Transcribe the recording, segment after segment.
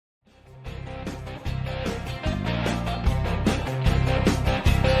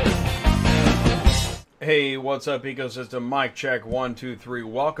Hey, what's up, ecosystem? Mic check 1, 2, 3.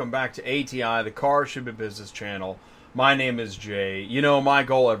 Welcome back to ATI, the Car Shipping Business channel. My name is Jay. You know, my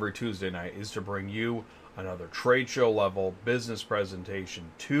goal every Tuesday night is to bring you another trade show level business presentation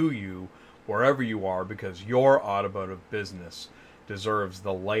to you wherever you are, because your automotive business deserves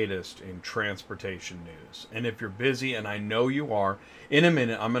the latest in transportation news. And if you're busy, and I know you are, in a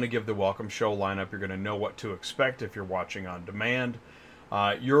minute I'm going to give the welcome show lineup. You're going to know what to expect if you're watching on demand.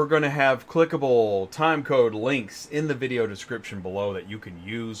 You're going to have clickable time code links in the video description below that you can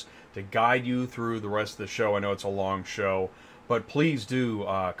use to guide you through the rest of the show. I know it's a long show, but please do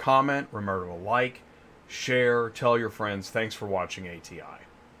comment, remember to like, share, tell your friends. Thanks for watching ATI.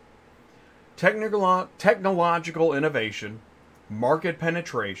 Technological innovation, market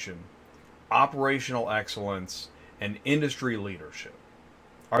penetration, operational excellence, and industry leadership.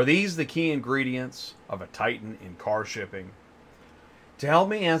 Are these the key ingredients of a titan in car shipping? To help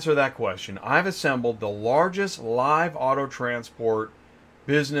me answer that question, I've assembled the largest live auto transport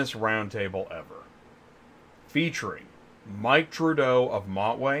business roundtable ever, featuring Mike Trudeau of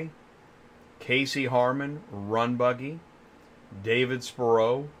Montway, Casey Harmon, Run Buggy, David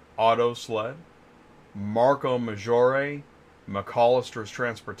Spiro, Auto Sled, Marco Maggiore, McCollister's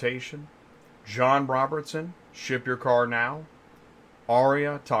Transportation, John Robertson, Ship Your Car Now,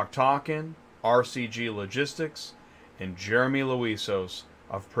 Aria Toktakin, RCG Logistics, and Jeremy Luisos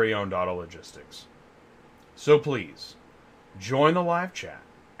of Pre-Owned Auto Logistics. So please, join the live chat,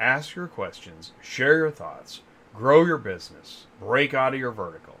 ask your questions, share your thoughts, grow your business, break out of your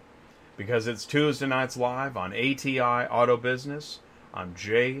vertical. Because it's Tuesday nights live on ATI Auto Business. I'm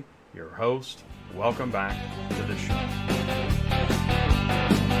Jay, your host. Welcome back to the show.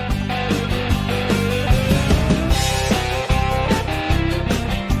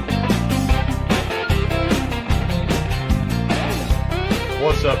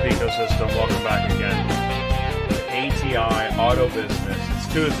 What's up, ecosystem? Welcome back again to ATI Auto Business. It's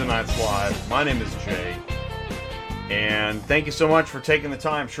Tuesday nights live. My name is Jay, and thank you so much for taking the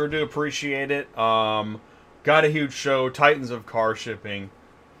time. Sure do appreciate it. Got a huge show, Titans of Car Shipping.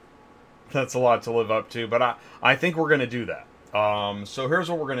 That's a lot to live up to, but I think we're going to do that. So here's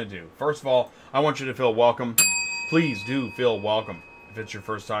what we're going to do. First of all, I want you to feel welcome. Please do feel welcome. If it's your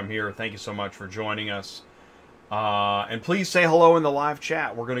first time here, thank you so much for joining us. And please say hello in the live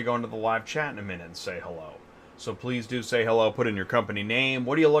chat. We're going to go into the live chat in a minute and say hello. So please do say hello. Put in your company name.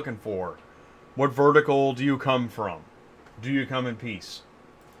 What are you looking for? What vertical do you come from? Do you come in peace?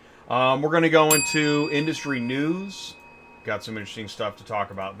 We're going to go into industry news. Got some interesting stuff to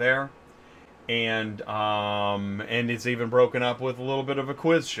talk about there. And it's even broken up with a little bit of a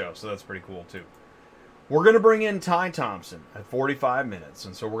quiz show. So that's pretty cool too. We're going to bring in Ty Thompson at 45 minutes,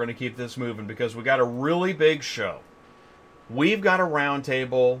 and so we're going to keep this moving because we got a really big show. We've got a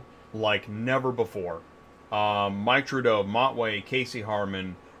roundtable like never before. Mike Trudeau, Montway, Casey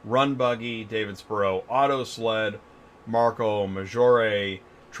Harmon, Run Buggy, David Spiro, Auto Sled, Marco Maggiore,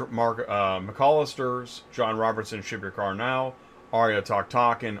 McCollister's, John Robertson, Ship Your Car Now, Aria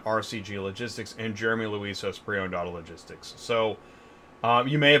Toktakin, RCG Logistics, and Jeremy Luisos, Pre-Owned Auto Logistics. So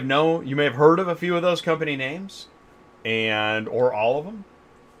you may have heard of a few of those company names, or all of them.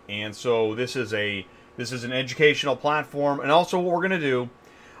 And so this is an educational platform. And also what we're going to do,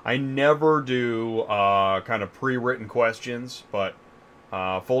 I never do kind of pre-written questions, but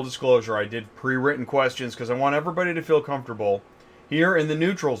full disclosure, I did pre-written questions because I want everybody to feel comfortable here in the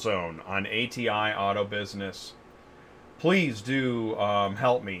neutral zone on ATI Auto Business. Please do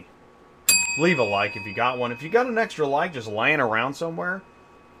help me. Leave a like if you got one. If you got an extra like just laying around somewhere,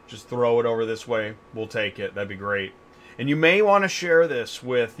 just throw it over this way. We'll take it. That'd be great. And you may want to share this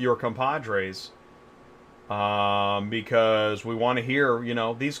with your compadres because we want to hear,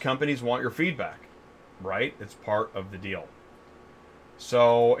 these companies want your feedback, right? It's part of the deal.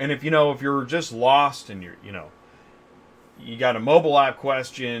 So, and if you're just lost and you got a mobile app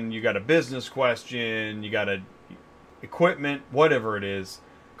question, you got a business question, you got a equipment, whatever it is,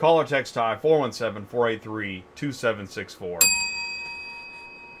 call or text Ty 417-483-2764.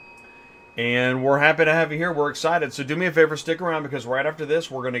 And we're happy to have you here. We're excited. So do me a favor, stick around because right after this,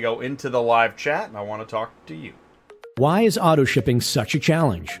 we're going to go into the live chat and I want to talk to you. Why is auto shipping such a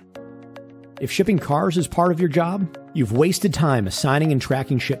challenge? If shipping cars is part of your job, you've wasted time assigning and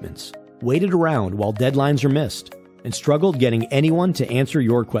tracking shipments, waited around while deadlines are missed, and struggled getting anyone to answer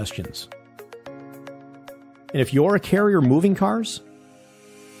your questions. And if you're a carrier moving cars,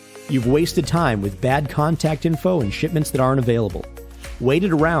 you've wasted time with bad contact info and shipments that aren't available,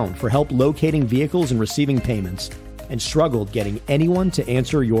 waited around for help locating vehicles and receiving payments, and struggled getting anyone to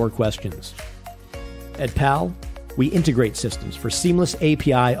answer your questions. At PAL, we integrate systems for seamless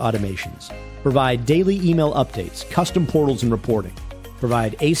API automations, Provide daily email updates, custom portals and reporting.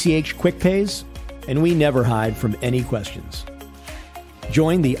 Provide ACH quick pays, and we never hide from any questions.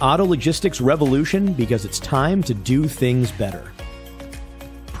 Join the auto logistics revolution because it's time to do things better.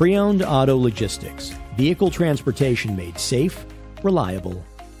 Pre-owned auto logistics. Vehicle transportation made safe, reliable,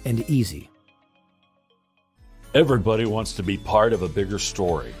 and easy. Everybody wants to be part of a bigger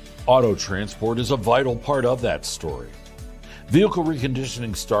story. Auto transport is a vital part of that story. Vehicle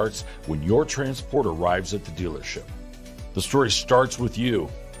reconditioning starts when your transport arrives at the dealership. The story starts with you.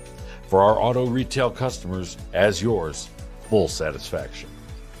 For our auto retail customers, as yours, full satisfaction.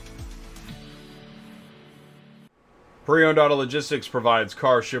 Pre-owned Auto Logistics provides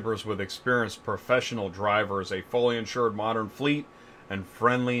car shippers with experienced professional drivers, a fully insured modern fleet, and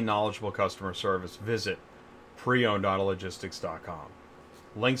friendly, knowledgeable customer service. Visit preownedautologistics.com.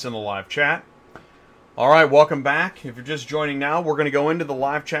 Links in the live chat. All right, welcome back. If you're just joining now, we're going to go into the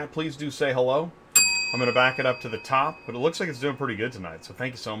live chat. Please do say hello. I'm going to back it up to the top, but it looks like it's doing pretty good tonight, so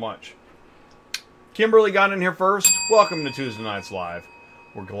thank you so much. Kimberly got in here first. Welcome to Tuesday Nights Live.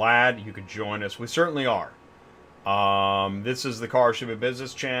 We're glad you could join us. We certainly are. This is the Car Shipping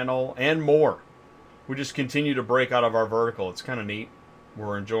Business channel and more. We just continue to break out of our vertical. It's kind of neat.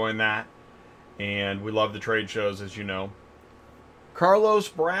 We're enjoying that, and we love the trade shows, as you know. Carlos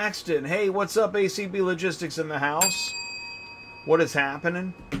Braxton. Hey, what's up, ACB Logistics in the house? What is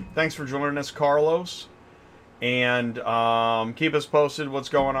happening? Thanks for joining us, Carlos. And keep us posted what's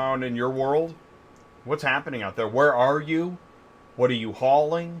going on in your world. What's happening out there? Where are you? What are you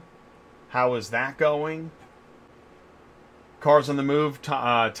hauling? How is that going? Cars on the Move.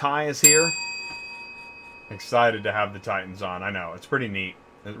 Ty is here. Excited to have the Titans on. I know, it's pretty neat.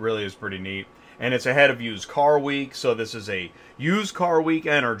 It really is pretty neat. And it's ahead of Used Car Week, so this is a Used Car Week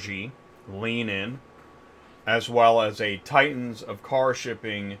energy, lean in, as well as a Titans of Car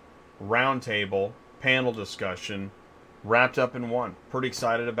Shipping roundtable panel discussion wrapped up in one. Pretty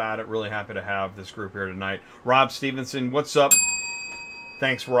excited about it. Really happy to have this group here tonight. Rob Stevenson, what's up?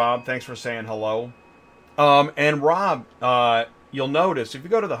 Thanks, Rob. Thanks for saying hello. And Rob, you'll notice if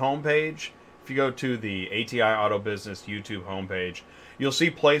you go to the homepage, if you go to the ATI Auto Business YouTube homepage, you'll see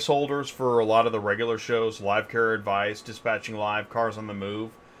placeholders for a lot of the regular shows, Live Carrier Advice, Dispatching Live, Cars on the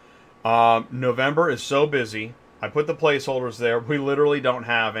Move. November is so busy. I put the placeholders there. We literally don't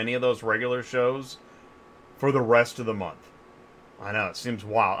have any of those regular shows for the rest of the month. I know, it seems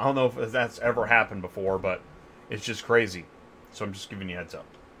wild. I don't know if that's ever happened before, but it's just crazy. So I'm just giving you a heads up.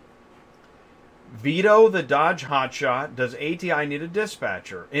 Vito the Dodge Hotshot, does ATI need a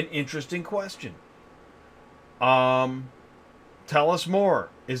dispatcher? An interesting question. Tell us more.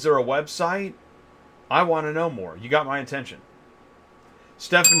 Is there a website? I want to know more. You got my attention.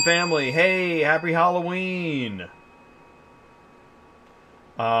 Stephen family, hey, happy Halloween.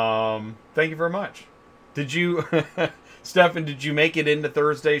 Thank you very much. Did you, Stephen, did you make it into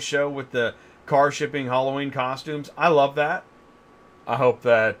Thursday's show with the car shipping Halloween costumes? I love that. I hope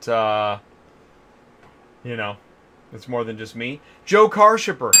that, you know, it's more than just me. Joe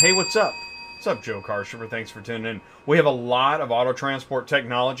Carshipper, hey, what's up? What's up, Joe Carshipper? Thanks for tuning in. We have a lot of auto transport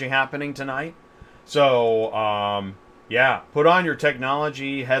technology happening tonight. So, yeah, put on your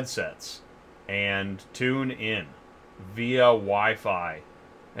technology headsets and tune in via Wi-Fi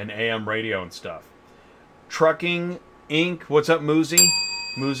and AM radio and stuff. Trucking Inc. What's up, Moozy?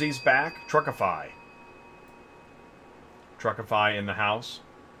 Moozy's back. Truckify. Truckify in the house.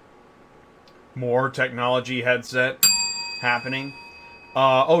 More technology headset happening.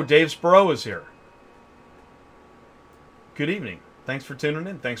 Oh, Dave Sparrow is here. Good evening. Thanks for tuning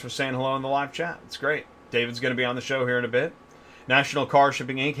in. Thanks for saying hello in the live chat. It's great. David's going to be on the show here in a bit. National Car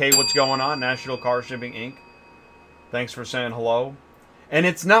Shipping Inc. Hey, what's going on? National Car Shipping Inc. Thanks for saying hello. And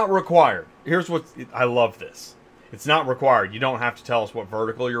it's not required. Here's what... I love this. It's not required. You don't have to tell us what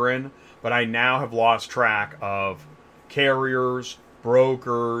vertical you're in. But I now have lost track of carriers,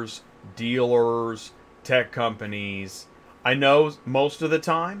 brokers, dealers, tech companies. I know most of the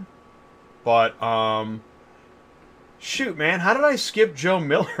time, but shoot, man, how did I skip Joe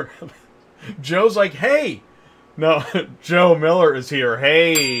Miller? Joe's like, hey, no, Joe Miller is here.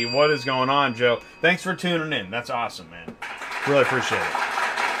 Hey, what is going on, Joe? Thanks for tuning in. That's awesome, man. Really appreciate it.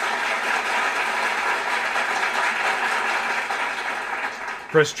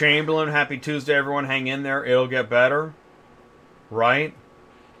 Chris Chamberlain, happy Tuesday, everyone. Hang in there. It'll get better. Right?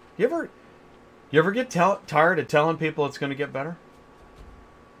 You ever get tired of telling people it's going to get better?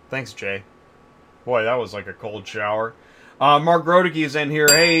 Thanks, Jay. Boy, that was like a cold shower. Mark Grodicke is in here.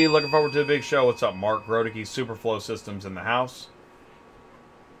 Hey, looking forward to the big show. What's up, Mark Grodicke? Superflow Systems in the house.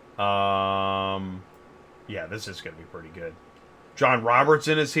 Yeah, this is going to be pretty good. John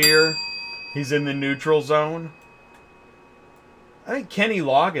Robertson is here. He's in the neutral zone. I think Kenny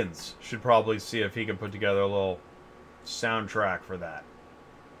Loggins should probably see if he can put together a little soundtrack for that.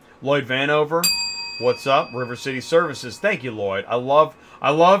 Lloyd Vanover, what's up? River City Services. Thank you, Lloyd. I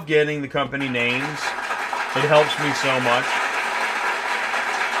love getting the company names. It helps me so much.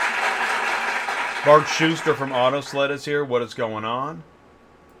 Bart Schuster from Autosled is here. What is going on?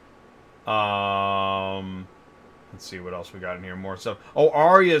 Let's see what else we got in here. More stuff. Oh,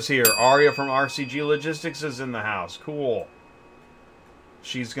 Aria's here. Aria from RCG Logistics is in the house. Cool.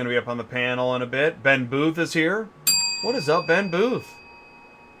 She's going to be up on the panel in a bit. Ben Booth is here. What is up, Ben Booth?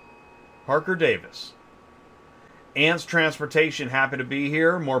 Parker Davis. Ants Transportation happy to be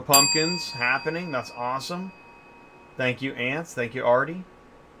here. More pumpkins happening. That's awesome. Thank you, Ants. Thank you, Artie.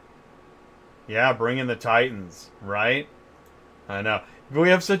 Yeah, bring in the Titans, right? I know. We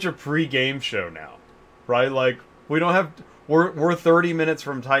have such a pre-game show now, right? Like, we don't have... We're 30 minutes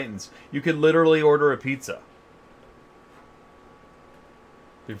from Titans. You could literally order a pizza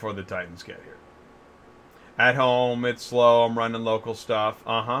before the Titans get here. At home, it's slow. I'm running local stuff.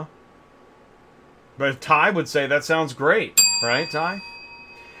 Uh-huh. But Ty would say that sounds great, right, Ty?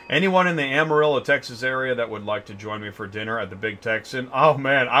 Anyone in the Amarillo, Texas area that would like to join me for dinner at the Big Texan? Oh,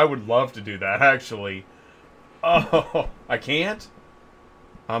 man, I would love to do that, actually. Oh, I can't.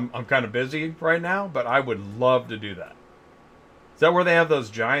 I'm kind of busy right now, but I would love to do that. Is that where they have those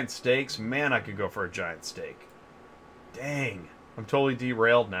giant steaks? Man, I could go for a giant steak. Dang, I'm totally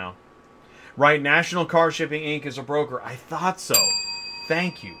derailed now. Right, National Car Shipping Inc. is a broker. I thought so.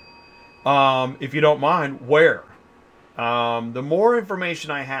 Thank you. If you don't mind, where? The more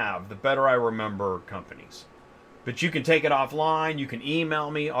information I have, the better I remember companies. But you can take it offline. You can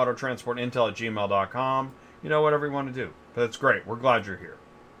email me, autotransportintel@gmail.com. You know, whatever you want to do. But that's great. We're glad you're here.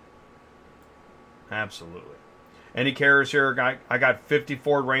 Absolutely. Any carriers here? I got 50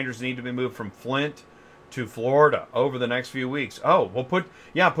 Ford Rangers that need to be moved from Flint to Florida over the next few weeks. Oh, we'll put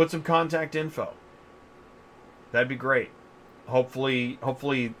some contact info. That'd be great. Hopefully,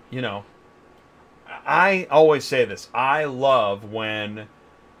 you know, I always say this. I love when,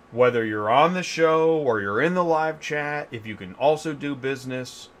 whether you're on the show or you're in the live chat, if you can also do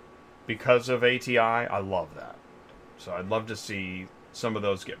business because of ATI, I love that. So I'd love to see some of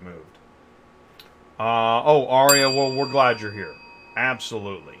those get moved. Oh, Aria, well, we're glad you're here.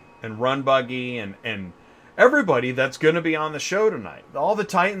 Absolutely. And Run Buggy and everybody that's going to be on the show tonight. All the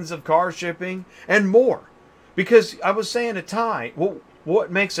titans of car shipping and more. Because I was saying to Ty, well,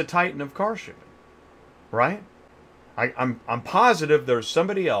 what makes a titan of car shipping? Right? I'm positive there's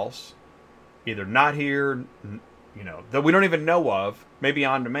somebody else, either not here, you know, that we don't even know of, maybe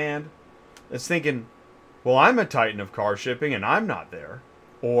on demand, that's thinking, well, I'm a titan of car shipping and I'm not there.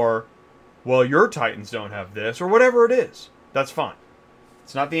 Or, well, your titans don't have this, or whatever it is. That's fine.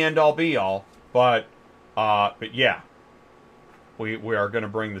 It's not the end-all be-all, but yeah, we are going to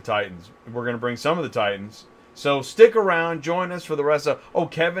bring the titans. We're going to bring some of the titans. So stick around, join us for the rest of... Oh,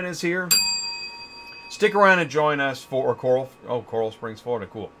 Kevin is here. Stick around and join us for Coral Springs, Florida.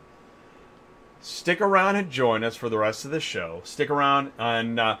 Cool. Stick around and join us for the rest of the show. Stick around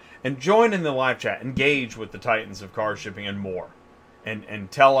and join in the live chat. Engage with the titans of car shipping and more. And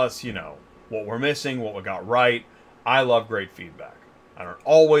tell us, you know, what we're missing, what we got right. I love great feedback. I don't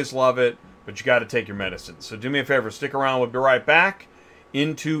always love it, but you got to take your medicine. So do me a favor, stick around. We'll be right back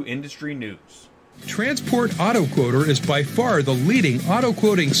into industry news. Transport Auto Quoter is by far the leading auto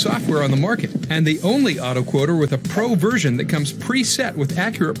quoting software on the market and the only auto quoter with a pro version that comes preset with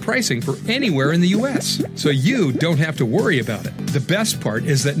accurate pricing for anywhere in the U.S. So you don't have to worry about it. The best part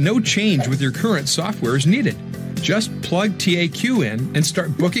is that no change with your current software is needed. Just plug TAQ in and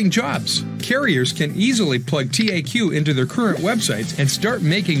start booking jobs. Carriers can easily plug TAQ into their current websites and start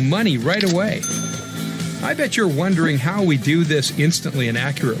making money right away. I bet you're wondering how we do this instantly and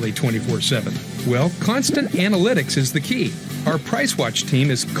accurately 24/7. Well, constant analytics is the key. Our PriceWatch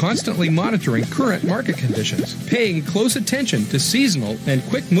team is constantly monitoring current market conditions, paying close attention to seasonal and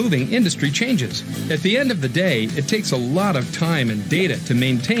quick-moving industry changes. At the end of the day, it takes a lot of time and data to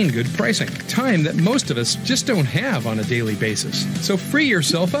maintain good pricing, time that most of us just don't have on a daily basis. So free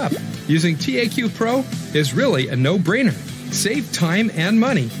yourself up. Using TAQ Pro is really a no-brainer. Save time and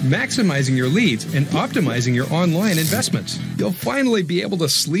money, maximizing your leads and optimizing your online investments. You'll finally be able to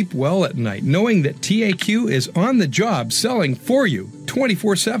sleep well at night knowing that TAQ is on the job selling for you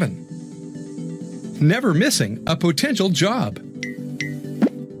 24/7. Never missing a potential job.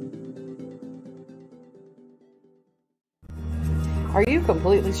 Are you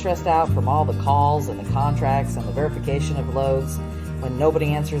completely stressed out from all the calls and the contracts and the verification of loads when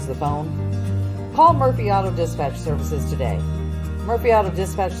nobody answers the phone? Call Murphy Auto Dispatch Services today. Murphy Auto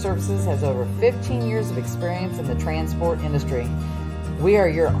Dispatch Services has over 15 years of experience in the transport industry. We are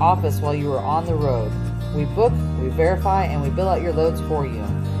your office while you are on the road. We book, we verify, and we bill out your loads for you.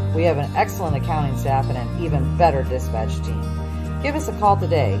 We have an excellent accounting staff and an even better dispatch team. Give us a call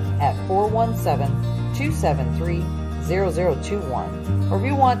today at 417-273-0021. Or if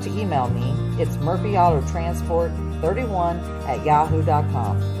you want to email me, it's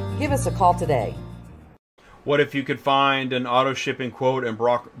murphyautotransport31@yahoo.com. Give us a call today. What if you could find an auto shipping quote and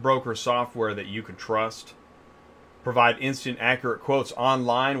broker software that you can trust? Provide instant accurate quotes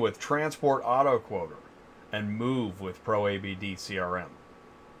online with Transport Auto Quoter and move with ProABD CRM.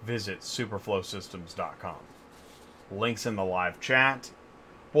 Visit superflowsystems.com. Links in the live chat.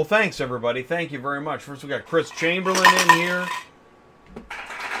 Well, thanks everybody. Thank you very much. First we got Chris Chamberlain in here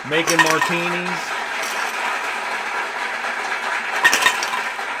making martinis.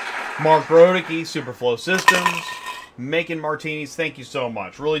 Mark Brodicke, Superflow Systems, making martinis. Thank you so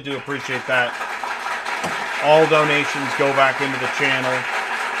much. Really do appreciate that. All donations go back into the channel.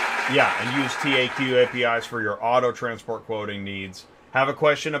 Yeah, and use TAQ APIs for your auto transport quoting needs. Have a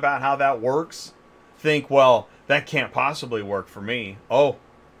question about how that works? Think, well, that can't possibly work for me. Oh,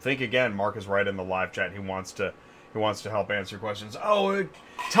 think again. Mark is right in the live chat. He wants to help answer questions. Oh,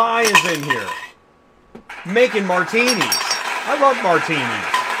 Ty is in here making martinis. I love martinis.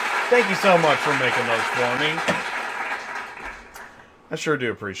 Thank you so much for making those for me. I sure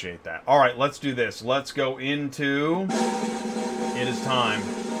do appreciate that. All right, let's do this. Let's go into... It is time.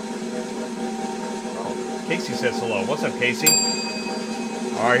 Oh, Casey says hello. What's up, Casey?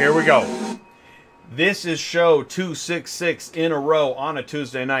 All right, here we go. This is show 266 in a row on a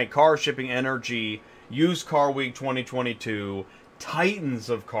Tuesday night. Car Shipping Energy, Used Car Week 2022, Titans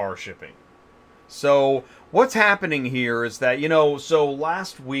of car shipping. So what's happening here is that, so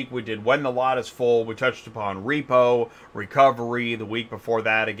last week we did When the Lot is Full. We touched upon repo, recovery. The week before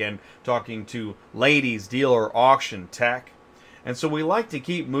that, again, talking to ladies, dealer, auction, tech. And so we like to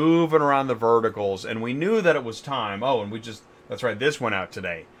keep moving around the verticals. And we knew that it was time. Oh, and that's right, this went out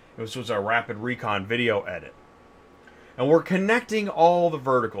today. This was our Rapid Recon video edit. And we're connecting all the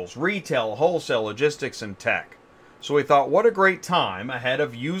verticals, retail, wholesale, logistics, and tech. So we thought, what a great time ahead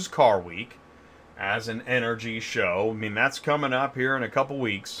of Used Car Week as an energy show. I mean, that's coming up here in a couple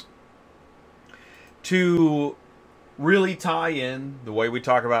weeks. To really tie in the way we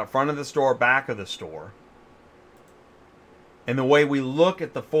talk about front of the store, back of the store, and the way we look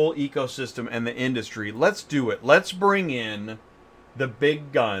at the full ecosystem and the industry. Let's do it. Let's bring in the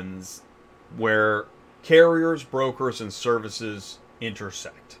big guns where carriers, brokers, and services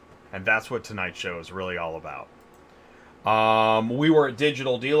intersect. And that's what tonight's show is really all about. We were at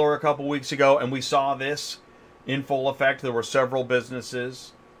Digital Dealer a couple weeks ago, and we saw this in full effect. There were several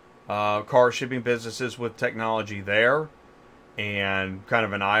businesses, car shipping businesses with technology there, and kind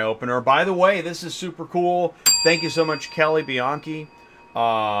of an eye-opener. By the way, this is super cool. Thank you so much, Kelly Bianchi.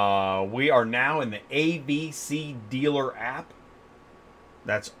 We are now in the ABC Dealer app.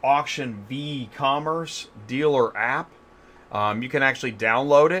 That's Auction V Commerce Dealer app. You can actually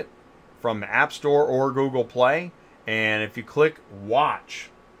download it from the App Store or Google Play. And if you click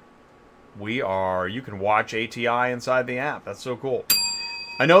watch, you can watch ATI inside the app. That's so cool.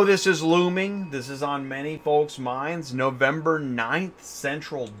 I know this is looming. This is on many folks' minds. November 9th,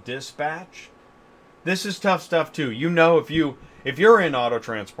 Central Dispatch. This is tough stuff too. If you're in auto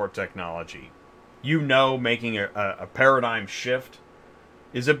transport technology, making a paradigm shift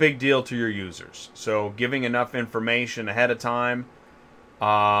is a big deal to your users. So giving enough information ahead of time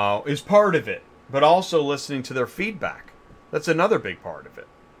is part of it. But also listening to their feedback. That's another big part of it.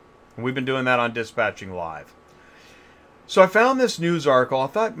 And we've been doing that on Dispatching Live. So I found this news article. I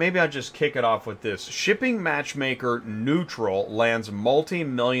thought maybe I'd just kick it off with this. Shipping matchmaker Neutral lands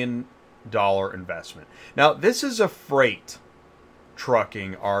multi-million-dollar investment. Now, this is a freight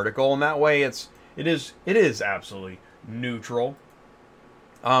trucking article, and that way it is absolutely neutral.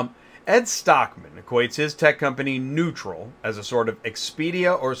 Ed Stockman equates his tech company Neutral as a sort of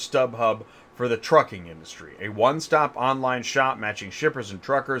Expedia or StubHub for the trucking industry, a one-stop online shop matching shippers and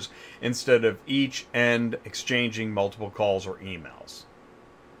truckers instead of each end exchanging multiple calls or emails.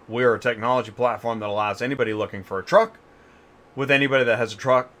 We're a technology platform that allows anybody looking for a truck with anybody that has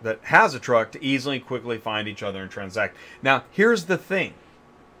a truck to easily and quickly find each other and transact. Now, here's the thing.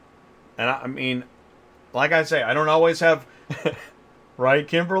 And I mean, like I say, I don't always have right,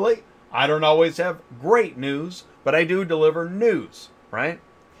 Kimberly? I don't always have great news, but I do deliver news, right?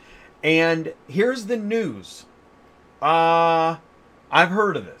 And here's the news. I've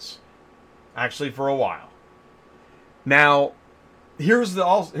heard of this, actually, for a while. Now, here's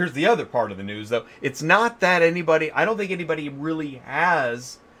the other part of the news, though. It's not that I don't think anybody really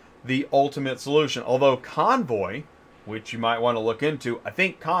has the ultimate solution. Although Convoy, which you might want to look into, I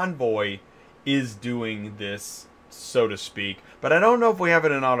think Convoy is doing this, so to speak. But I don't know if we have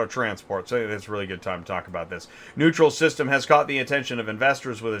it in auto transport, so it's a really good time to talk about this. Neutral System has caught the attention of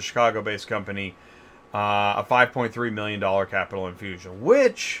investors with a Chicago-based company, a $5.3 million capital infusion,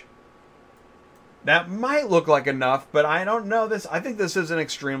 which that might look like enough, but I don't know this. I think this is an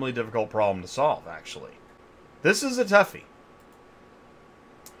extremely difficult problem to solve, actually. This is a toughie.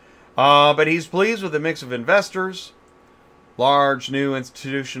 But he's pleased with the mix of investors, large, new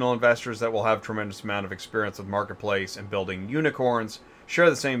institutional investors that will have tremendous amount of experience with marketplace and building unicorns, share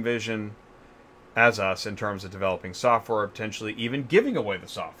the same vision as us in terms of developing software, potentially even giving away the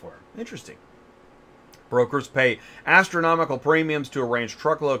software. Interesting. Brokers pay astronomical premiums to arrange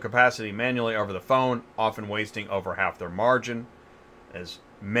truckload capacity manually over the phone, often wasting over half their margin, as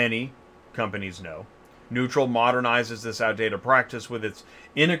many companies know. Neutral modernizes this outdated practice with its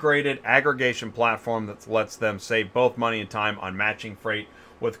integrated aggregation platform that lets them save both money and time on matching freight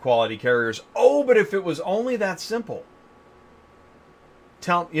with quality carriers. Oh, but if it was only that simple.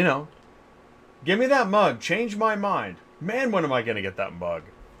 Give me that mug. Change my mind. Man, when am I going to get that mug?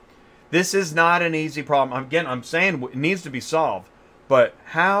 This is not an easy problem. Again, I'm saying it needs to be solved. But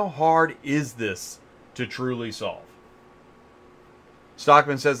how hard is this to truly solve?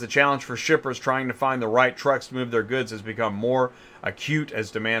 Stockman says the challenge for shippers trying to find the right trucks to move their goods has become more acute as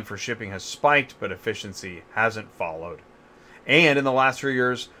demand for shipping has spiked, but efficiency hasn't followed. And in the last 3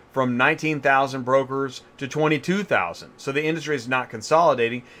 years, from 19,000 brokers to 22,000. So the industry is not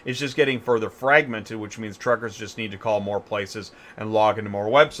consolidating, it's just getting further fragmented, which means truckers just need to call more places and log into more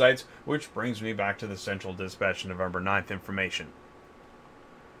websites, which brings me back to the Central Dispatch November 9th information.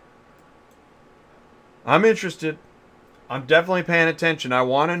 I'm interested. I'm definitely paying attention. I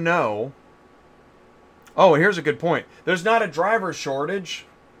want to know. Oh, and here's a good point. There's not a driver shortage,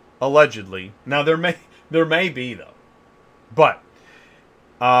 allegedly. Now, there may be, though. But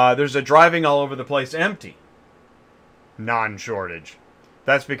there's a driving all over the place empty non-shortage.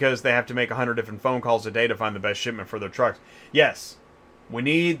 That's because they have to make 100 different phone calls a day to find the best shipment for their trucks. Yes, we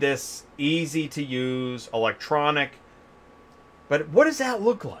need this easy-to-use, electronic. But what does that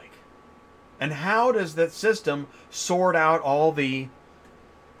look like? And how does that system sort out all the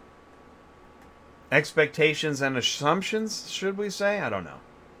expectations and assumptions, should we say? I don't know.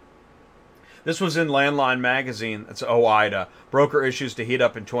 This was in Landline Magazine. It's OOIDA. Broker issues to heat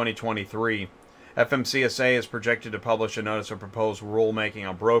up in 2023. FMCSA is projected to publish a notice of proposed rulemaking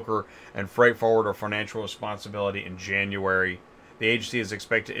on broker and freight forwarder financial responsibility in January. The agency is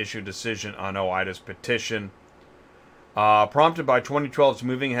expected to issue a decision on OOIDA's petition. Prompted by 2012's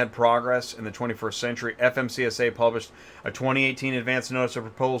Moving Ahead Progress in the 21st Century, FMCSA published a 2018 advance notice of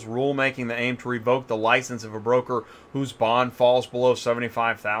proposed rulemaking that aimed to revoke the license of a broker whose bond falls below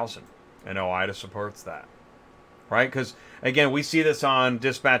 $75,000. And OOIDA supports that. Right? Because, again, we see this on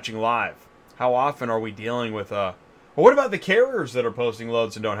Dispatching Live. How often are we dealing with well, what about the carriers that are posting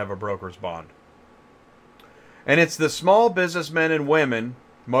loads and don't have a broker's bond? And it's the small businessmen and women,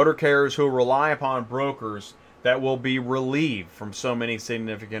 motor carriers, who rely upon brokers that will be relieved from so many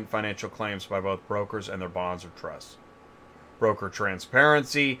significant financial claims by both brokers and their bonds or trusts. Broker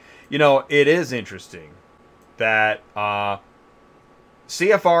transparency. It is interesting that CFR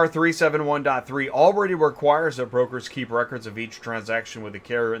 371.3 already requires that brokers keep records of each transaction with the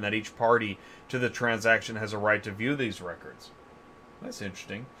carrier and that each party to the transaction has a right to view these records. That's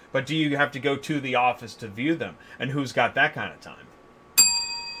interesting. But do you have to go to the office to view them? And who's got that kind of time?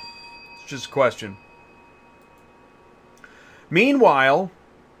 It's just a question. Meanwhile,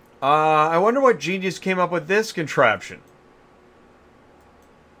 I wonder what genius came up with this contraption.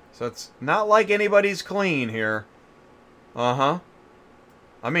 So it's not like anybody's clean here. Uh-huh.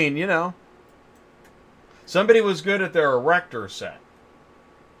 I mean, somebody was good at their erector set.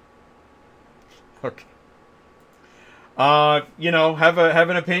 Okay. Have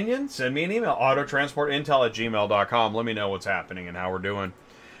an opinion? Send me an email. autotransportintel@gmail.com. Let me know what's happening and how we're doing.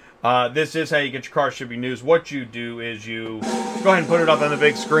 This is how you get your car shipping news. What you do is you go ahead and put it up on the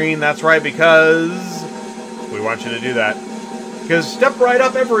big screen. That's right, because we want you to do that. Because step right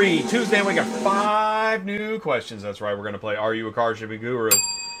up every Tuesday and we got 5 new questions. That's right, we're going to play Are You a Car Shipping Guru?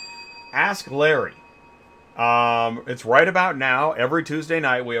 Ask Larry. It's right about now. Every Tuesday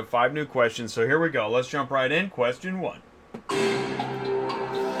night we have 5 new questions. So here we go. Let's jump right in. Question 1.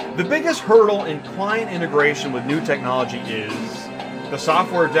 The biggest hurdle in client integration with new technology is the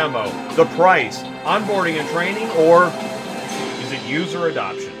software demo, the price, onboarding and training, or is it user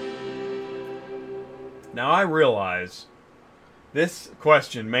adoption? Now I realize this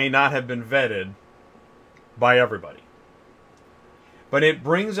question may not have been vetted by everybody. But it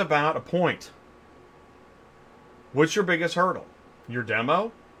brings about a point. What's your biggest hurdle? Your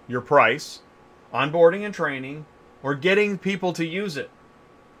demo, your price, onboarding and training, or getting people to use it?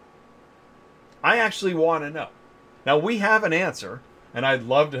 I actually want to know. Now, we have an answer, and I'd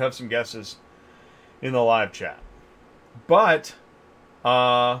love to have some guesses in the live chat. But,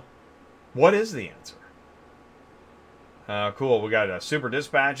 what is the answer? Cool, we got Super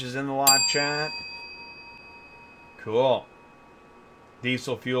Dispatches in the live chat. Cool.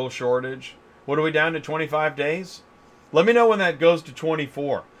 Diesel fuel shortage. What are we down to, 25 days? Let me know when that goes to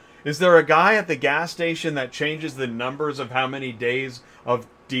 24. Is there a guy at the gas station that changes the numbers of how many days of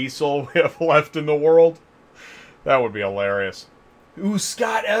diesel we have left in the world? That would be hilarious. Ooh,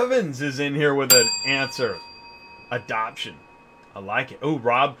 Scott Evans is in here with an answer. Adoption. I like it. Ooh,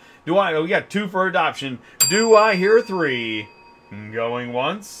 Rob, we got 2 for adoption. Do I hear 3? Going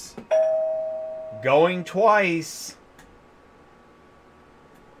once. Going twice.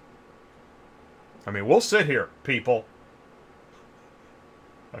 I mean, we'll sit here, people.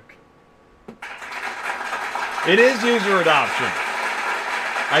 Okay. It is user adoption.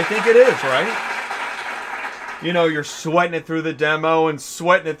 I think it is, right? You know, you're sweating it through the demo and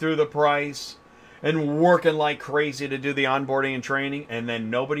sweating it through the price and working like crazy to do the onboarding and training, and then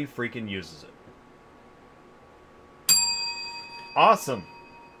nobody freaking uses it. Awesome.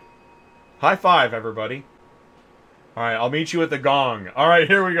 High five, everybody. All right, I'll meet you at the gong. All right,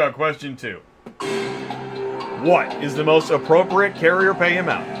 here we go. Question 2. What is the most appropriate carrier pay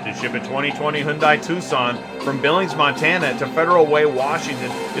amount to ship a 2020 Hyundai Tucson from Billings, Montana to Federal Way, Washington?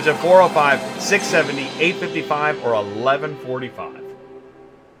 Is it $405, $670, $855, or $1145?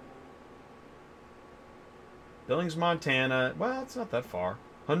 Billings, Montana. Well, it's not that far.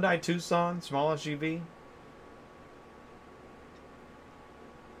 Hyundai Tucson, small SUV.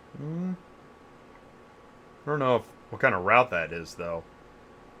 I don't know what kind of route that is, though.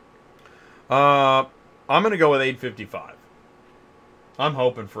 I'm going to go with $855. I'm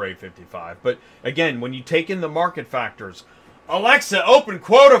hoping for $855. But again, when you take in the market factors, Alexa, open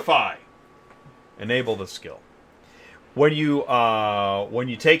Quotify. Enable the skill. When you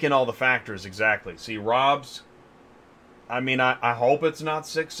take in all the factors, exactly. See, Rob's, I mean, I hope it's not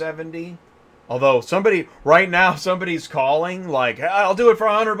 670. Although right now, somebody's calling like, hey, I'll do it for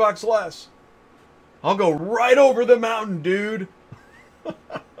 $100 less. I'll go right over the mountain, dude.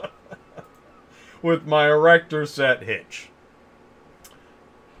 With my erector set hitch.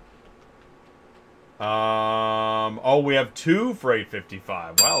 Oh, we have 2 for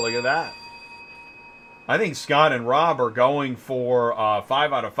 $855. Wow, look at that. I think Scott and Rob are going for 5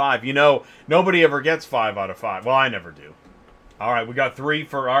 out of 5. You know, nobody ever gets 5 out of 5. Well, I never do. All right, we got 3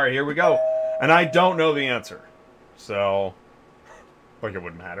 for... All right, here we go. And I don't know the answer. So, like it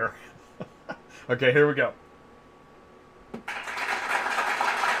wouldn't matter. Okay, here we go.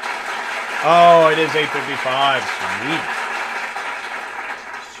 Oh, it is $855.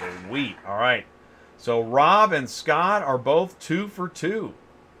 Sweet. Sweet. All right. So Rob and Scott are both 2 for 2.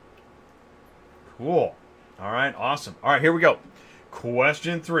 Cool. All right. Awesome. All right. Here we go.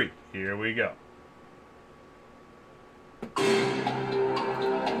 Question 3. Here we go.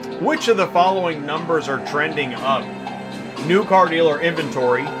 Which of the following numbers are trending up? New car dealer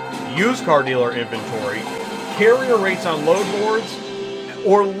inventory, used car dealer inventory, carrier rates on load boards,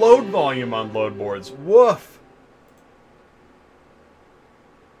 or load volume on load boards. Woof.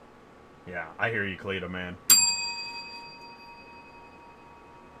 Yeah, I hear you, Cleta, man.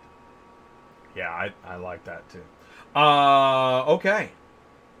 Yeah, I like that too. Okay.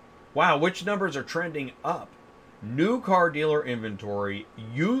 Wow, which numbers are trending up? New car dealer inventory,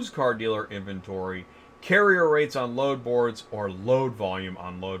 used car dealer inventory, carrier rates on load boards, or load volume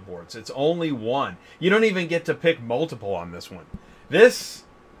on load boards. It's only one. You don't even get to pick multiple on this one. This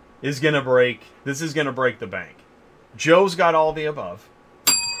is going to break the bank. Joe's got all the above.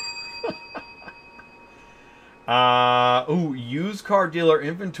 Used car dealer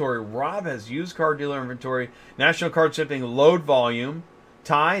inventory. Rob has used car dealer inventory. National Card Shipping load volume.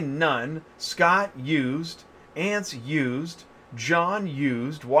 Ty, none. Scott, used. Ants, used. John,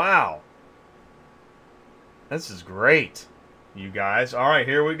 used. Wow. This is great, you guys. All right,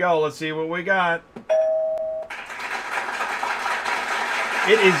 here we go. Let's see what we got.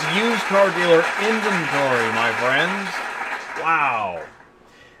 It is used car dealer inventory, my friends. Wow.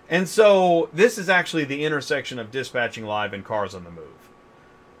 And so this is actually the intersection of Dispatching Live and Cars on the Move.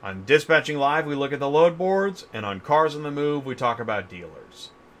 On Dispatching Live, we look at the load boards, and on Cars on the Move, we talk about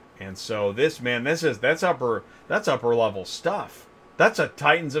dealers. And so that's upper level stuff. That's a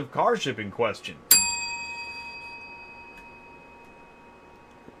Titans of car shipping question.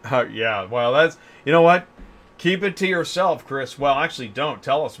 Yeah, well, that's... You know what? Keep it to yourself, Chris. Well, actually, don't.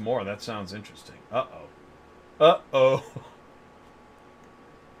 Tell us more. That sounds interesting. Uh-oh. Uh-oh.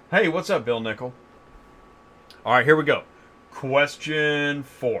 Hey, what's up, Bill Nickel? All right, here we go. Question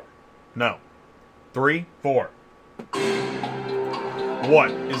 4. No. 3, 4.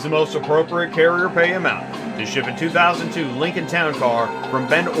 What is the most appropriate carrier pay amount to ship a 2002 Lincoln Town Car from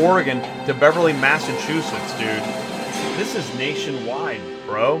Bend, Oregon to Beverly, Massachusetts, dude? This is nationwide,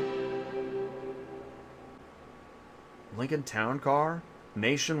 bro. Lincoln Town Car?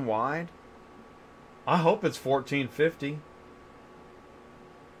 Nationwide? I hope it's $1,450.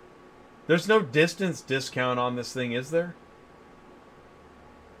 There's no distance discount on this thing, is there?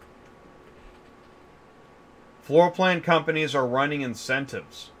 Floor plan companies are running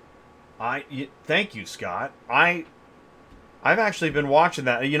incentives. Thank you, Scott. I've actually been watching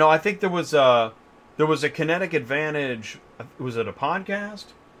that. You know, I think there was a Kinetic Advantage. Was it a podcast?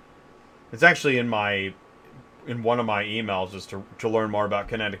 It's actually in one of my emails is to learn more about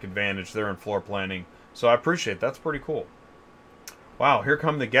Kinetic Advantage. They're in floor planning, so I appreciate it. That's pretty cool. Wow, here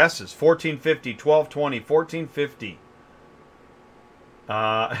come the guesses. 1450, 1220, 1450.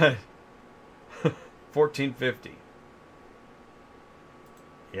 1450.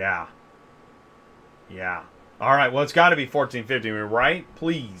 Yeah. Yeah. All right, well, it's got to be 1450, I mean, right?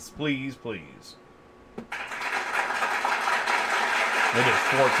 Please, please, please. It is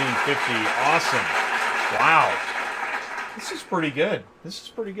 1450. Awesome. Wow. This is pretty good. This is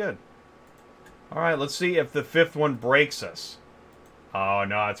pretty good. All right, let's see if the fifth one breaks us. Oh,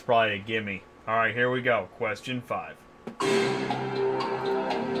 no, it's probably a gimme. All right, here we go. Question 5.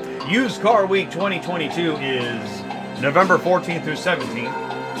 Used Car Week 2022 is November 14th through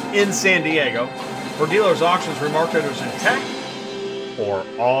 17th in San Diego for dealers, auctions, remarketers, and tech, or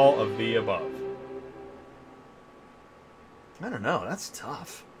all of the above. I don't know. That's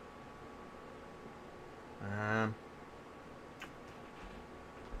tough.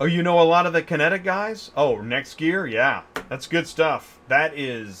 Oh, you know a lot of the Kinetic guys? Oh, Next Gear? Yeah, that's good stuff. That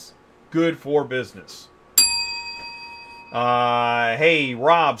is good for business. Hey,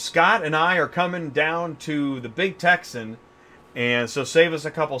 Rob, Scott and I are coming down to the Big Texan, and so save us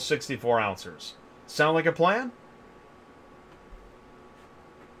a couple 64 ounces. Sound like a plan?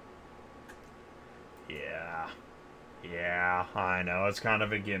 Yeah, I know. It's kind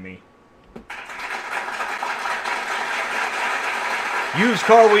of a gimme. Used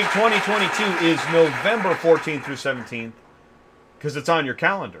Car Week 2022 is November 14th through 17th because it's on your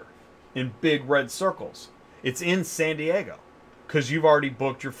calendar in big red circles. It's in San Diego because you've already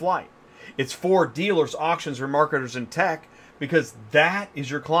booked your flight. It's for dealers, auctions, remarketers, and tech because that is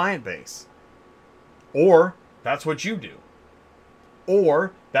your client base. Or that's what you do.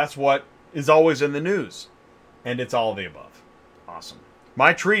 Or that's what is always in the news. And it's all of the above. Awesome.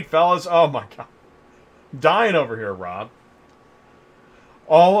 My treat, fellas. Oh, my God. I'm dying over here, Rob.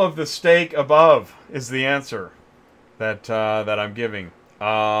 All of the steak above is the answer that I'm giving.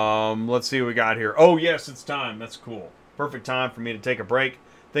 Let's see what we got here. Oh, yes, it's time. That's cool. Perfect time for me to take a break.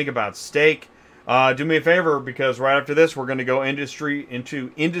 Think about steak. Do me a favor, because right after this, we're going to go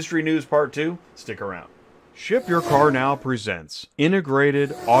into Industry News Part 2. Stick around. Ship Your Car Now presents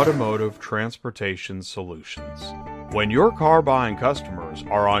Integrated Automotive Transportation Solutions. When your car buying customers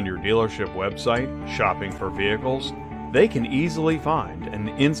are on your dealership website shopping for vehicles, they can easily find an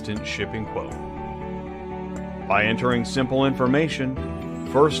instant shipping quote. By entering simple information,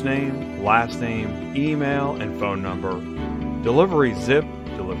 first name, last name, email, and phone number, delivery zip,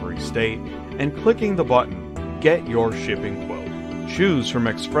 delivery state, and clicking the button, Get Your Shipping Quote. Choose from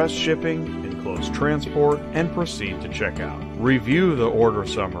express shipping, enclosed transport, and proceed to checkout. Review the order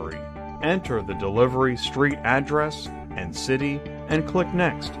summary. Enter the delivery street address and city and click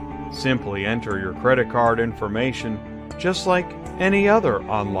Next. Simply enter your credit card information just like any other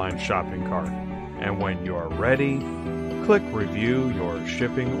online shopping cart. And when you are ready, click Review Your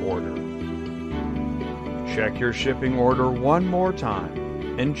Shipping Order. Check your shipping order one more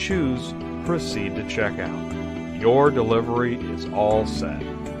time and choose Proceed to Checkout. Your delivery is all set.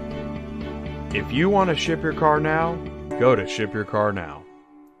 If you want to ship your car now, go to Ship Your Car Now.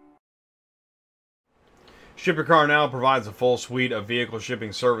 Ship Your Car Now provides a full suite of vehicle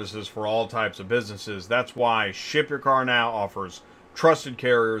shipping services for all types of businesses. That's why Ship Your Car Now offers trusted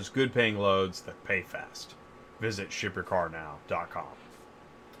carriers, good paying loads that pay fast. Visit shipyourcarnow.com.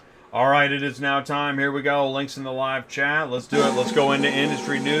 All right, it is now time. Here we go. Links in the live chat. Let's do it. Let's go into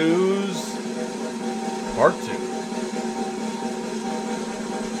Industry News Part 2.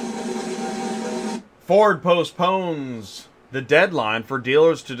 Ford postpones the deadline for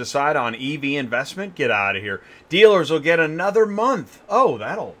dealers to decide on EV investment. Get out of here. Dealers will get another month. Oh,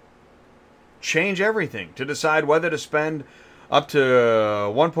 that'll change everything to decide whether to spend up to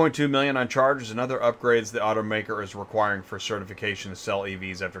 $1.2 million on chargers and other upgrades the automaker is requiring for certification to sell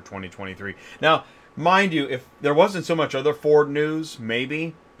EVs after 2023. Now, mind you, if there wasn't so much other Ford news,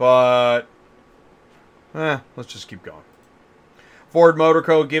 maybe, but let's just keep going. Ford Motor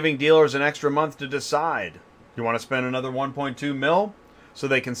Co. giving dealers an extra month to decide. You want to spend another $1.2 mil so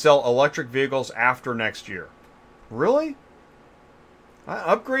they can sell electric vehicles after next year. Really?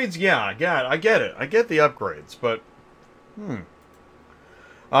 Upgrades? Yeah, I get it. I get the upgrades, but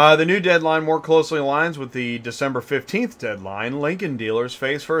the new deadline more closely aligns with the December 15th deadline Lincoln dealers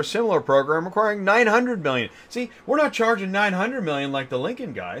face for a similar program requiring $900 million. See, we're not charging $900 million like the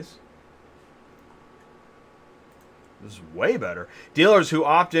Lincoln guys. This is way better. Dealers who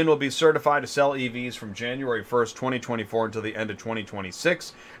opt in will be certified to sell EVs from January 1st, 2024 until the end of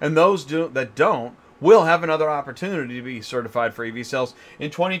 2026. And those that don't will have another opportunity to be certified for EV sales in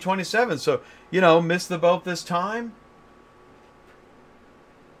 2027. So, miss the boat this time.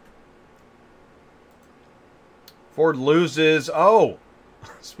 Ford loses,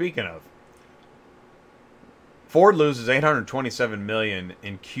 speaking of, Ford loses $827 million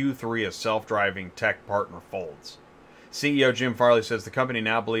in Q3 as self-driving tech partner folds. CEO Jim Farley says the company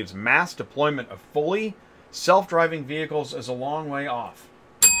now believes mass deployment of fully self-driving vehicles is a long way off.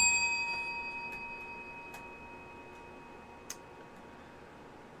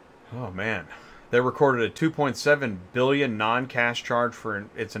 Oh, man. They recorded a $2.7 billion non-cash charge for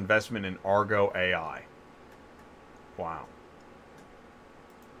its investment in Argo AI. Wow.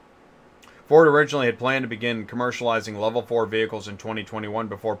 Ford originally had planned to begin commercializing Level 4 vehicles in 2021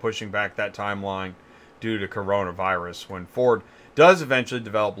 before pushing back that timeline due to coronavirus. When Ford does eventually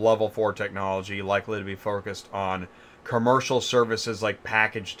develop Level 4 technology, likely to be focused on commercial services like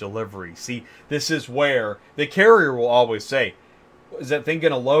package delivery. See, this is where the carrier will always say, is that thing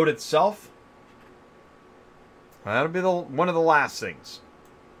going to load itself? That'll be one of the last things.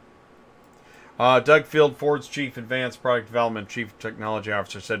 Doug Field, Ford's Chief Advanced Product Development Chief Technology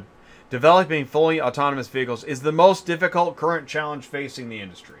Officer, said, developing fully autonomous vehicles is the most difficult current challenge facing the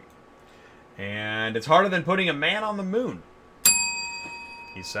industry. And it's harder than putting a man on the moon,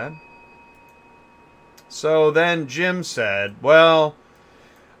 he said. So then Jim said, well,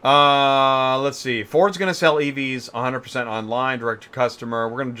 let's see. Ford's going to sell EVs 100% online, direct to customer.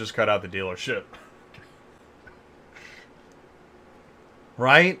 We're going to just cut out the dealership.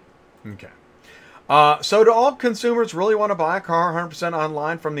 Right? Okay. So do all consumers really want to buy a car 100%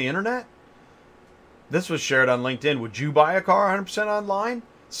 online from the internet? This was shared on LinkedIn. Would you buy a car 100% online?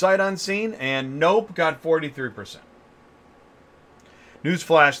 Sight unseen? And nope, got 43%.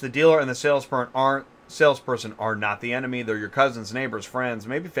 Newsflash, the dealer and the salesperson are not the enemy. They're your cousins, neighbors, friends,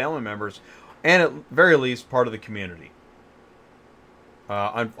 maybe family members, and at very least part of the community.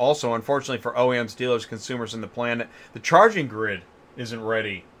 Also, unfortunately for OEMs, dealers, consumers, and the planet, the charging grid isn't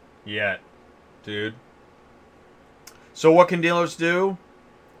ready yet, dude. So what can dealers do?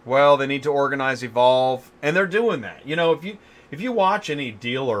 Well, they need to organize, evolve, and they're doing that. If you watch any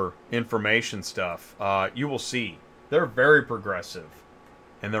dealer information stuff, you will see they're very progressive,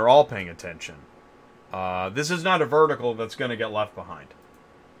 and they're all paying attention. This is not a vertical that's going to get left behind.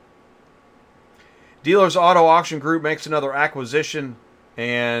 Dealers Auto Auction Group makes another acquisition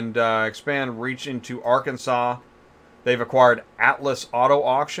and expand reach into Arkansas. They've acquired Atlas Auto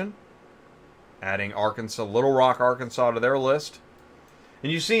Auction, adding Little Rock, Arkansas to their list.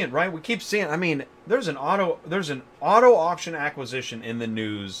 And you see it, right? We keep seeing. I mean, there's an auto auction acquisition in the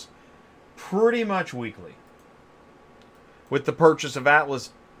news pretty much weekly. With the purchase of Atlas,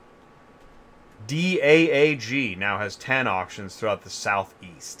 DAAG now has 10 auctions throughout the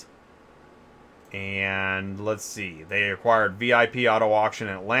Southeast. And let's see, they acquired VIP Auto Auction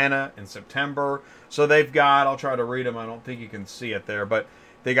in Atlanta in September. So they've got, I'll try to read them. I don't think you can see it there, but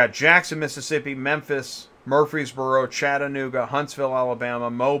they got Jackson, Mississippi, Memphis, Murfreesboro, Chattanooga, Huntsville, Alabama,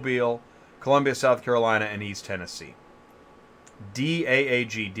 Mobile, Columbia, South Carolina, and East Tennessee.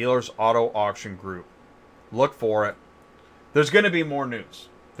 DAAG, Dealers Auto Auction Group. Look for it. There's going to be more news.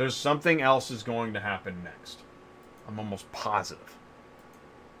 There's something else is going to happen next. I'm almost positive.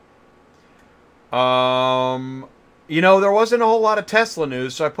 There wasn't a whole lot of Tesla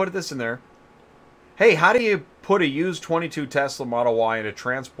news, so I put this in there. Hey, how do you put a used 22 Tesla Model Y into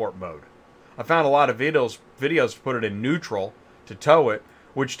transport mode? I found a lot of videos to put it in neutral to tow it,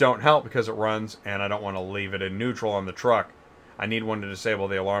 which don't help because it runs, and I don't want to leave it in neutral on the truck. I need one to disable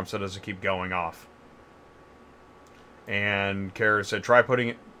the alarm so it doesn't keep going off. And Kara said, try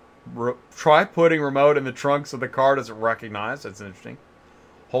putting Try putting remote in the trunk so the car doesn't recognize. That's interesting.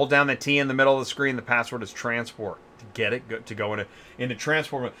 Hold down the T in the middle of the screen. The password is transport to get it to go into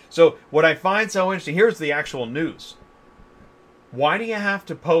transport mode. So what I find so interesting, here's the actual news. Why do you have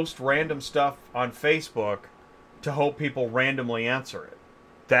to post random stuff on Facebook to hope people randomly answer it?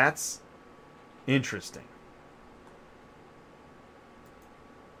 That's interesting.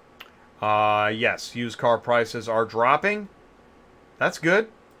 Yes, used car prices are dropping. That's good.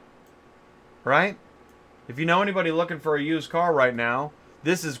 Right? If you know anybody looking for a used car right now,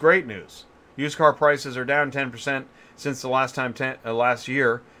 this is great news. Used car prices are down 10% since the last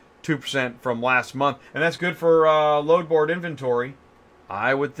year, 2% from last month, and that's good for load board inventory,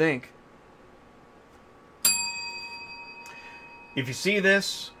 I would think. If you see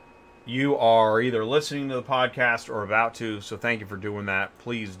this, you are either listening to the podcast or about to, so thank you for doing that.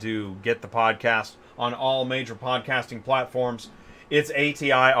 Please do get the podcast on all major podcasting platforms. It's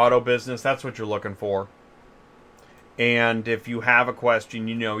ATI Auto Business. That's what you're looking for. And if you have a question,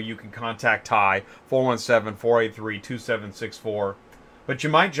 you can contact Ty, 417-483-2764. But you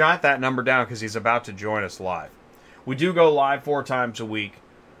might jot that number down because he's about to join us live. We do go live 4 times a week.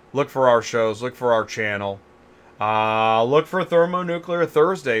 Look for our shows. Look for our channel. Look for Thermonuclear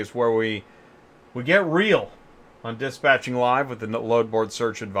Thursdays, where we get real on dispatching live with the load board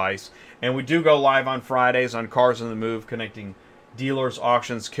search advice. And we do go live on Fridays on Cars on the Move, connecting dealers,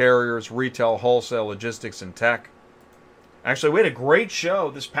 auctions, carriers, retail, wholesale, logistics, and tech. Actually, we had a great show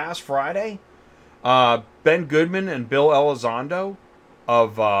this past Friday. Ben Goodman and Bill Elizondo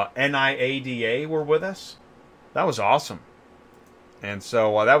of NIADA were with us. That was awesome. And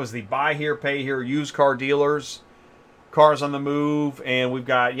so that was the Buy Here, Pay Here used car dealers, Cars on the Move. And we've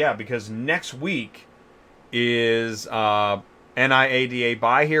got, because next week is NIADA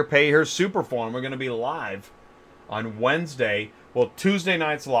Buy Here, Pay Here Superforum. We're going to be live on Wednesday. Well, Tuesday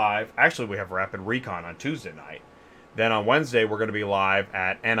night's live. Actually, we have Rapid Recon on Tuesday night. Then on Wednesday, we're going to be live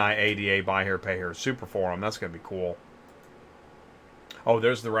at NIADA Buy Here, Pay Here Superforum. That's going to be cool. Oh,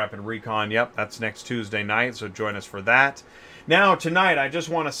 there's the Rapid Recon. Yep, that's next Tuesday night, so join us for that. Now, tonight, I just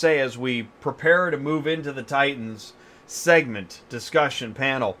want to say, as we prepare to move into the Titans segment, discussion,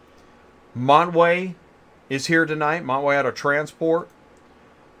 panel, Montway is here tonight. Montway Auto Transport.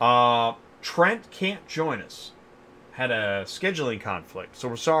 Trent can't join us. Had a scheduling conflict, so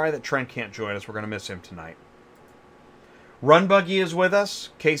we're sorry that Trent can't join us. We're going to miss him tonight. Run Buggy is with us.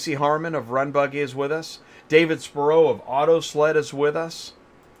 Casey Harmon of Run Buggy is with us. David Spiro of Auto Sled is with us.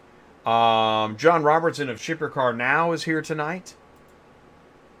 John Robertson of Ship Your Car Now is here tonight.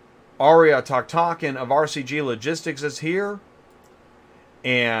 Aria Toktakin of RCG Logistics is here.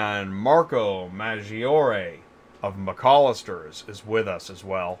 And Marco Maggiore of McAllister's is with us as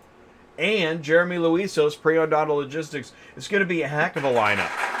well. And Jeremy Luisos, Pre-Owned Auto Logistics. It's going to be a heck of a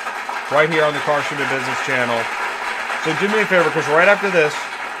lineup right here on the Car Shooter Business channel. So do me a favor, because right after this,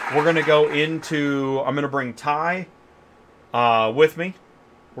 we're going to go into, I'm going to bring Ty with me.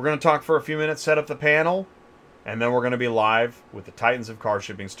 We're going to talk for a few minutes, set up the panel, and then we're going to be live with the Titans of Car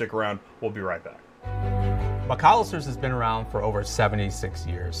Shipping. Stick around. We'll be right back. McAllister's has been around for over 76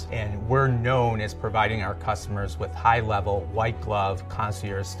 years, and we're known as providing our customers with high-level, white-glove,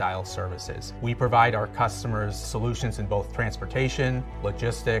 concierge-style services. We provide our customers solutions in both transportation,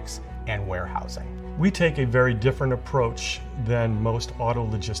 logistics, and warehousing. We take a very different approach than most auto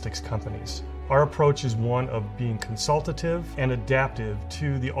logistics companies. Our approach is one of being consultative and adaptive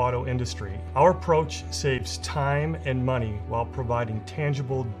to the auto industry. Our approach saves time and money while providing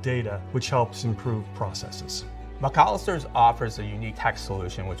tangible data, which helps improve processes. McAllister's offers a unique tech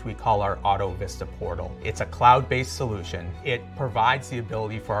solution which we call our Auto Vista portal. It's a cloud-based solution. It provides the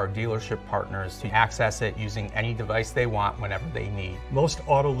ability for our dealership partners to access it using any device they want whenever they need. Most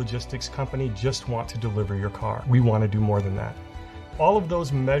auto logistics companies just want to deliver your car. We want to do more than that. All of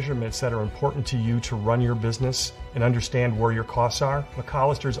those measurements that are important to you to run your business and understand where your costs are,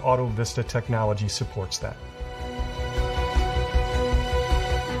 McAllister's Auto Vista technology supports that.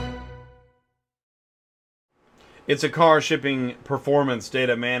 It's a car shipping performance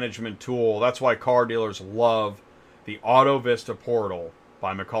data management tool. That's why car dealers love the Auto Vista portal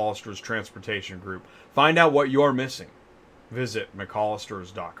by McAllister's Transportation Group. Find out what you're missing. Visit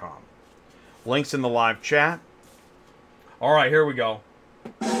McAllisters.com. Links in the live chat. All right, here we go.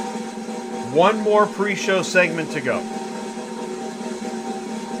 One more pre-show segment to go.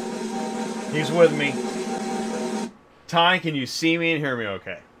 He's with me. Ty, can you see me and hear me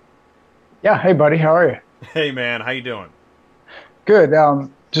okay? Yeah. Hey, buddy. How are you? Hey, man. How you doing? Good.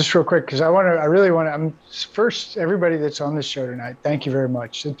 Just real quick, because I really want to, first, everybody that's on this show tonight, thank you very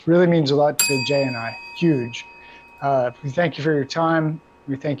much. It really means a lot to Jay and I. Huge. Thank you for your time.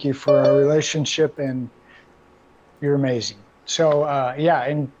 We thank you for our relationship, and you're amazing. So, yeah,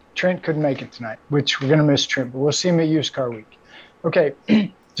 and Trent couldn't make it tonight, which we're going to miss Trent, but we'll see him at Used Car Week. Okay,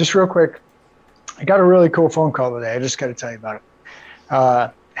 just real quick. I got a really cool phone call today. I just got to tell you about it.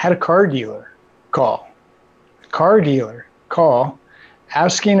 Had a car dealer call.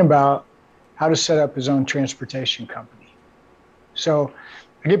 Asking about how to set up his own transportation company. So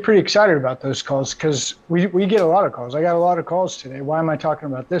I get pretty excited about those calls because we get a lot of calls. I got a lot of calls today. Why am I talking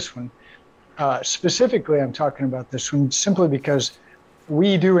about this one? Specifically, I'm talking about this one simply because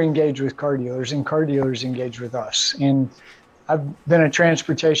we do engage with car dealers, and car dealers engage with us. And I've been a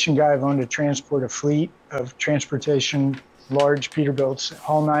transportation guy. I've owned a fleet of transportation, large Peterbilts,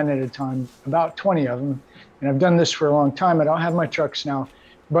 haul 9 at a time, about 20 of them. And I've done this for a long time. I don't have my trucks now,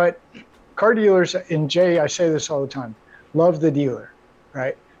 but car dealers, and Jay, I say this all the time, love the dealer,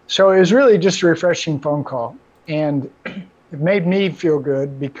 right? So it was really just a refreshing phone call, and it made me feel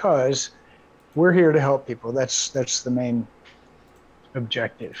good because we're here to help people. That's the main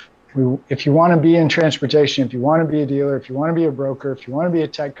objective. If you want to be in transportation, if you want to be a dealer, if you want to be a broker, if you want to be a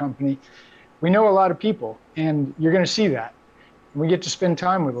tech company, we know a lot of people, and you're going to see that. We get to spend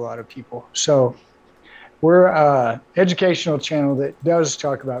time with a lot of people. So we're an educational channel that does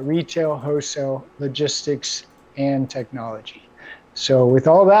talk about retail, wholesale, logistics, and technology. So with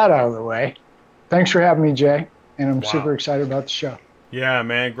all that out of the way, thanks for having me, Jay, and I'm super excited about the show. Yeah,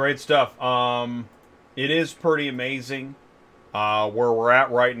 man, great stuff. It is pretty amazing where we're at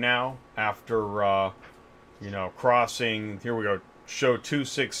right now after, crossing, here we go, show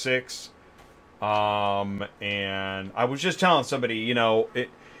 266. And I was just telling somebody,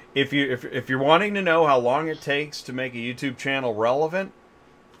 if you're wanting to know how long it takes to make a YouTube channel relevant,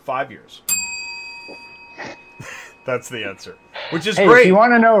 5 years. That's the answer, which is great. If you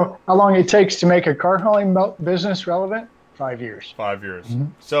want to know how long it takes to make a car hauling business relevant, 5 years. 5 years. Mm-hmm.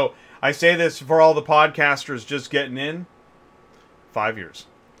 So I say this for all the podcasters just getting in, 5 years.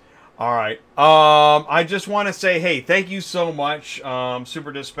 All right. I just want to say, hey, thank you so much,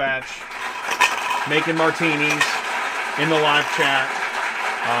 Super Dispatch, making martinis in the live chat.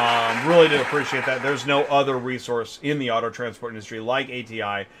 Really do appreciate that. There's no other resource in the auto transport industry like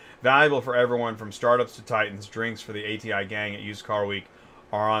ATI. Valuable for everyone from startups to titans. Drinks for the ATI gang at Used Car Week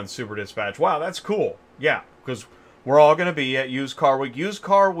are on Super Dispatch. Wow, that's cool. Yeah, because we're all going to be at Used Car Week. Used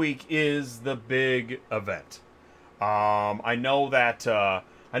Car Week is the big event. I know that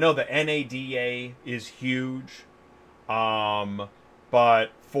NADA is huge, but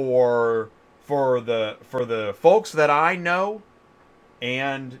for the folks that I know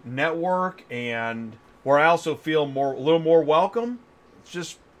and network, and where I also feel a little more welcome, it's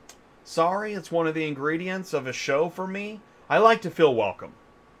just sorry, it's one of the ingredients of a show for me. I like to feel welcome,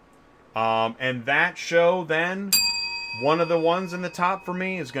 and that show then, one of the ones in the top for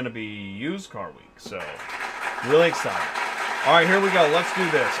me is going to be Used Car Week. So really excited. All right, here we go. Let's do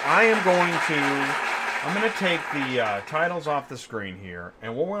this. I'm going to take the titles off the screen here,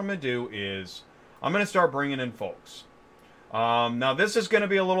 and what I'm going to do is I'm going to start bringing in folks. Now, this is going to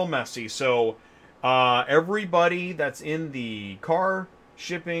be a little messy, so everybody that's in the car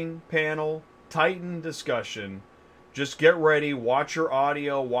shipping panel Titan discussion, just get ready, watch your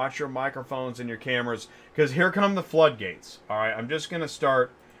audio, watch your microphones and your cameras, because here come the floodgates. All right, I'm just going to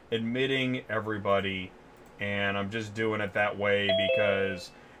start admitting everybody, and I'm just doing it that way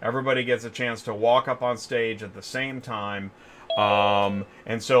because everybody gets a chance to walk up on stage at the same time.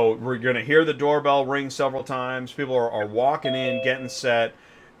 And so we're going to hear the doorbell ring several times. People are walking in, getting set.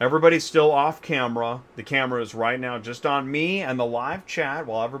 Everybody's still off camera. The camera is right now just on me and the live chat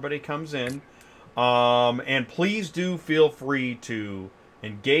while everybody comes in. And please do feel free to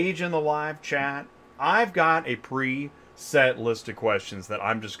engage in the live chat. I've got a pre-set list of questions that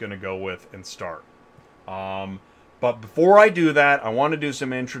I'm just going to go with and start. But before I do that, I want to do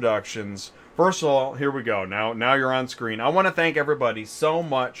some introductions. First of all, here we go. Now you're on screen. I want to thank everybody so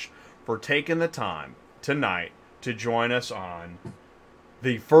much for taking the time tonight to join us on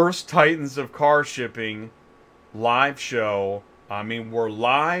the first Titans of Car Shipping live show. I mean, we're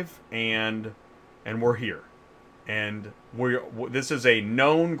live and we're here. And this is a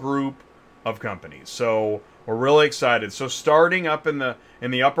known group of companies. So we're really excited. So starting up in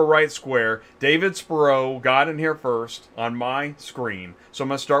the upper right square, David Spiro got in here first on my screen. So I'm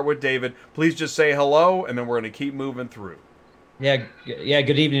going to start with David. Please just say hello, and then we're going to keep moving through. Yeah.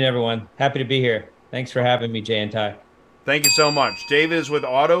 Good evening, everyone. Happy to be here. Thanks for having me, Jay and Ty. Thank you so much. David is with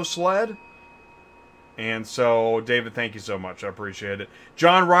AutoSled. And so, David, thank you so much. I appreciate it.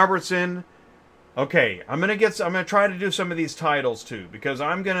 John Robertson. Okay, I'm gonna try to do some of these titles too, because what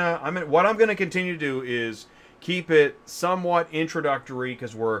I'm gonna continue to do is keep it somewhat introductory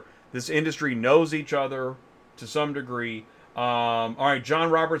because this industry knows each other to some degree. All right,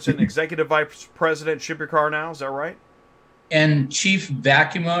 John Robertson, Executive Vice President, Ship Your Car Now. Is that right? And chief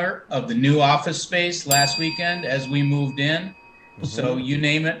vacuumer of the new office space last weekend as we moved in. Mm-hmm. So you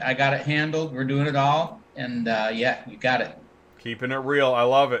name it, I got it handled. We're doing it all. And yeah, you got it. Keeping it real. I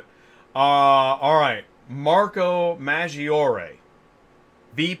love it. All right. Marco Maggiore,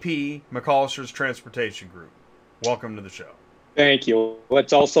 VP, McCollister's Transportation Group. Welcome to the show. Thank you.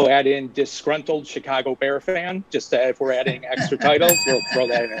 Let's also add in disgruntled Chicago Bear fan. Just if we're adding extra titles, we'll throw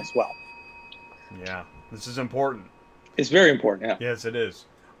that in as well. Yeah, this is important. It's very important, yeah. Yes, it is.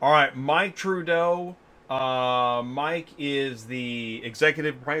 All right, Mike Trudeau. Mike is the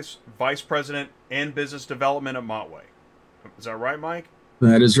Executive Vice President and Business Development at Mottway. Is that right, Mike?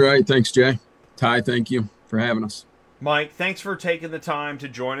 That is right. Thanks, Jay. Ty, thank you for having us. Mike, thanks for taking the time to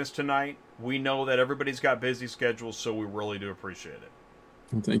join us tonight. We know that everybody's got busy schedules, so we really do appreciate it.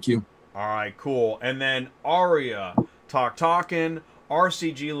 Well, thank you. All right, cool. And then Aria Talking,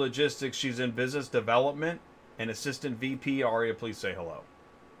 RCG Logistics. She's in Business Development and Assistant VP. Aria, please say hello.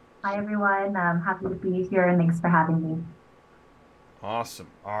 Hi, everyone. I'm happy to be here, and thanks for having me. Awesome.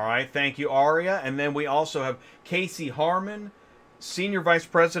 All right. Thank you, Aria. And then we also have Casey Harmon, Senior Vice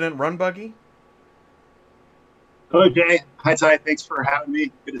President, Run Buggy. Hello, Jay. Hi, Ty. Thanks for having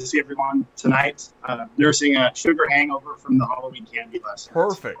me. Good to see everyone tonight. Nursing a sugar hangover from the Halloween candy last night.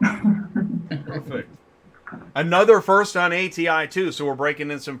 Perfect. Perfect. Another first on ATI, too, so we're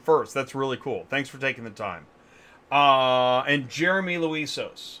breaking in some firsts. That's really cool. Thanks for taking the time. And Jeremy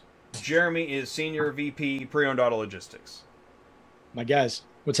Luisos. Jeremy is Senior VP, Pre-Owned Auto Logistics. My guys,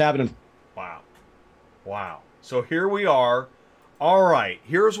 what's happening? Wow. So here we are. All right,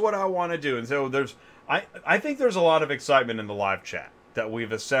 here's what I want to do. And so I think there's a lot of excitement in the live chat that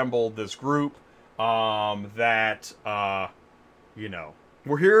we've assembled this group we're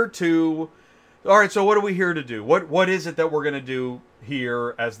here to. All right, so what are we here to do? What is it that we're going to do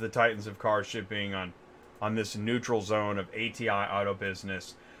here as the Titans of Car Shipping on this neutral zone of ATI Auto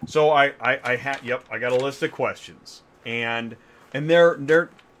Business? So I got a list of questions, and they're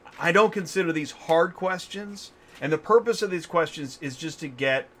I don't consider these hard questions, and the purpose of these questions is just to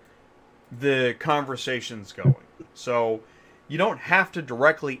get the conversations going. So you don't have to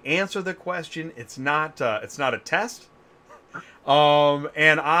directly answer the question. It's not a test.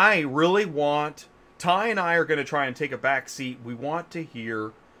 And I really want, Ty and I are going to try and take a back seat. We want to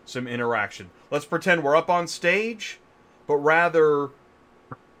hear some interaction. Let's pretend we're up on stage, but rather,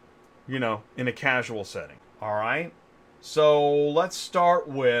 in a casual setting. All right. So let's start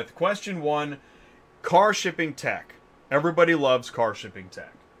with question 1, car shipping tech. Everybody loves car shipping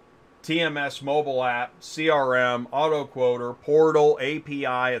tech. TMS mobile app, CRM, auto quoter, portal,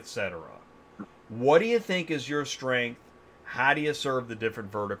 API, etc. What do you think is your strength? How do you serve the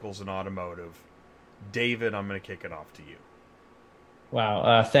different verticals in automotive? David, I'm going to kick it off to you.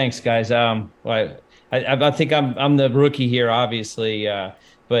 Wow. Thanks, guys. I think I'm the rookie here, obviously.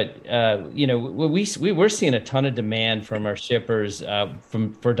 But we're seeing a ton of demand from our shippers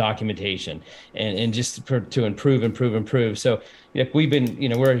for documentation and just to improve. So we've been,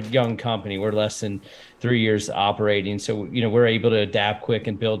 we're a young company. We're less than 3 years operating. So, we're able to adapt quick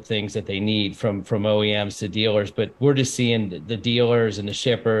and build things that they need from OEMs to dealers. But we're just seeing the dealers and the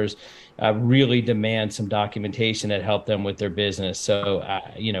shippers really demand some documentation that help them with their business. So,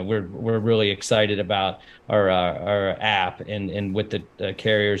 we're really excited about our app and what the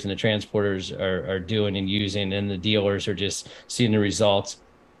carriers and the transporters are doing and using, and the dealers are just seeing the results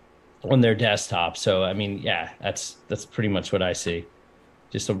on their desktop. So, that's pretty much what I see.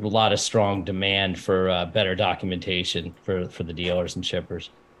 Just a lot of strong demand for better documentation for the dealers and shippers.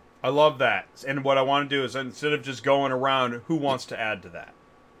 I love that. And what I want to do is, instead of just going around, who wants to add to that?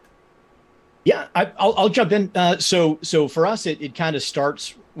 Yeah, I'll jump in. So for us, it kind of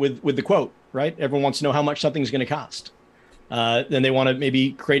starts with the quote, right? Everyone wants to know how much something's going to cost. Then they want to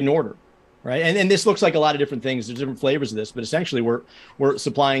maybe create an order, right? And this looks like a lot of different things. There's different flavors of this, but essentially we're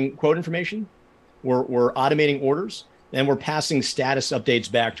supplying quote information, we're automating orders, and we're passing status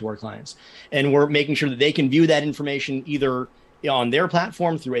updates back to our clients. And we're making sure that they can view that information either on their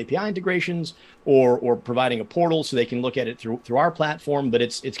platform through API integrations or providing a portal so they can look at it through our platform. But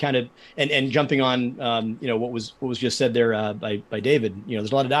it's kind of, and jumping on, what was just said there by David,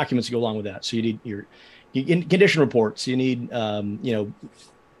 there's a lot of documents that go along with that. So you need your condition reports, you need,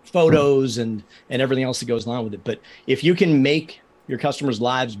 photos and everything else that goes along with it. But if you can make your customers'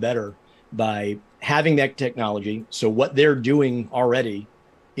 lives better by having that technology, so what they're doing already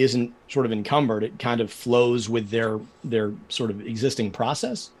isn't sort of encumbered, it kind of flows with their sort of existing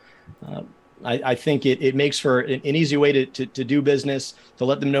process. I think it makes for an easy way to do business, to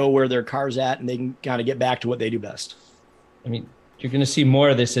let them know where their car's at, and they can kind of get back to what they do best. I mean, you're going to see more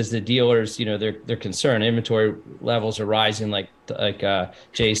of this as the dealers, they're concerned. Inventory levels are rising, like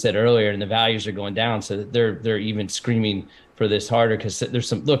Jay said earlier, and the values are going down. So they're even screaming for this harder, because there's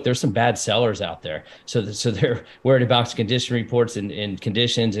some bad sellers out there. So they're worried about condition reports and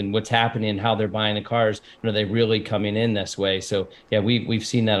conditions and what's happening and how they're buying the cars. Are they really coming in this way? So yeah, we've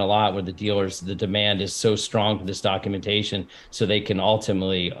seen that a lot where the dealers, the demand is so strong for this documentation, so they can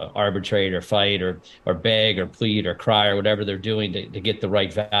ultimately arbitrate or fight or beg or plead or cry or whatever they're doing to get the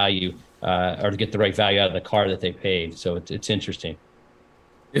right value or to get the right value out of the car that they paid. So it's interesting.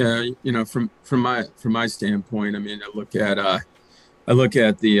 Yeah, from my standpoint, I mean, I look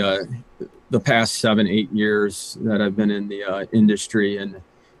at the past 7-8 years that I've been in the industry, and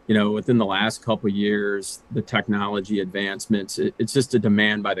within the last couple of years, the technology advancements, it's just a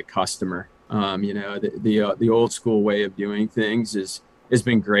demand by the customer. The old school way of doing things has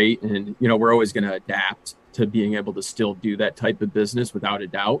been great, and we're always going to adapt to being able to still do that type of business without a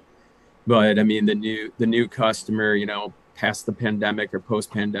doubt. But I mean, the new customer, past the pandemic or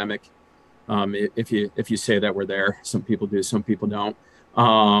post-pandemic, if you say that we're there, some people do, some people don't.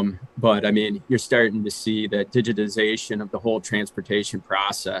 But I mean, you're starting to see that digitization of the whole transportation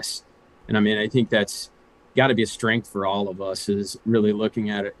process. And I mean, I think that's got to be a strength for all of us, is really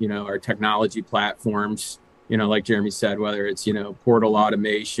looking at it, our technology platforms, like Jeremy said, whether it's, portal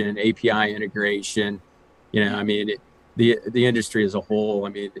automation, API integration, I mean, the industry as a whole, I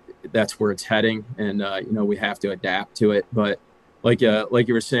mean, that's where it's heading, and we have to adapt to it. But like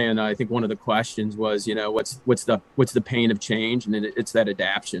you were saying, I think one of the questions was, what's the pain of change, and it's that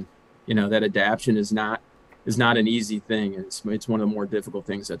adaptation. That adaptation is not an easy thing. It's one of the more difficult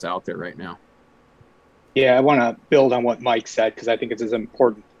things that's out there right now. Yeah, I want to build on what Mike said, because I think it's an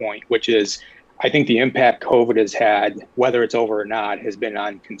important point, which is I think the impact COVID has had, whether it's over or not, has been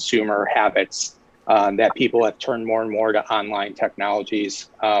on consumer habits. That people have turned more and more to online technologies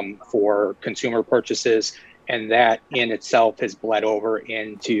for consumer purchases, and that in itself has bled over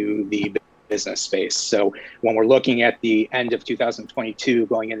into the business space. So when we're looking at the end of 2022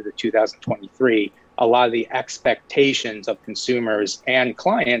 going into the 2023, a lot of the expectations of consumers and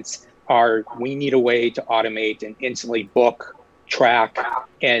clients are, we need a way to automate and instantly book, track,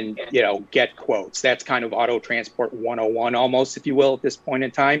 and get quotes. That's kind of auto transport 101 almost, if you will, at this point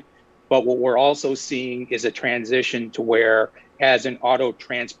in time. But what we're also seeing is a transition to where, as an auto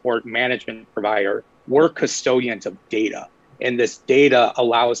transport management provider, we're custodians of data. And this data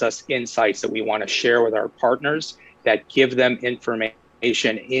allows us insights that we want to share with our partners that give them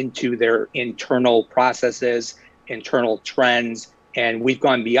information into their internal processes, internal trends. And we've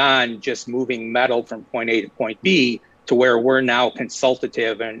gone beyond just moving metal from point A to point B to where we're now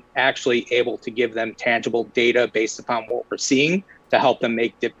consultative and actually able to give them tangible data based upon what we're seeing, to help them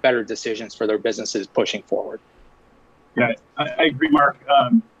make better decisions for their businesses pushing forward. Yeah, I agree, Mark.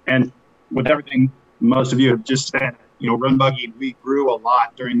 And with everything most of you have just said, Run Buggy, we grew a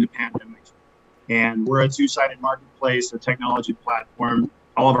lot during the pandemic. And we're a two-sided marketplace, a technology platform.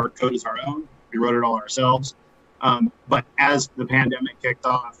 All of our code is our own. We wrote it all ourselves. But as the pandemic kicked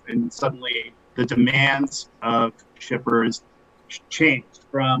off, and suddenly the demands of shippers changed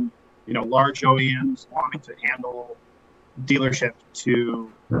from, large OEMs wanting to handle dealership to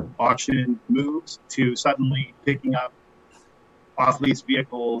auction moves to suddenly picking up off-lease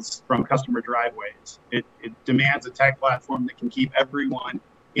vehicles from customer driveways. It demands a tech platform that can keep everyone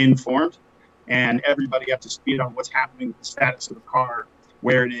informed and everybody up to speed on what's happening with the status of the car,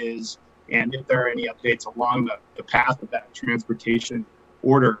 where it is, and if there are any updates along the path of that transportation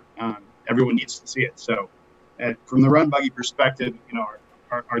order. Everyone needs to see it. So from the Run Buggy perspective,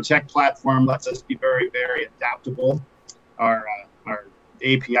 our tech platform lets us be very, very adaptable. Our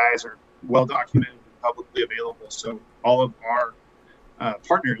APIs are well documented and publicly available. So all of our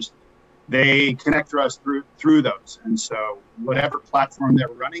partners, they connect to us through those. And so whatever platform they're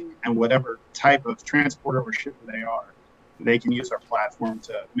running and whatever type of transporter or shipper they are, they can use our platform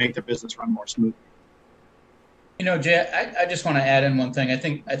to make their business run more smoothly. Jay, I just want to add in one thing. I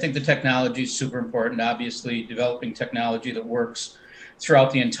think the technology is super important. Obviously, developing technology that works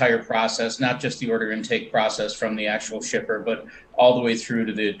throughout the entire process, not just the order intake process from the actual shipper, but all the way through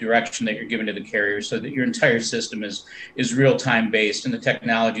to the direction that you're giving to the carrier, so that your entire system is real-time based, and the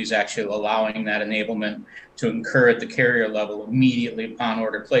technology is actually allowing that enablement to occur at the carrier level immediately upon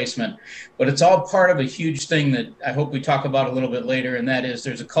order placement. But it's all part of a huge thing that I hope we talk about a little bit later, and that is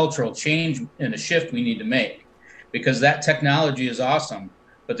there's a cultural change and a shift we need to make, because that technology is awesome,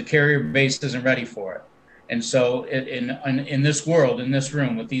 but the carrier base isn't ready for it. And so in this world, in this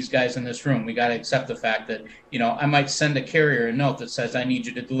room, with these guys in this room, we got to accept the fact that, I might send a carrier a note that says, I need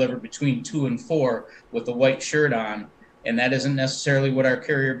you to deliver between 2 and 4 with a white shirt on. And that isn't necessarily what our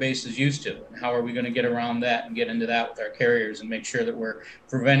carrier base is used to. And how are we going to get around that and get into that with our carriers and make sure that we're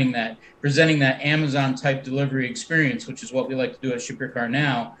presenting that Amazon type delivery experience, which is what we like to do at Ship Your Car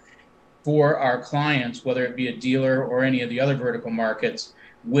Now, for our clients, whether it be a dealer or any of the other vertical markets,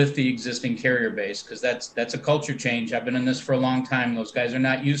 with the existing carrier base, because that's a culture change. I've been in this for a long time. Those guys are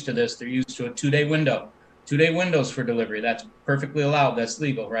not used to this. They're used to a 2-day window, 2-day windows for delivery. That's perfectly allowed. That's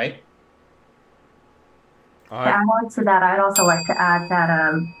legal, right? To add on to that, I'd also like to add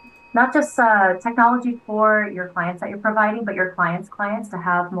that not just technology for your clients that you're providing, but your clients' clients to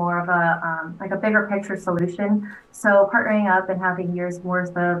have more of a like a bigger picture solution. So partnering up and having years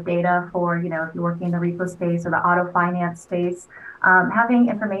worth of data for, if you're working in the repo space or the auto finance space, having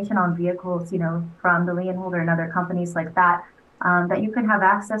information on vehicles, from the lien holder and other companies like that, that you can have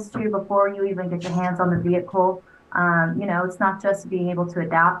access to before you even get your hands on the vehicle. It's not just being able to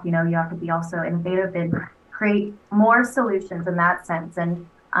adapt, you have to be also innovative and create more solutions in that sense. And,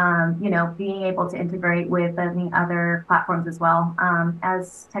 being able to integrate with any other platforms as well.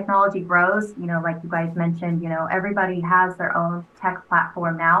 As technology grows, like you guys mentioned, everybody has their own tech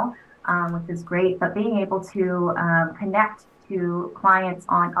platform now, which is great, but being able to connect to clients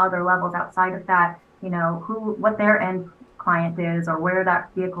on other levels outside of that, what their end client is or where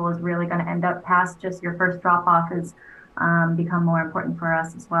that vehicle is really going to end up past just your first drop off has become more important for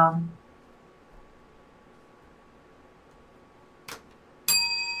us as well.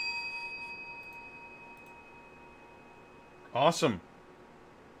 Awesome.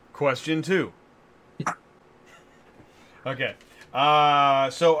 Question 2. Okay.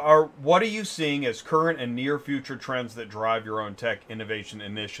 What are you seeing as current and near future trends that drive your own tech innovation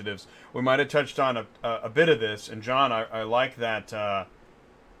initiatives? We might have touched on a bit of this, and John, I like that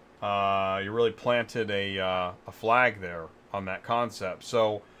you really planted a flag there on that concept.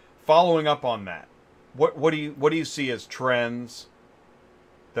 So, following up on that, what do you see as trends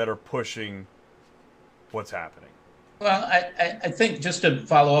that are pushing what's happening? Well, I think just to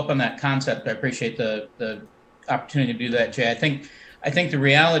follow up on that concept, I appreciate the opportunity to do that, Jay. I think the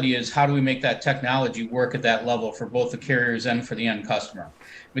reality is, how do we make that technology work at that level for both the carriers and for the end customer?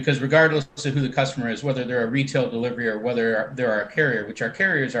 Because regardless of who the customer is, whether they're a retail delivery or whether they're a carrier, which our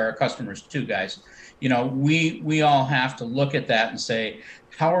carriers are our customers too, guys, we all have to look at that and say,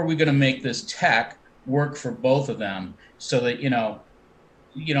 how are we going to make this tech work for both of them so that,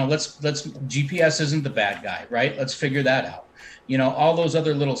 let's GPS isn't the bad guy, right? Let's figure that out. All those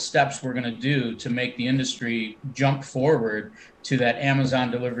other little steps we're going to do to make the industry jump forward to that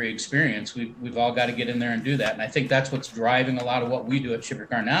Amazon delivery experience. We've all got to get in there and do that. And I think that's what's driving a lot of what we do at Ship Your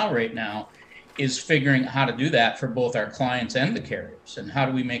Car Now right now, is figuring out how to do that for both our clients and the carriers. And how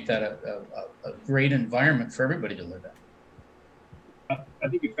do we make that a great environment for everybody to live in? I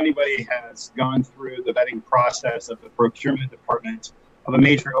think if anybody has gone through the vetting process of the procurement department of a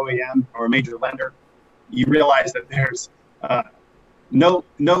major OEM or a major lender, you realize that there's no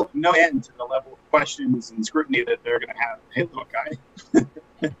end to the level of questions and scrutiny that they're going to have. Hey, look,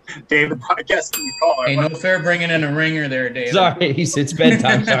 David, I guess you call. Hey, no fair bringing in a ringer there, David. Sorry, it's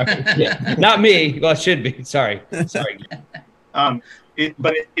bedtime. Sorry, yeah. Not me. Well, it should be. Sorry. It's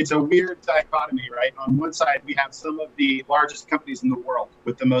a weird dichotomy, right? On one side, we have some of the largest companies in the world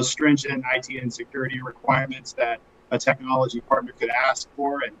with the most stringent IT and security requirements that a technology partner could ask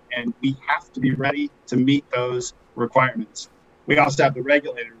for, and we have to be ready to meet those requirements. We also have the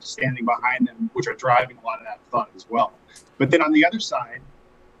regulators standing behind them, which are driving a lot of that fun as well. But then on the other side,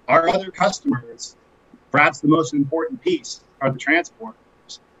 our other customers, perhaps the most important piece, are the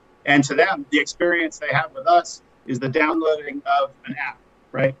transporters. And to them, the experience they have with us is the downloading of an app,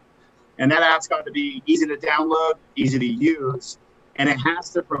 right? And that app's got to be easy to download, easy to use, and it has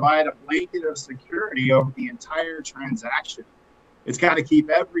to provide a blanket of security over the entire transaction. It's got to keep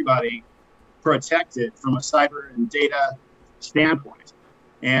everybody protected from a cyber and data standpoint.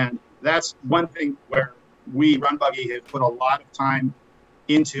 And that's one thing where we, Run Buggy, have put a lot of time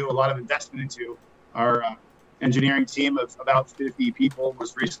into, a lot of investment into. Our engineering team of about 50 people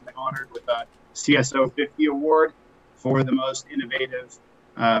was recently honored with a CSO 50 award for the most innovative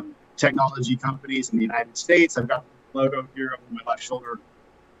technology companies in the United States. I've got the logo here over my left shoulder.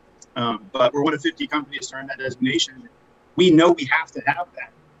 But we're one of 50 companies to earn that designation. We know we have to have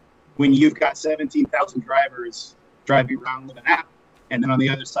that when you've got 17,000 drivers driving around with an app. And then on the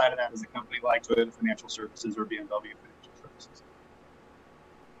other side of that is a company like Toyota Financial Services or BMW Financial Services.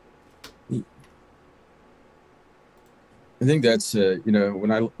 I think that's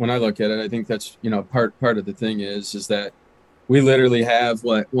when I look at it, I think that's part of the thing is that we literally have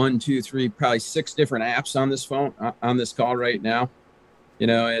what, one, two, three, probably six different apps on this phone on this call right now.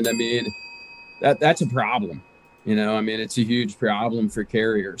 And I mean that's a problem. I mean it's a huge problem for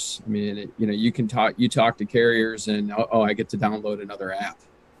carriers. I mean you talk to carriers and I get to download another app,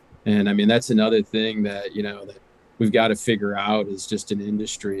 and I mean that's another thing that that we've got to figure out is just an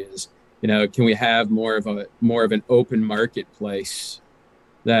industry is. Can we have more of an open marketplace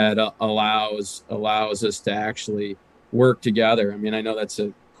that allows us to actually work together? I mean, I know that's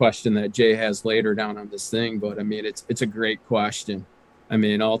a question that Jay has later down on this thing, but I mean, it's a great question. I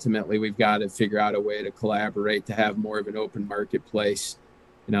mean, ultimately, we've got to figure out a way to collaborate to have more of an open marketplace.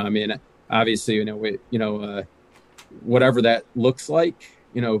 I mean, obviously, whatever that looks like,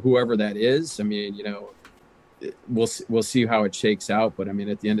 whoever that is. I mean, we'll see how it shakes out. But I mean,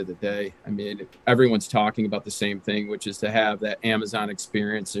 at the end of the day, I mean, everyone's talking about the same thing, which is to have that Amazon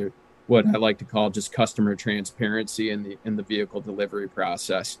experience, or what I like to call just customer transparency in the vehicle delivery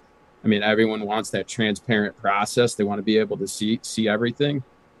process. I mean, everyone wants that transparent process. They want to be able to see everything.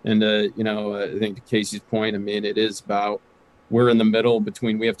 And, I think to Casey's point, I mean, it is about, we're in the middle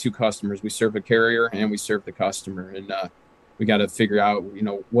between, we have two customers. We serve a carrier and we serve the customer. And, we got to figure out,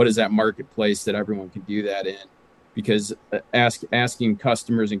 what is that marketplace that everyone can do that in? Because asking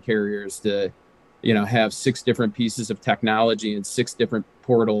customers and carriers to, have 6 different pieces of technology and 6 different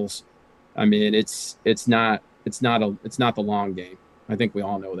portals. I mean, it's not the long game. I think we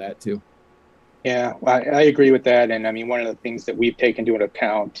all know that too. Yeah, I agree with that. And I mean, one of the things that we've taken into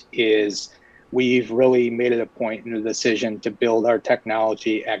account is we've really made it a point in the decision to build our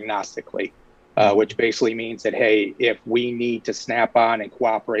technology agnostically. Which basically means that, hey, if we need to snap on and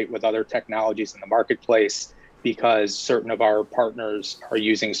cooperate with other technologies in the marketplace because certain of our partners are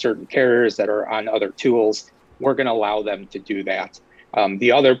using certain carriers that are on other tools, we're going to allow them to do that.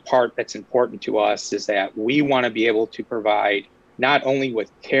 The other part that's important to us is that we want to be able to provide not only with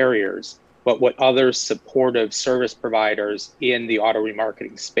carriers, but with other supportive service providers in the auto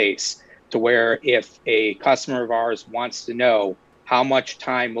remarketing space, to where if a customer of ours wants to know, how much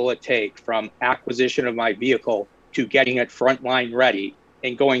time will it take from acquisition of my vehicle to getting it frontline ready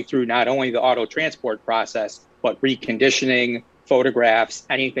and going through not only the auto transport process, but reconditioning, photographs,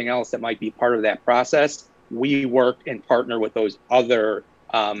 anything else that might be part of that process? We work and partner with those other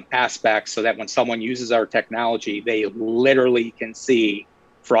aspects so that when someone uses our technology, they literally can see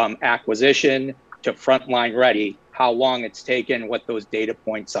from acquisition to frontline ready how long it's taken, what those data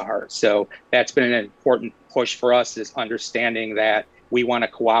points are. So that's been an important push for us, is understanding that we want to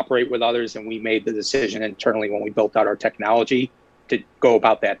cooperate with others, and we made the decision internally when we built out our technology to go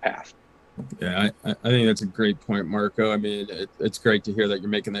about that path. Yeah, I think that's a great point, Marco. I mean, it's great to hear that you're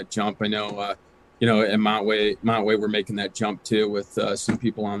making that jump. I know, at Montway, we're making that jump too with some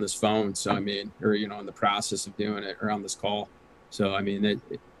people on this phone. So, I mean, or, in the process of doing it, or on this call. So, I mean,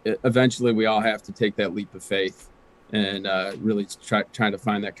 eventually we all have to take that leap of faith and really trying to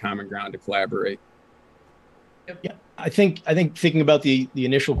find that common ground to collaborate. Yeah, I think thinking about the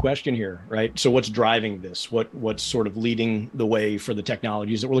initial question here, right? So what's driving this? What's sort of leading the way for the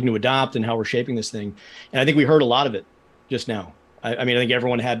technologies that we're looking to adopt and how we're shaping this thing? And I think we heard a lot of it just now. I mean, I think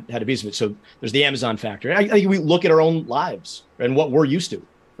everyone had a piece of it. So there's the Amazon factor. I think we look at our own lives and what we're used to,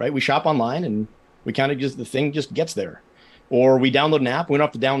 right? We shop online and we kind of the thing just gets there. Or we download an app. We don't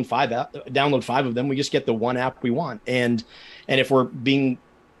have to download 5 of them. We just get the one app we want. And if we're being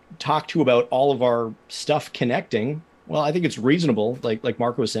talked to about all of our stuff connecting, well, I think it's reasonable, like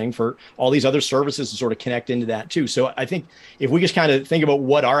Marco was saying, for all these other services to sort of connect into that too. So I think if we just kind of think about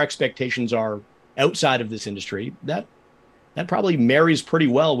what our expectations are outside of this industry, that probably marries pretty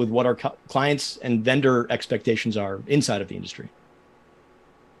well with what our clients and vendor expectations are inside of the industry.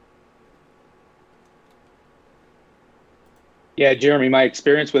 Yeah, Jeremy, my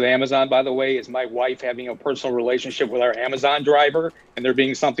experience with Amazon, by the way, is my wife having a personal relationship with our Amazon driver, and there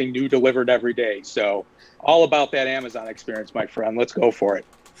being something new delivered every day. So all about that Amazon experience, my friend. Let's go for it.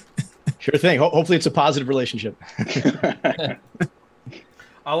 Sure thing. Hopefully it's a positive relationship.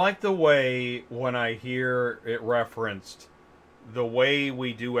 I like the way when I hear it referenced, the way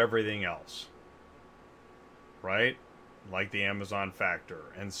we do everything else, right? Like the Amazon factor.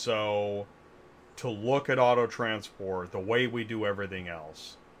 And so to look at auto transport the way we do everything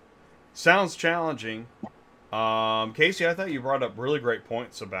else sounds challenging. Casey, I thought you brought up really great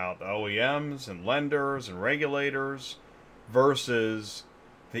points about the OEMs and lenders and regulators versus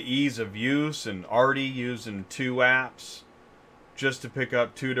the ease of use and already using 2 apps just to pick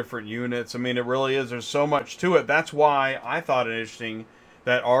up 2 different units. I mean, it really is. There's so much to it. That's why I thought it interesting,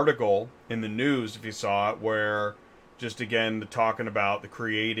 that article in the news, if you saw it, where just again talking about the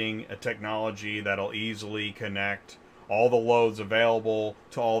creating a technology that'll easily connect all the loads available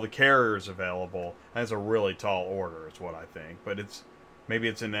to all the carriers available. That's a really tall order, is what I think. But maybe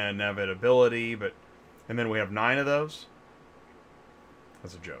it's an inevitability. And then we have 9 of those.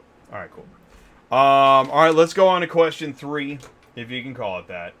 That's a joke. All right, cool. All right, let's go on to question 3, if you can call it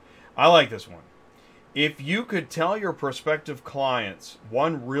that. I like this one. If you could tell your prospective clients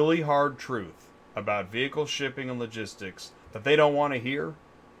one really hard truth about vehicle shipping and logistics that they don't want to hear,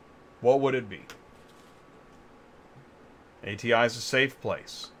 what would it be? ATI is a safe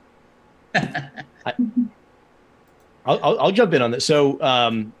place. I'll jump in on this. So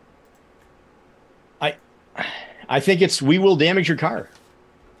I think we will damage your car,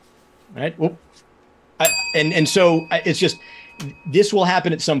 right? Well, and so it's just, this will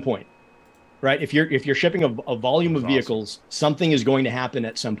happen at some point, right? If you're shipping a volume of vehicles, something is going to happen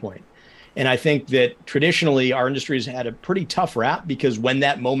at some point. And I think that traditionally our industry has had a pretty tough rap, because when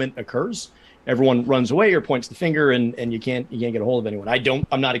that moment occurs, everyone runs away or points the finger, and you can't get a hold of anyone.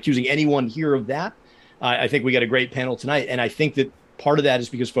 I'm not accusing anyone here of that. I think we got a great panel tonight, and I think that part of that is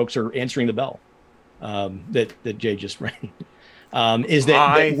because folks are answering the bell that Jay just rang. Is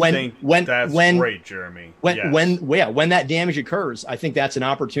that when great, Jeremy. When that damage occurs, I think that's an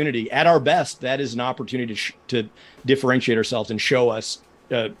opportunity. At our best, that is an opportunity to differentiate ourselves and show us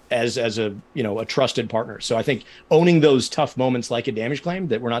as a trusted partner. So I think owning those tough moments, like a damage claim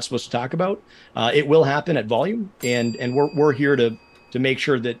that we're not supposed to talk about, it will happen at volume, and we're here to make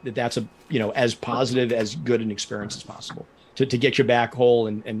sure that's as positive, as good an experience as possible to get you back whole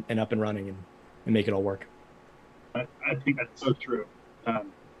and up and running and make it all work. I think that's so true.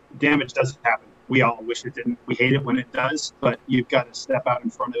 Damage doesn't happen. We all wish it didn't. We hate it when it does, but you've got to step out in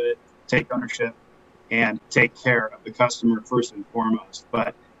front of it, take ownership, and take care of the customer first and foremost.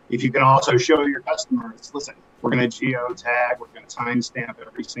 But if you can also show your customers, listen, we're going to geotag, we're going to timestamp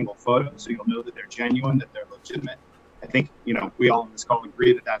every single photo, so you'll know that they're genuine, that they're legitimate. I think, we all on this call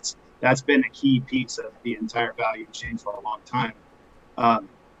agree that that's been a key piece of the entire value chain for a long time.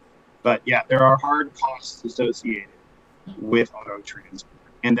 But yeah, there are hard costs associated with auto transport,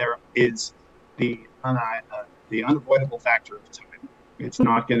 and there is the unavoidable factor of time. It's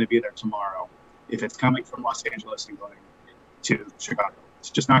not going to be there tomorrow. If it's coming from Los Angeles and going to Chicago, it's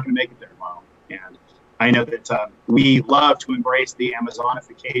just not going to make it there tomorrow. And I know that we love to embrace the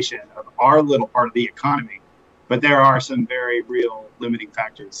Amazonification of our little part of the economy, but there are some very real limiting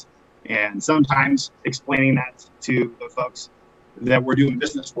factors. And sometimes explaining that to the folks that we're doing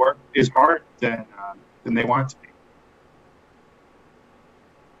business for is harder than they want it to be.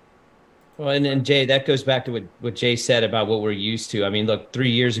 Well, and Jay, that goes back to what Jay said about what we're used to. I mean, look,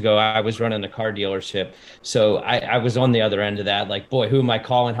 3 years ago, I was running a car dealership. So I was on the other end of that. Like, boy, who am I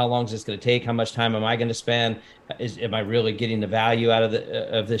calling? How long is this going to take? How much time am I going to spend? Am I really getting the value out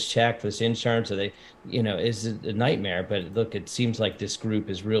of this check, this insurance? Are they, is it a nightmare? But look, it seems like this group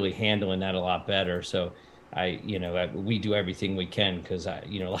is really handling that a lot better. So we do everything we can, because a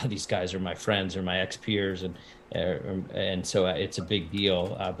lot of these guys are my friends or my ex-peers, and so it's a big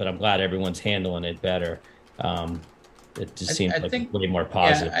deal. But I'm glad everyone's handling it better. It just seems like way more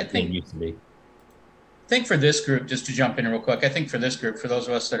positive than it used to be. I think for this group, just to jump in real quick, I think for this group, for those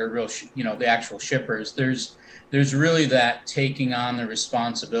of us that are real, the actual shippers, there's really that taking on the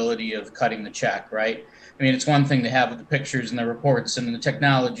responsibility of cutting the check, right? I mean, it's one thing to have the pictures and the reports and the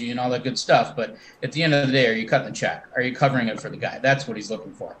technology and all that good stuff, but at the end of the day, are you cutting the check? Are you covering it for the guy? That's what he's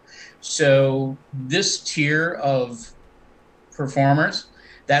looking for. So this tier of performers,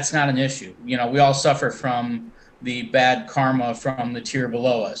 that's not an issue. We all suffer from the bad karma from the tier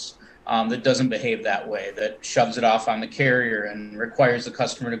below us that doesn't behave that way, that shoves it off on the carrier and requires the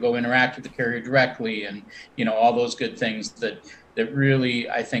customer to go interact with the carrier directly, and all those good things that really,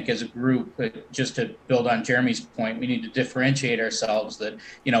 I think, as a group, just to build on Jeremy's point, we need to differentiate ourselves that,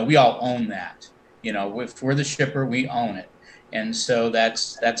 we all own that. If we're the shipper, we own it. And so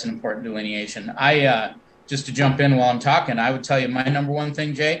that's an important delineation. Just to jump in while I'm talking, I would tell you my number one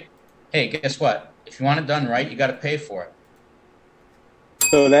thing, Jay, hey, guess what? If you want it done right, you got to pay for it.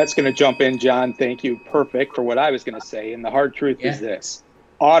 So that's going to jump in, John. Thank you. Perfect for what I was going to say. And the hard truth is this.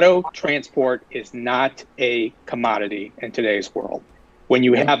 Auto transport is not a commodity in today's world. When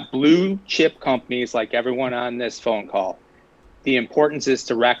you have blue chip companies like everyone on this phone call, the importance is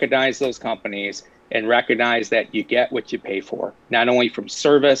to recognize those companies and recognize that you get what you pay for, not only from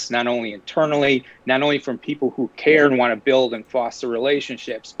service, not only internally, not only from people who care and want to build and foster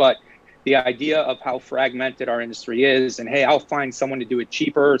relationships, but the idea of how fragmented our industry is, and hey, I'll find someone to do it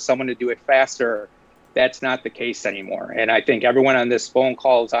cheaper, someone to do it faster. That's not the case anymore. And I think everyone on this phone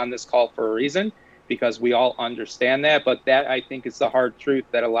call is on this call for a reason. because we all understand that. But that, I think, is the hard truth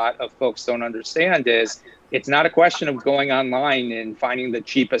that a lot of folks don't understand, is it's not a question of going online and finding the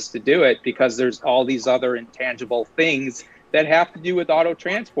cheapest to do it, because there's all these other intangible things that have to do with auto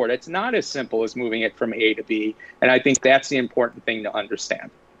transport. It's not as simple as moving it from A to B. And I think that's the important thing to understand.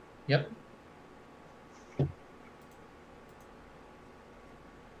 Yep.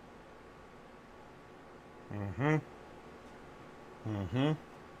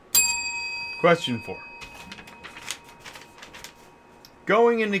 Question 4.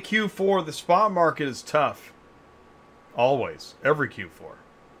 Going into Q4, the spot market is tough. Always. Every Q4.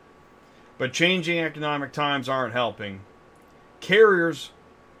 But changing economic times aren't helping. Carriers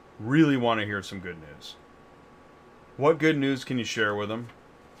really want to hear some good news. What good news can you share with them?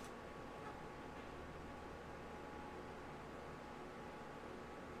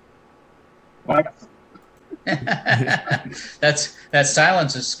 That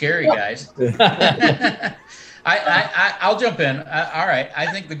silence is scary, guys. I'll jump in. All right. I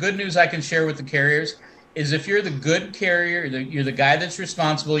think the good news I can share with the carriers is, if you're the good carrier, you're the guy that's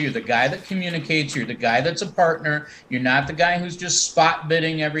responsible, you're the guy that communicates, you're the guy that's a partner, you're not the guy who's just spot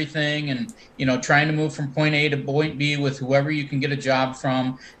bidding everything and, trying to move from point A to point B with whoever you can get a job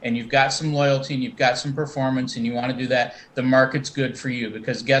from, and you've got some loyalty and you've got some performance and you want to do that, the market's good for you,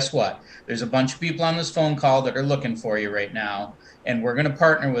 because guess what? There's a bunch of people on this phone call that are looking for you right now, and we're going to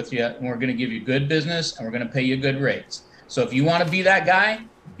partner with you, and we're going to give you good business, and we're going to pay you good rates. So if you want to be that guy,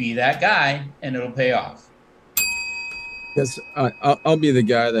 and it'll pay off. Yes, I'll be the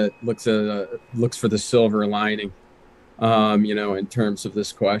guy that looks for the silver lining, in terms of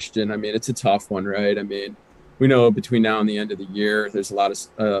this question. I mean, it's a tough one, right? I mean, we know between now and the end of the year, there's a lot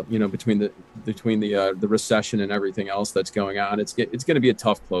of, between the recession and everything else that's going on, it's going to be a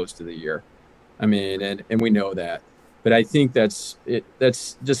tough close to the year. I mean, and we know that. But I think that's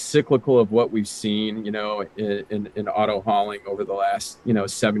just cyclical of what we've seen, in auto hauling over the last,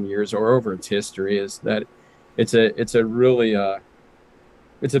 7 years or over its history, is that it's a really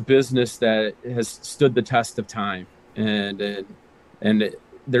it's a business that has stood the test of time, and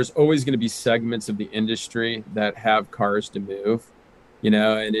there's always going to be segments of the industry that have cars to move,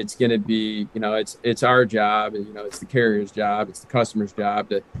 and it's going to be, it's our job, and it's the carrier's job, it's the customer's job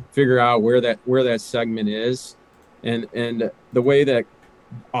to figure out where that segment is. And the way that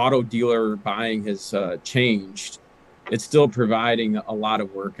auto dealer buying has changed, it's still providing a lot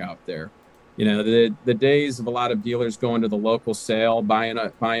of work out there. The days of a lot of dealers going to the local sale, buying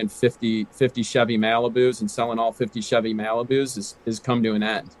 50 Chevy Malibus and selling all 50 Chevy Malibus is come to an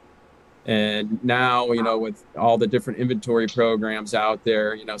end. And now, with all the different inventory programs out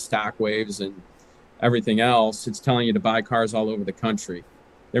there, Stock Waves and everything else, it's telling you to buy cars all over the country.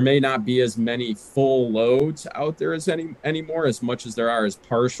 There may not be as many full loads out there anymore, as much as there are as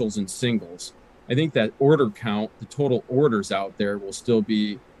partials and singles. I think that order count, the total orders out there, will still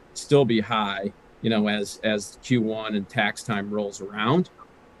be high, as Q1 and tax time rolls around.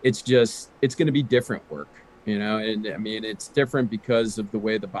 It's going to be different work, and I mean, it's different because of the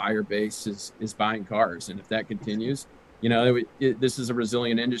way the buyer base is buying cars. And if that continues, this is a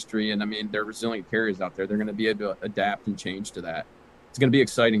resilient industry, and I mean, there are resilient carriers out there. They're going to be able to adapt and change to that. It's going to be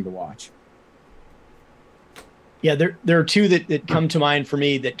exciting to watch. Yeah, there are two that come to mind for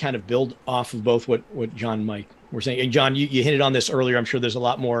me that kind of build off of both what John and Mike were saying. And John, you hinted on this earlier. I'm sure there's a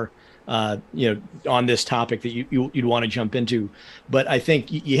lot more, on this topic that you'd want to jump into. But I think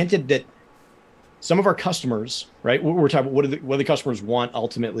you hinted that some of our customers, right? We're talking about what do the customers want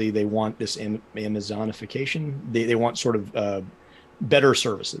ultimately? They want this Amazonification. They want sort of better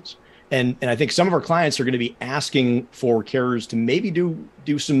services. And I think some of our clients are going to be asking for carriers to maybe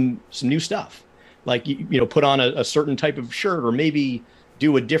do some new stuff, like, put on a certain type of shirt, or maybe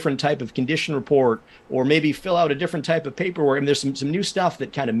do a different type of condition report, or maybe fill out a different type of paperwork. And there's some new stuff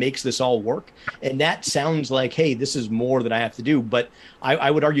that kind of makes this all work. And that sounds like, hey, this is more that I have to do. But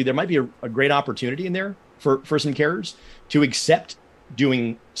I would argue there might be a great opportunity in there for some carriers to accept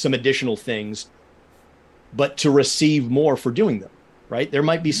doing some additional things, but to receive more for doing them. Right. There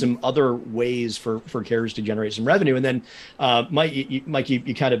might be some other ways for carriers to generate some revenue. And then, Mike,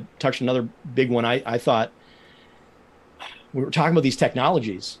 you kind of touched another big one. I thought we were talking about these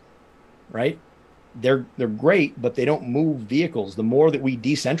technologies, right? They're great, but they don't move vehicles. The more that we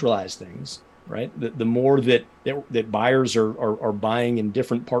decentralize things, right, the more that buyers are buying in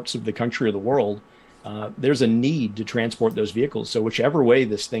different parts of the country or the world, there's a need to transport those vehicles. So whichever way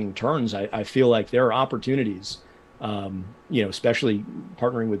this thing turns, I feel like there are opportunities. Especially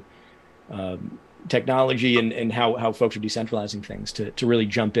partnering with technology and how folks are decentralizing things to really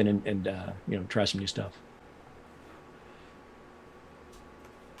jump in and try some new stuff.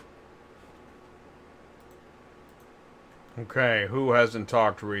 Okay, who hasn't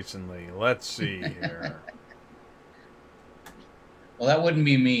talked recently? Let's see here. Well, that wouldn't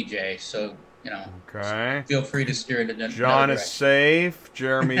be me, Jay. So, okay. Feel free to steer it in another John direction. is safe.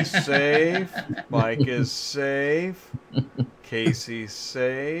 Jeremy's safe. Mike is safe. Casey's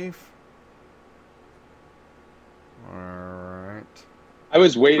safe. All right. I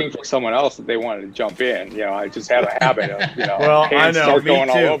was waiting for someone else that they wanted to jump in. I just have a habit of, well, hands start going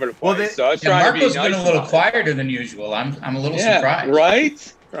all over the place. Well, so I was trying Marco's to be nice been a little quieter than usual. I'm a little surprised. Right.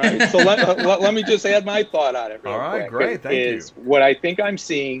 So let me just add my thought on it. Real all right, quick. great. Thank you. What I think I'm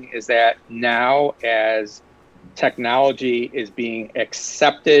seeing is that now as technology is being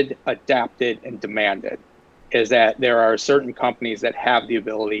accepted, adapted, and demanded, is that there are certain companies that have the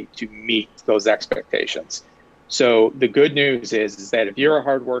ability to meet those expectations. So the good news is that if you're a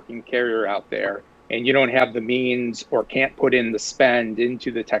hardworking carrier out there and you don't have the means or can't put in the spend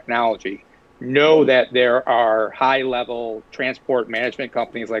into the technology, know that there are high-level transport management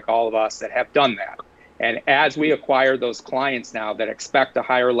companies like all of us that have done that. And as we acquire those clients now that expect a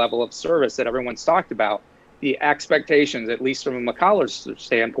higher level of service that everyone's talked about, the expectations, at least from a McCollar's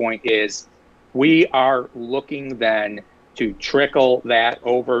standpoint, is we are looking then to trickle that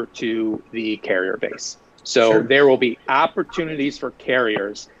over to the carrier base. So there will be opportunities for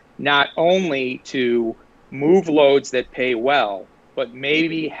carriers not only to move loads that pay well, but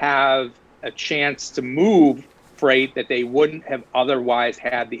maybe have a chance to move freight that they wouldn't have otherwise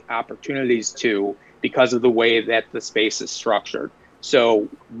had the opportunities to because of the way that the space is structured. So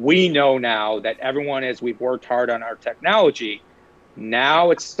we know now that everyone, as we've worked hard on our technology,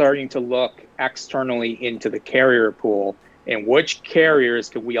 now it's starting to look externally into the carrier pool and which carriers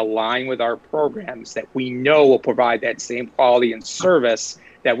can we align with our programs that we know will provide that same quality and service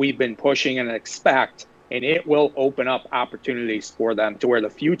that we've been pushing and expect. And it will open up opportunities for them to where the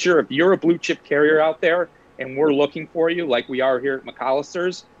future, if you're a blue chip carrier out there and we're looking for you like we are here at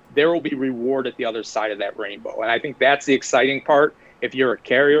McCollister's, there will be reward at the other side of that rainbow. And I think that's the exciting part. If you're a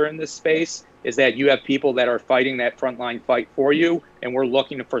carrier in this space, is that you have people that are fighting that frontline fight for you. And we're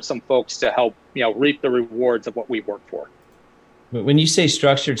looking for some folks to help, reap the rewards of what we've worked for. When you say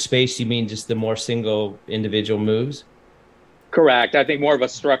structured space, you mean just the more single individual moves? Correct. I think more of a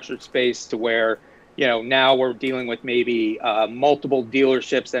structured space to where, now we're dealing with maybe multiple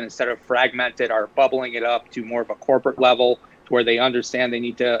dealerships that instead of fragmented are bubbling it up to more of a corporate level to where they understand they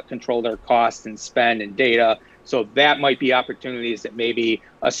need to control their costs and spend and data. So that might be opportunities that maybe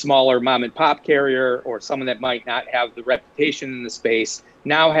a smaller mom and pop carrier or someone that might not have the reputation in the space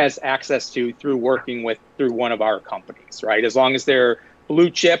now has access to through working through one of our companies, right? As long as they're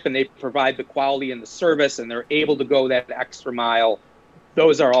blue chip and they provide the quality and the service and they're able to go that extra mile,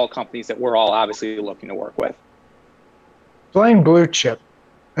 those are all companies that we're all obviously looking to work with. Plain blue chip.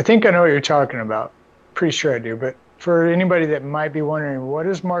 I think I know what you're talking about. Pretty sure I do, but for anybody that might be wondering, what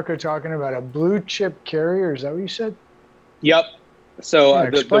is Marco talking about? A blue chip carrier? Is that what you said? Yep. So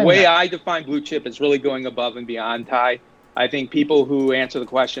the way that. I define blue chip is really going above and beyond, Ty. I think people who answer the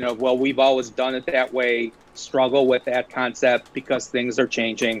question of, well, we've always done it that way, struggle with that concept because things are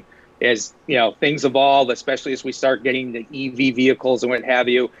changing. As things evolve, especially as we start getting the EV vehicles and what have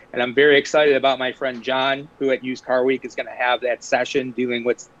you. And I'm very excited about my friend John, who at Used Car Week is going to have that session dealing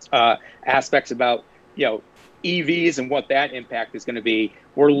with aspects about EVs and what that impact is going to be.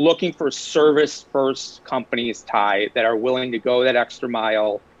 We're looking for service-first companies, Ty, that are willing to go that extra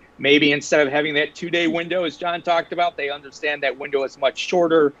mile. Maybe instead of having that 2-day window, as John talked about, they understand that window is much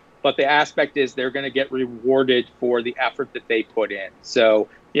shorter, but the aspect is they're going to get rewarded for the effort that they put in. So,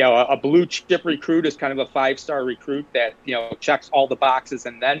 a blue chip recruit is kind of a 5-star recruit that, checks all the boxes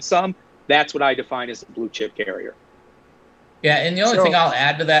and then some. That's what I define as a blue chip carrier. Yeah, and the only thing I'll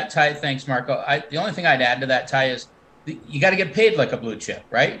add to that, Ty, thanks, Marco. The only thing I'd add to that, Ty, is you got to get paid like a blue chip,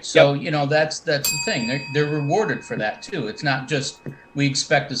 right? So, that's the thing. They're rewarded for that, too. It's not just we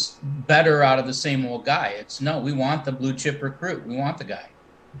expect this better out of the same old guy. It's no, we want the blue chip recruit. We want the guy.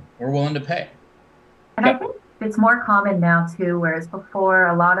 We're willing to pay. And I think it's more common now, too, whereas before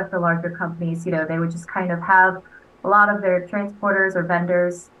a lot of the larger companies, they would just kind of have a lot of their transporters or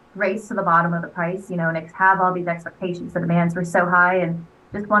vendors race to the bottom of the price, and have all these expectations. The demands were so high and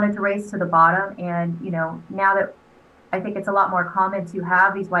just wanted to race to the bottom. And, now that I think it's a lot more common to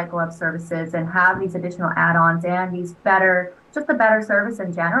have these white glove services and have these additional add-ons and these just a better service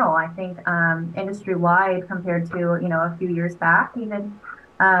in general. I think industry wide compared to, a few years back, even,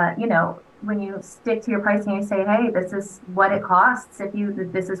 when you stick to your pricing and you say, hey, this is what it costs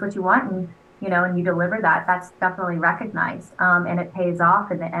this is what you want, and and you deliver that, that's definitely recognized, and it pays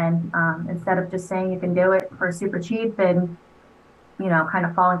off in the end, instead of just saying you can do it for super cheap and kind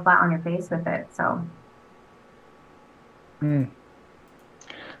of falling flat on your face with it. So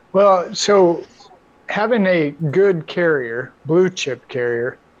Well, so having a good carrier, blue chip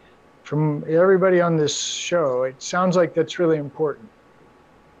carrier, from everybody on this show, it sounds like that's really important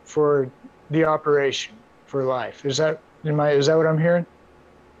for the operation, for life. Is that what I'm hearing?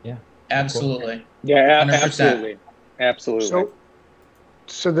 Yeah. Absolutely. Yeah, 100%. absolutely.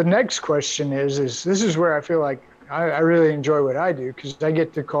 So the next question is this is where I feel like I really enjoy what I do, because I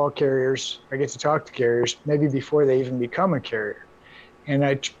get to call carriers, I get to talk to carriers maybe before they even become a carrier.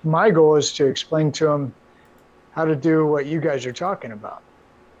 And my goal is to explain to them how to do what you guys are talking about,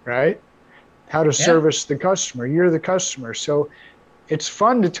 right? How to service the customer. You're the customer. So it's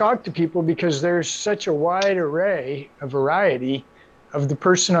fun to talk to people because there's such a wide array, a variety of the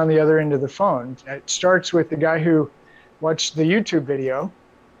person on the other end of the phone. It starts with the guy who watched the YouTube video,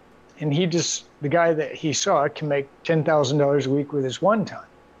 and the guy that he saw can make $10,000 a week with his one time.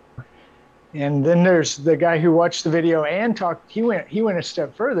 And then there's the guy who watched the video and talked. He went a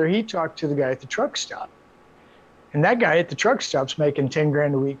step further. He talked to the guy at the truck stop, and that guy at the truck stop's making 10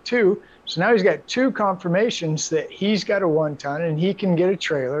 grand a week too. So now he's got two confirmations that he's got a one ton and he can get a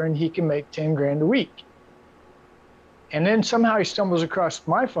trailer and he can make 10 grand a week. And then somehow he stumbles across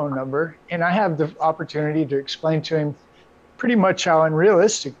my phone number, and I have the opportunity to explain to him pretty much how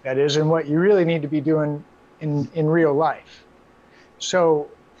unrealistic that is and what you really need to be doing in real life. So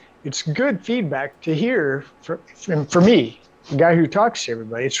it's good feedback to hear for me, the guy who talks to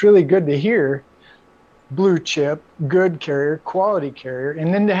everybody. It's really good to hear blue chip, good carrier, quality carrier,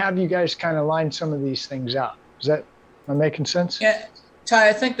 and then to have you guys kind of line some of these things out. Am I making sense? Yeah. Ty,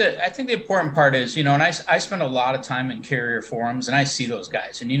 I think the important part is, and I spend a lot of time in carrier forums, and I see those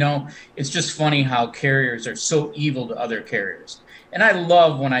guys. And, it's just funny how carriers are so evil to other carriers. And I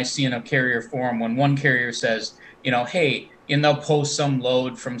love when I see in a carrier forum when one carrier says, hey, and they'll post some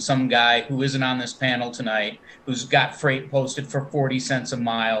load from some guy who isn't on this panel tonight, who's got freight posted for 40 cents a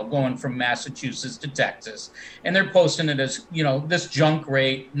mile going from Massachusetts to Texas. And they're posting it as, this junk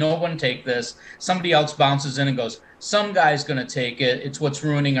rate. No one take this. Somebody else bounces in and goes, some guy's going to take it. It's what's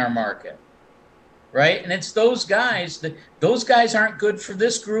ruining our market. Right? And it's those guys those guys aren't good for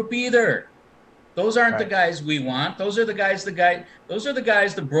this group either. Those aren't the guys we want. Those are the guys,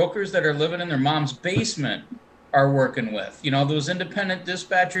 the brokers that are living in their mom's basement are working with. Those independent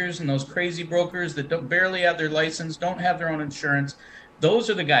dispatchers and those crazy brokers that barely have their license, don't have their own insurance.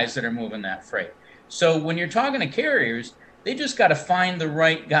 Those are the guys that are moving that freight. So when you're talking to carriers, they just got to find the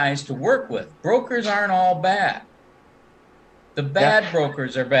right guys to work with. Brokers aren't all bad. The bad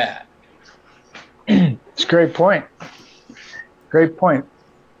brokers are bad. It's a great point. Great point.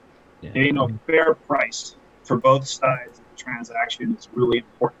 Yeah. Fair price for both sides of the transaction is really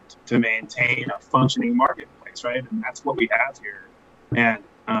important to maintain a functioning marketplace, right? And that's what we have here. And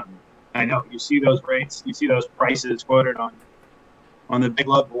I know you see those rates, you see those prices quoted on the big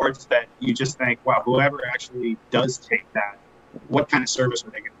love boards that you just think, wow, whoever actually does take that, what kind of service are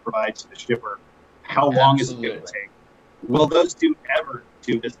they going to provide to the shipper? How long is it going to take? Will those two ever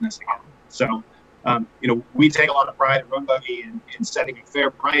do business again? So, we take a lot of pride at Run Buggy in setting a fair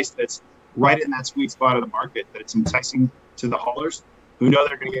price that's right in that sweet spot of the market, that it's enticing to the haulers who know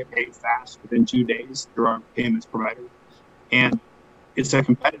they're going to get paid fast within 2 days through our payments provider. And it's a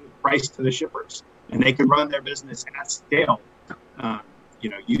competitive price to the shippers, and they can run their business at scale,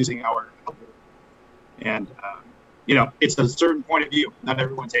 using our algorithm. And, it's a certain point of view. Not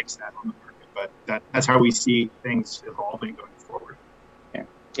everyone takes that on the market, but that's how we see things evolving going forward.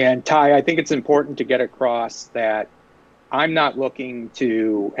 And Ty, I think it's important to get across that I'm not looking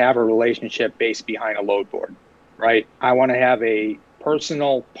to have a relationship based behind a load board, right? I want to have a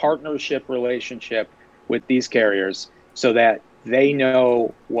personal partnership relationship with these carriers so that they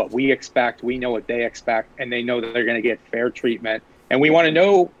know what we expect, we know what they expect, and they know that they're going to get fair treatment. And we want to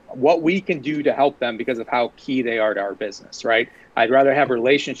know what we can do to help them because of how key they are to our business, right? I'd rather have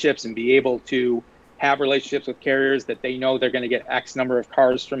relationships and be able to have relationships with carriers that they know they're going to get X number of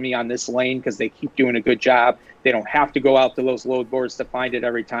cars from me on this lane because they keep doing a good job. They don't have to go out to those load boards to find it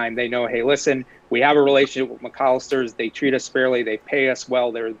every time. They know, hey, listen, we have a relationship with McAllister's. They treat us fairly. They pay us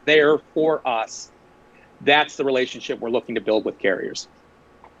well. They're there for us. That's the relationship we're looking to build with carriers.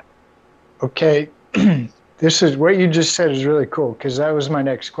 Okay. This is what you just said is really cool, because that was my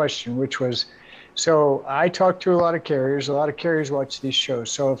next question, which was, so I talk to a lot of carriers watch these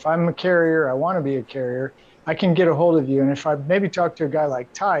shows. So if I'm a carrier, I want to be a carrier, I can get a hold of you. And if I maybe talk to a guy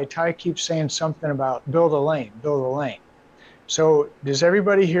like Ty keeps saying something about build a lane. So does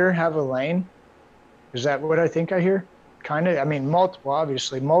everybody here have a lane? Is that what I think I hear? Kind of,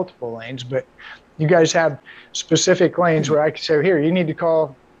 multiple lanes, but you guys have specific lanes where I can say, here, you need to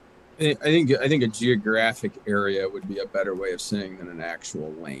call I think a geographic area would be a better way of saying than an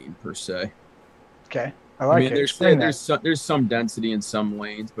actual lane per se. Okay, I like it. There's some density in some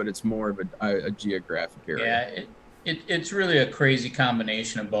lanes, but it's more of a geographic area. Yeah, it's really a crazy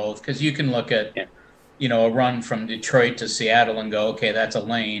combination of both, because you can look at a run from Detroit to Seattle and go, okay, that's a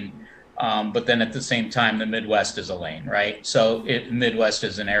lane, but then at the same time the Midwest is a lane, right? So Midwest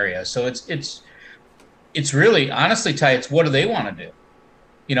is an area. So it's really, honestly, Ty, it's what do they want to do?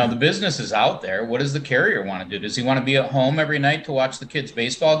 The business is out there. What does the carrier want to do? Does he want to be at home every night to watch the kids'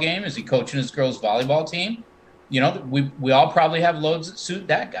 baseball game? Is he coaching his girls' volleyball team? We all probably have loads that suit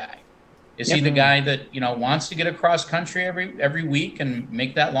that guy. Is he the guy that, wants to get across country every week and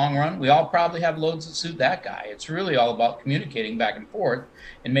make that long run? We all probably have loads that suit that guy. It's really all about communicating back and forth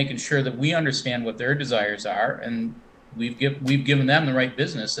and making sure that we understand what their desires are, and we've given them the right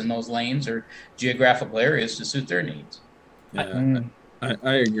business in those lanes or geographical areas to suit their needs. Yeah.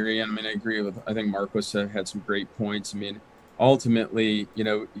 I agree. I think Marcos had some great points. Ultimately,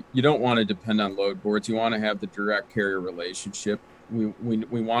 you don't want to depend on load boards. You want to have the direct carrier relationship. We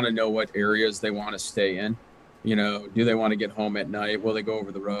want to know what areas they want to stay in. Do they want to get home at night? Will they go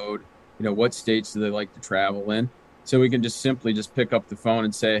over the road? What states do they like to travel in? So we can just simply pick up the phone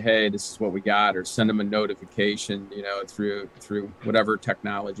and say, hey, this is what we got, or send them a notification, through whatever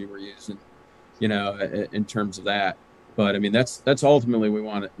technology we're using, in terms of that. But that's ultimately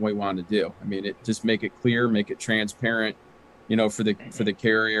what we want to do. Just make it clear, make it transparent, for the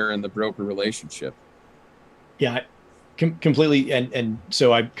carrier and the broker relationship. Yeah, completely. And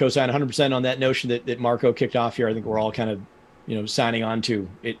so I co-sign 100% on that notion that Marco kicked off here. I think we're all kind of, signing on to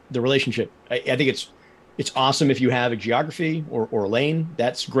it, the relationship. I think it's awesome if you have a geography or a lane.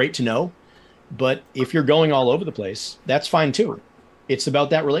 That's great to know. But if you're going all over the place, that's fine too. It's about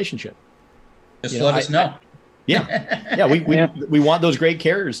that relationship. Just let us know. Yeah. We want those great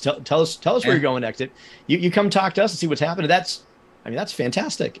carriers. Tell us where you're going next. You come talk to us and see what's happening. That's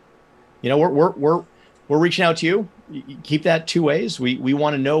fantastic. We're reaching out to you. You keep that two ways. We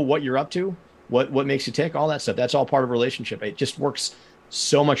want to know what you're up to, what makes you tick, all that stuff. That's all part of a relationship. It just works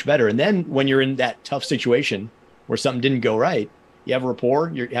so much better. And then when you're in that tough situation where something didn't go right, you have a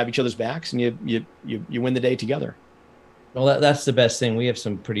rapport, you have each other's backs, and you win the day together. Well, that's the best thing. We have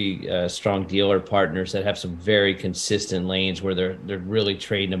some pretty strong dealer partners that have some very consistent lanes where they're really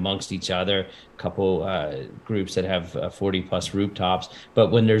trading amongst each other. A couple groups that have 40 plus rooftops.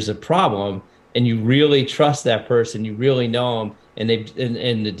 But when there's a problem and you really trust that person, you really know them, and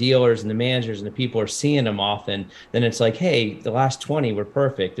the dealers and the managers and the people are seeing them often, then it's like, hey, the last 20 were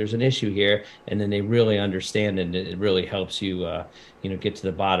perfect. There's an issue here, and then they really understand, and it really helps you, get to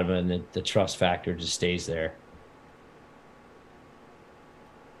the bottom, and the trust factor just stays there.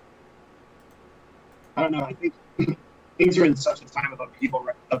 I don't know. I think things are in such a time of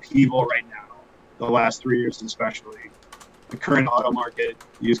upheaval right now. The last 3 years, especially, the current auto market,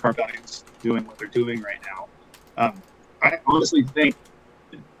 used car values doing what they're doing right now. I honestly think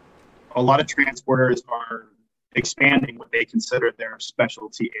a lot of transporters are expanding what they consider their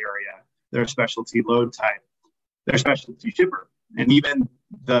specialty area, their specialty load type, their specialty shipper, and even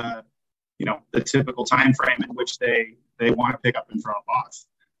the typical time frame in which they want to pick up and drop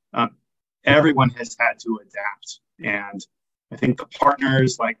off. Everyone has had to adapt. And I think the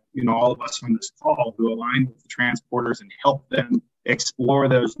partners, like, all of us on this call who align with the transporters and help them explore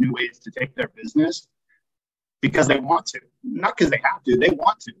those new ways to take their business because they want to, not because they have to, they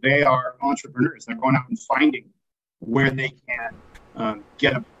want to. They are entrepreneurs. They're going out and finding where they can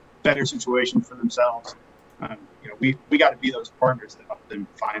get a better situation for themselves. We got to be those partners that help them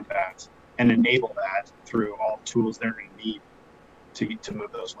find that and enable that through all the tools they're going to need to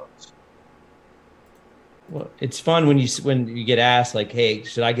move those loads. Well, it's fun when you get asked, like, hey,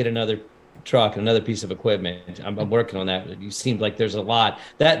 should I get another truck, another piece of equipment? I'm working on that. You seem like there's a lot.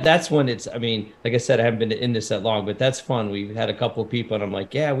 That's when it's, like I said, I haven't been in this that long, but that's fun. We've had a couple of people and I'm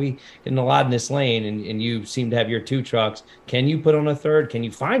like, yeah, we getting a lot in this lane, and you seem to have your 2 trucks. Can you put on a third? Can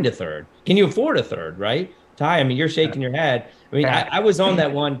you find a third? Can you afford a third, right? Ty, you're shaking your head. I was on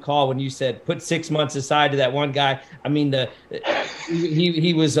that one call when you said put 6 months aside to that one guy.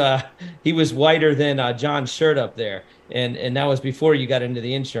 He was whiter than John's shirt up there, and that was before you got into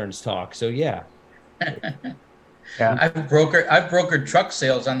the insurance talk. So yeah. I've brokered truck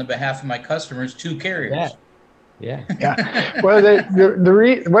sales on the behalf of my customers, 2 carriers. Yeah. Well,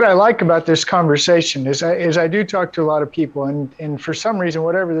 what I like about this conversation is I do talk to a lot of people, and for some reason,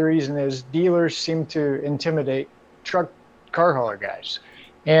 whatever the reason is, dealers seem to intimidate car hauler guys.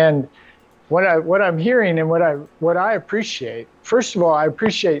 And what I'm hearing and what I appreciate, first of all, I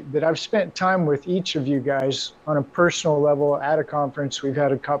appreciate that I've spent time with each of you guys on a personal level at a conference. We've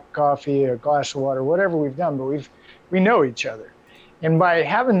had a cup of coffee, a glass of water, whatever we've done, but we know each other. And by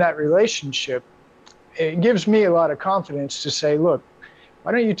having that relationship, it gives me a lot of confidence to say, look,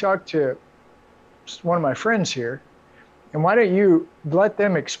 why don't you talk to one of my friends here, and why don't you let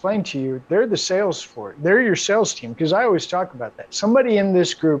them explain to you, they're the sales for it. They're your sales team, because I always talk about that. Somebody in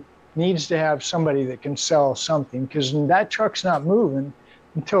this group needs to have somebody that can sell something, because that truck's not moving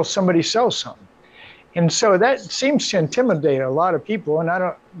until somebody sells something. And so that seems to intimidate a lot of people, and I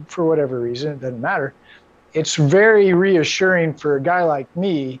don't, for whatever reason, it doesn't matter. It's very reassuring for a guy like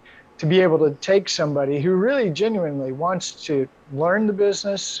me to be able to take somebody who really genuinely wants to learn the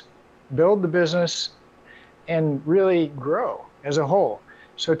business, build the business, and really grow as a whole.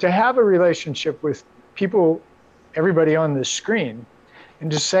 So to have a relationship with people, everybody on this screen,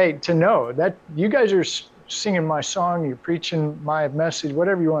 and to know that you guys are singing my song, you're preaching my message,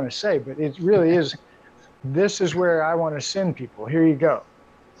 whatever you want to say, but it really is, this is where I want to send people. Here you go.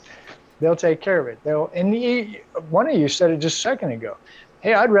 They'll take care of it. One of you said it just a second ago.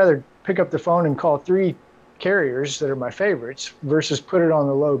 Hey, I'd rather pick up the phone and call 3 carriers that are my favorites versus put it on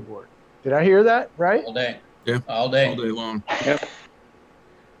the load board. Did I hear that right? All day. Yeah. All day. All day long. Yep.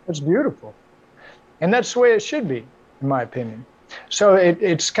 That's beautiful. And that's the way it should be, in my opinion. So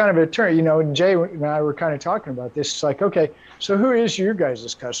it's kind of a turn, Jay and I were kind of talking about this. It's like, okay, so who is your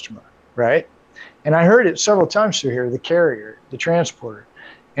guys' customer, right? And I heard it several times through here, the carrier, the transporter.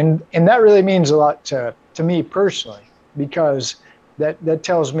 And that really means a lot to me personally, because that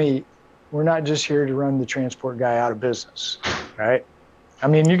tells me we're not just here to run the transport guy out of business, right? I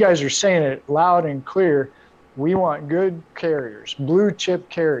mean, you guys are saying it loud and clear. We want good carriers, blue chip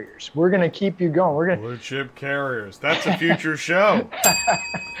carriers. We're going to keep you going. Blue chip carriers. That's a future show.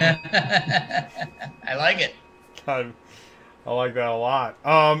 I like it. I like that a lot.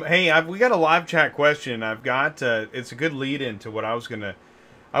 Hey, we got a live chat question. I've got it's a good lead into what I was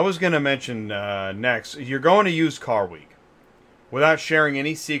gonna mention next. You're going to Used Car Week. Without sharing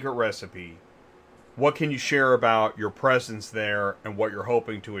any secret recipe, what can you share about your presence there and what you're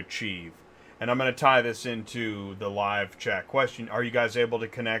hoping to achieve? And I'm going to tie this into the live chat question. Are you guys able to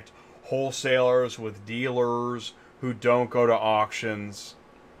connect wholesalers with dealers who don't go to auctions?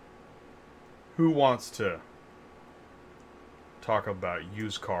 Who wants to talk about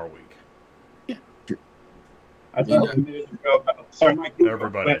Used Car Week? Yeah. I thought we needed to go. Sorry, Mike.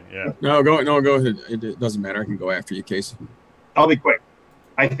 Everybody, yeah. No, go ahead. It doesn't matter. I can go after you, Casey. I'll be quick.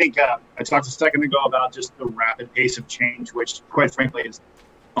 I think I talked a second ago about just the rapid pace of change, which quite frankly is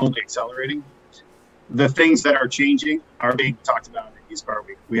only accelerating. The things that are changing are being talked about in Used Car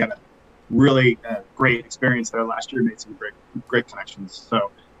Week. We had a really great experience there last year, made some great connections.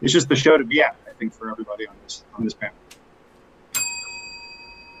 So it's just the show to be at, I think, for everybody on this panel.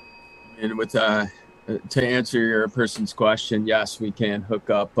 And with to answer your person's question, yes, we can hook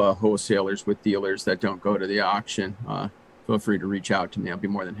up wholesalers with dealers that don't go to the auction. Feel free to reach out to me. I'll be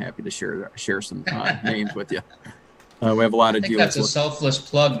more than happy to share some names with you. We have a lot of I think dealers. that's a selfish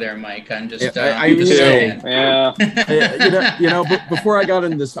plug there, Mike. I'm just, I just saying. Yeah. Before I got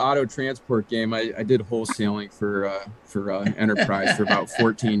in this auto transport game, I did wholesaling for Enterprise for about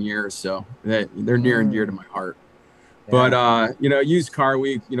 14 years. So they're near and dear to my heart. Yeah. But Used Car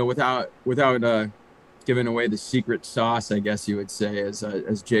Week, without giving away the secret sauce, I guess you would say,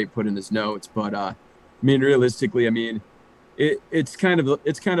 as Jay put in his notes. But realistically, it's kind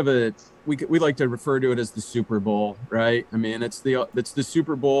of a we like to refer to it as the Super Bowl, right? It's the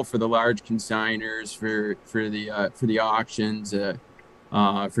Super Bowl for the large consigners, for the auctions,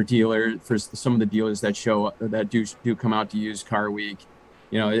 for dealers, for some of the dealers that do come out to Used Car Week.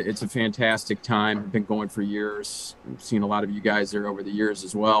 It's a fantastic time. I've been going for years. I've seen a lot of you guys there over the years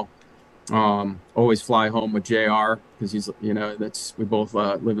as well. Always fly home with JR because he's, we both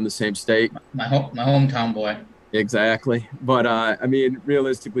live in the same state. My hometown boy. Exactly. But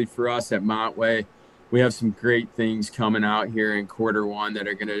realistically for us at Montway, we have some great things coming out here in Q1 that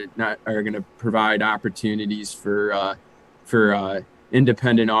are going to provide opportunities for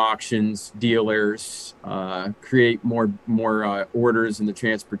independent auctions, dealers, create more orders in the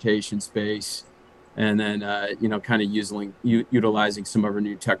transportation space, and then kind of utilizing some of our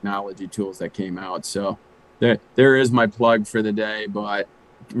new technology tools that came out. So there is my plug for the day, but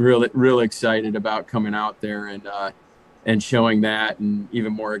really excited about coming out there and showing that, and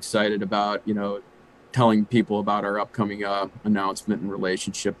even more excited about telling people about our upcoming announcement and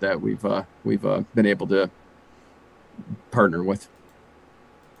relationship that we've been able to partner with.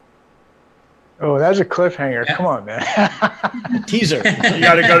 Oh, that was a cliffhanger. Come on, man. Teaser. You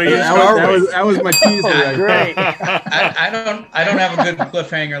got to go to Used Car Week. That was my teaser. Right? Great. I don't have a good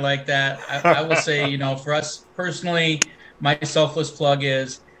cliffhanger like that. I will say, you know, for us personally, my selfless plug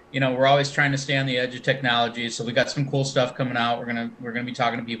is, you know, we're always trying to stay on the edge of technology. So we got some cool stuff coming out. We're gonna be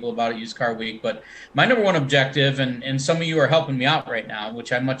talking to people about it Used Car Week. But my number one objective, and some of you are helping me out right now,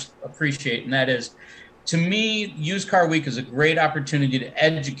 which I much appreciate, and that is, to me, Used Car Week is a great opportunity to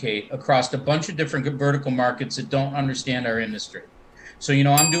educate across a bunch of different vertical markets that don't understand our industry. So, you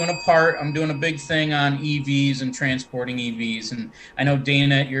know, I'm doing a big thing on EVs and transporting EVs. And I know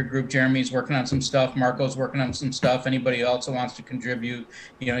Dana at your group, Jeremy's working on some stuff. Marco's working on some stuff. Anybody else who wants to contribute,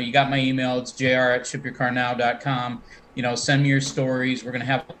 you know, you got my email. It's jr@shipyourcarnow.com. You know, send me your stories. We're going to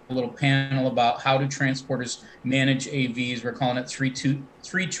have a little panel about how do transporters manage AVs. We're calling it three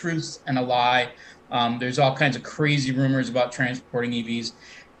truths and a lie. There's all kinds of crazy rumors about transporting EVs.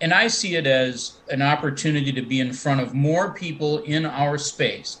 And I see it as an opportunity to be in front of more people in our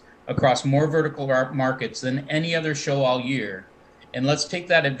space across more vertical markets than any other show all year. And let's take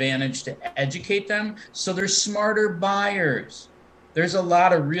that advantage to educate them so they're smarter buyers. There's a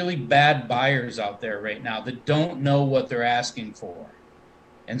lot of really bad buyers out there right now that don't know what they're asking for.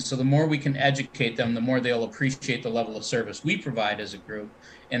 And so the more we can educate them, the more they'll appreciate the level of service we provide as a group.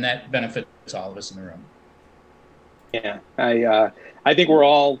 And that benefits all of us in the room. Yeah, I think we're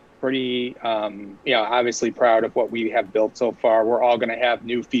all pretty, obviously proud of what we have built so far. We're all going to have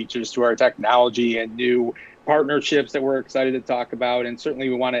new features to our technology and new partnerships that we're excited to talk about. And certainly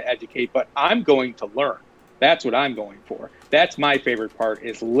we want to educate, but I'm going to learn. That's what I'm going for. That's my favorite part,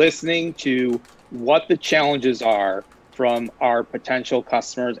 is listening to what the challenges are from our potential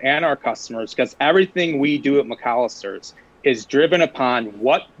customers and our customers, because everything we do at McAllister's is driven upon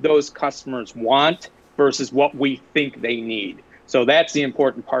what those customers want versus what we think they need. So that's the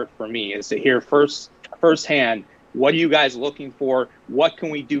important part for me, is to hear firsthand, what are you guys looking for? What can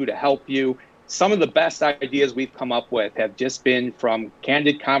we do to help you? Some of the best ideas we've come up with have just been from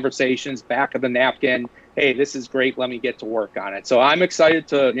candid conversations, back of the napkin. Hey, this is great. Let me get to work on it. So I'm excited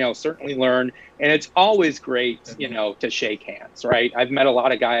to, certainly learn. And it's always great, to shake hands, right? I've met a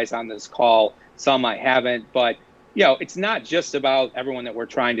lot of guys on this call. Some I haven't, but it's not just about everyone that we're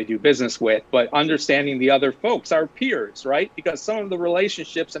trying to do business with, but understanding the other folks, our peers, right? Because some of the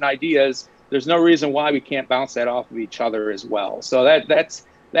relationships and ideas, there's no reason why we can't bounce that off of each other as well. So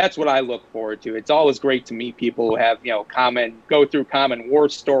that's what I look forward to. It's always great to meet people who have, go through common war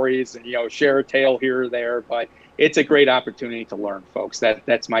stories and, share a tale here or there, but it's a great opportunity to learn, folks.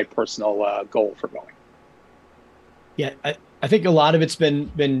 That's my personal goal for going. Yeah, I think a lot of it's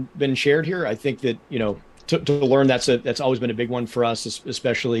been shared here. I think that, to learn, that's always been a big one for us,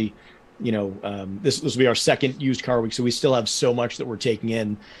 especially, this will be our second Used Car Week, so we still have so much that we're taking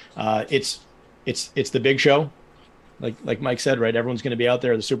in. It's the big show, like Mike said, right? Everyone's going to be out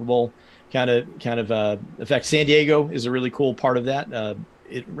there. The Super Bowl kind of affects San Diego is a really cool part of that.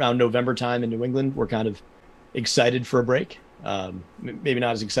 Around November time in New England, we're kind of excited for a break. Maybe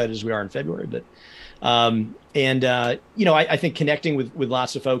not as excited as we are in February, but I think connecting with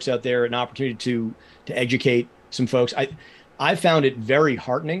lots of folks out there, an opportunity to educate some folks. I found it very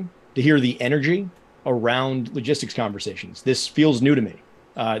heartening to hear the energy around logistics conversations. This feels new to me,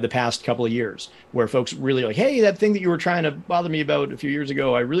 the past couple of years, where folks really like, hey, that thing that you were trying to bother me about a few years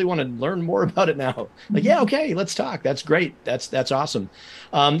ago, I really want to learn more about it now. Like, yeah, okay, let's talk. That's great. That's awesome.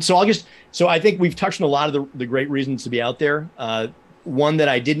 So I think we've touched on a lot of the great reasons to be out there. One that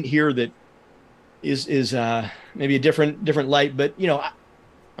I didn't hear that is maybe a different light, but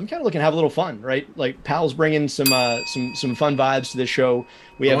I'm kind of looking to have a little fun, right? Like Pal's bringing some fun vibes to this show.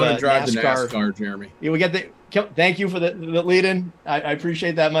 We have a NASCAR, Jeremy. Yeah, we got thank you for the lead in. I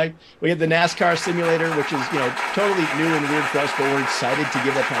appreciate that, Mike. We have the NASCAR simulator, which is totally new and weird for us, but we're excited to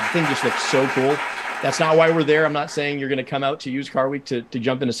give that time. The thing just looks so cool. That's not why we're there. I'm not saying you're going to come out to Used Car Week to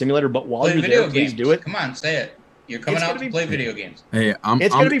jump in a simulator, but while you're there, please do it. Come on, say it. You're coming out to play video games. Hey, I'm in.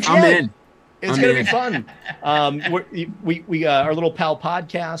 It's going to be fun. We our little Pal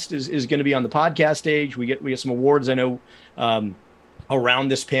podcast is going to be on the podcast stage. We get some awards. I know around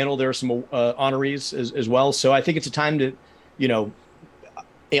this panel there are some honorees as well. So I think it's a time to,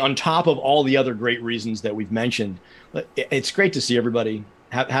 on top of all the other great reasons that we've mentioned, it's great to see everybody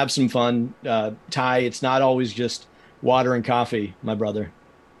have some fun. Ty, it's not always just water and coffee, my brother.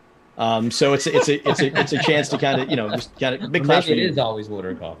 So it's a chance to kind of just kind of big class. It is always water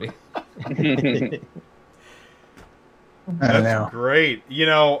and coffee. That's great.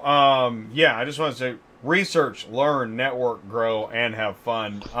 I just want to say, research, learn, network, grow, and have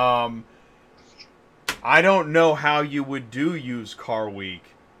fun. I don't know how you would do Used Car Week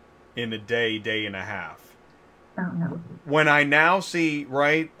in a day and a half. Oh, no. When I now see,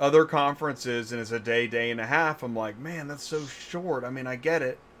 right, other conferences and it's a day and a half, I'm like, man, that's so short. I mean, I get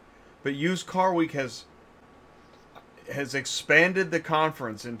it. But Used Car Week has expanded the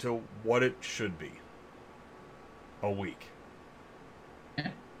conference into what it should be. A week.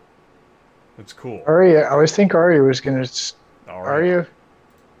 It's cool. Aria, I always think Aria was going to... Aria?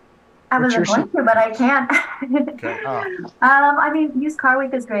 I wasn't going to, but I can. Okay. I mean, Used Car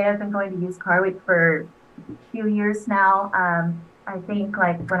Week is great. I've been going to Used Car Week for a few years now. I think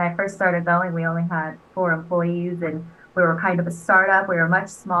like when I first started going, we only had 4 employees and we were kind of a startup. We were much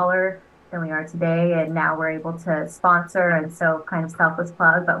smaller than we are today, and now we're able to sponsor, and so kind of selfless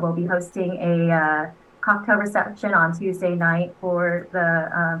plug, but we'll be hosting a cocktail reception on Tuesday night for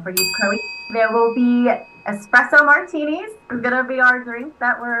Used Car Week. There will be espresso martinis. It's going to be our drink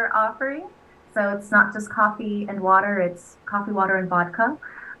that we're offering. So it's not just coffee and water, it's coffee, water, and vodka.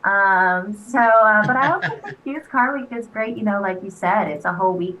 But I also think Used Car Week is great. You know, like you said, it's a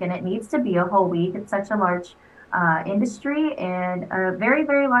whole week, and it needs to be a whole week. It's such a large industry and a very,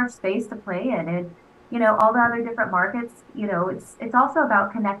 very large space to play in. And, you know, all the other different markets, you know, it's also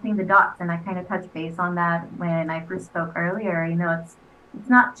about connecting the dots. And I kind of touched base on that when I first spoke earlier. You know, it's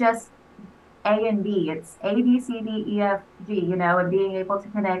not just A and B, it's A, B, C, D, E, F, G, you know, and being able to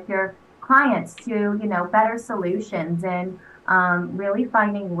connect your clients to, you know, better solutions and really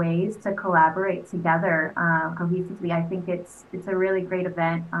finding ways to collaborate together cohesively. I think it's a really great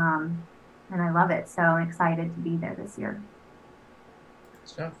event, and I love it. So I'm excited to be there this year.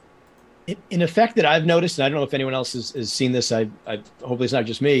 Stuff. In effect that I've noticed, and I don't know if anyone else has seen this, I hopefully it's not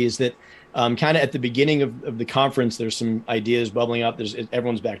just me, is that kind of at the beginning of the conference, there's some ideas bubbling up.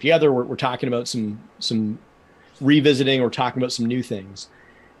 Everyone's back together. We're talking about some revisiting or talking about some new things.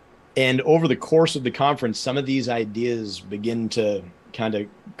 And over the course of the conference, some of these ideas begin to kind of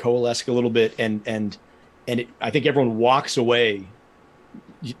coalesce a little bit. And I think everyone walks away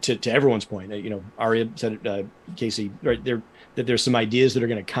to everyone's point. You know, Aria said it, Casey, right there, that there's some ideas that are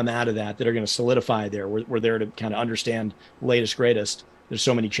going to come out of that are going to solidify there. We're there to kind of understand latest, greatest. There's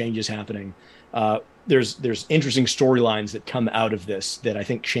so many changes happening. There's interesting storylines that come out of this that I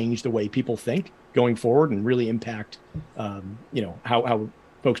think change the way people think going forward and really impact, you know, how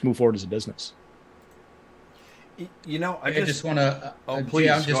folks move forward as a business. You know, I just want to. Please,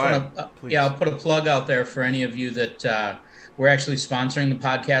 I'll put a plug out there for any of you that we're actually sponsoring the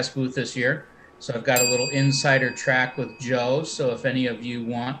podcast booth this year. So I've got a little insider track with Joe. So if any of you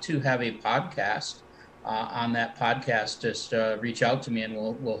want to have a podcast on that podcast, just reach out to me and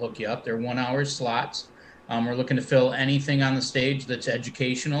we'll hook you up. They're 1 hour slots. We're looking to fill anything on the stage that's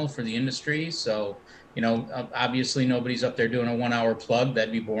educational for the industry. So, you know, obviously nobody's up there doing a 1 hour plug.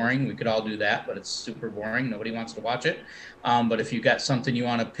 That'd be boring. We could all do that, but it's super boring. Nobody wants to watch it. But if you've got something you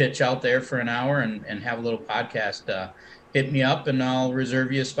want to pitch out there for an hour and have a little podcast, hit me up and I'll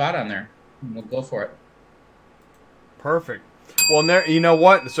reserve you a spot on there. And we'll go for it. Perfect. Well, there, you know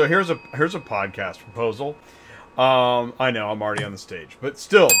what? So here's a podcast proposal. I know I'm already on the stage, but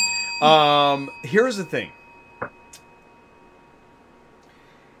still, here's the thing.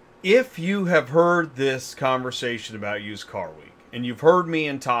 If you have heard this conversation about Used Car Week, and you've heard me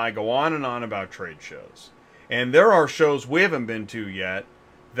and Ty go on and on about trade shows, and there are shows we haven't been to yet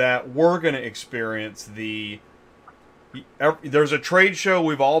that we're going to experience there's a trade show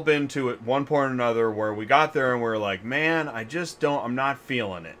we've all been to at one point or another where we got there and we're like, man, I'm not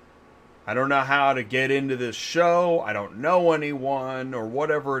feeling it. I don't know how to get into this show. I don't know anyone or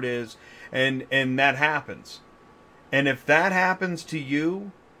whatever it is. And that happens. And if that happens to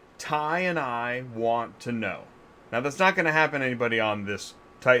you, Ty and I want to know. Now, that's not going to happen to anybody on this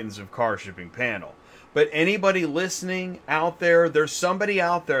Titans of Car Shipping panel. But anybody listening out there, there's somebody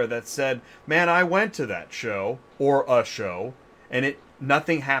out there that said, man, I went to that show or a show and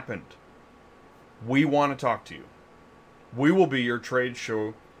nothing happened. We want to talk to you. We will be your trade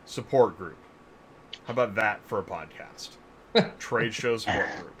show support group. How about that for a podcast? Trade show support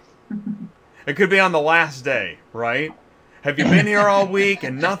group. It could be on the last day, right? Have you been here all week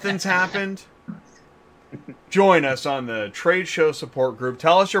and nothing's happened? Join us on the trade show support group.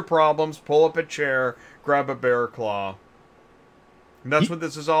 Tell us your problems. Pull up a chair. Grab a bear claw. And that's what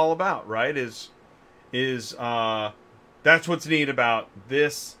this is all about, right? That's what's neat about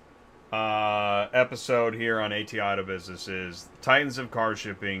this episode here on ATI Auto Business is Titans of Car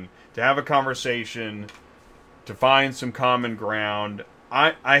Shipping, to have a conversation, to find some common ground.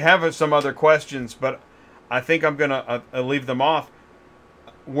 I have some other questions, but I think I'm going to leave them off.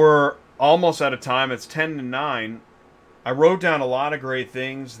 We're almost out of time. It's 10 to 9. I wrote down a lot of great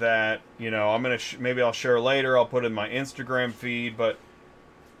things that, you know, I'm going to maybe I'll share later. I'll put in my Instagram feed, but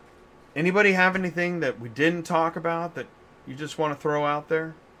Anybody have anything that we didn't talk about that you just want to throw out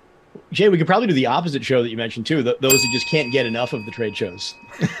there? Jay, we could probably do the opposite show that you mentioned too. Those who just can't get enough of the trade shows.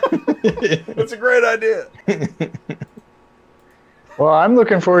 That's a great idea. Well, I'm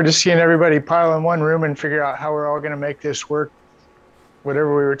looking forward to seeing everybody pile in one room and figure out how we're all going to make this work. Whatever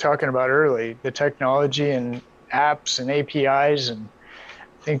we were talking about early, the technology and apps and APIs, and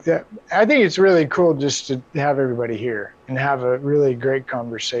I think it's really cool just to have everybody here and have a really great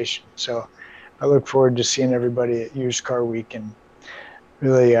conversation. So I look forward to seeing everybody at Used Car Week and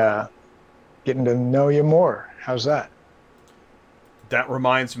really getting to know you more. How's that? That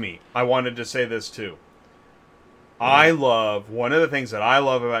reminds me, I wanted to say this too. One of the things that I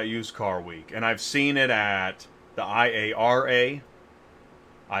love about Used Car Week, and I've seen it at the IARA,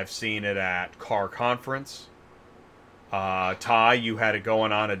 I've seen it at Car Conference. Ty, you had it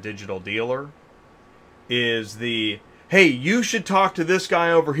going on at Digital Dealer, is hey, you should talk to this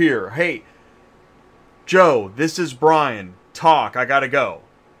guy over here. Hey, Joe, this is Brian. Talk, I gotta go.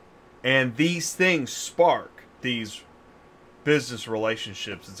 And these things spark these business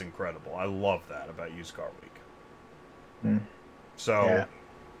relationships. It's incredible. I love that about Used Car Week. So,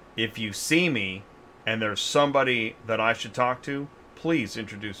 if you see me and there's somebody that I should talk to, please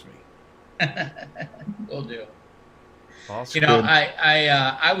introduce me. Will do. Awesome. You know,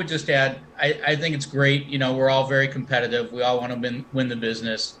 I would just add, I think it's great. You know, we're all very competitive. We all want to win the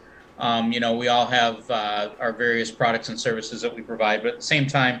business. You know, we all have our various products and services that we provide. But at the same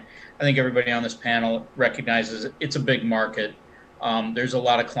time, I think everybody on this panel recognizes it's a big market. There's a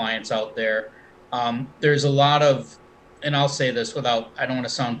lot of clients out there. There's a lot of, and I'll say this I don't want to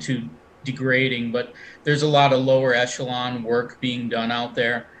sound too degrading, but there's a lot of lower echelon work being done out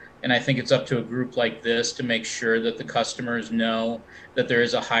there. And I think it's up to a group like this to make sure that the customers know that there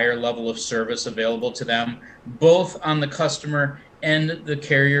is a higher level of service available to them, both on the customer and the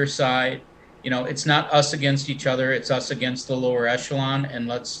carrier side. You know, it's not us against each other. It's us against the lower echelon. And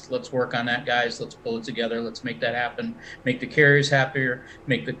let's work on that, guys. Let's pull it together. Let's make that happen. Make the carriers happier,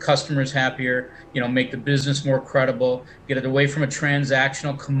 make the customers happier, you know, make the business more credible, get it away from a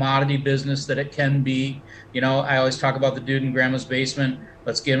transactional commodity business that it can be. You know, I always talk about the dude in grandma's basement.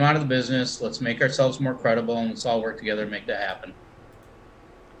 Let's get him out of the business. Let's make ourselves more credible, and let's all work together and make that happen.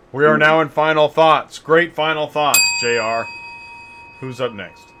 We are now in final thoughts. Great final thoughts, JR. Who's up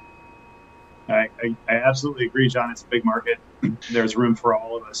next? I absolutely agree, John. It's a big market. There's room for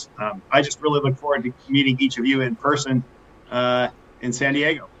all of us. I just really look forward to meeting each of you in person in San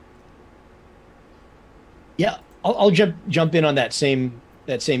Diego. Yeah, I'll jump in on that same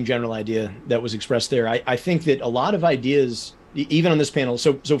general idea that was expressed there. I think that a lot of ideas, even on this panel.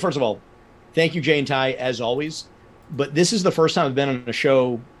 So first of all, thank you, Jay and Ty, as always. But this is the first time I've been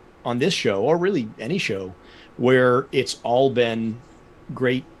on this show, or really any show, where it's all been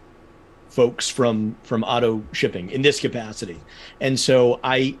great folks from auto shipping in this capacity. And so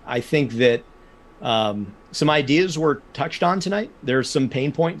I think that some ideas were touched on tonight. There's some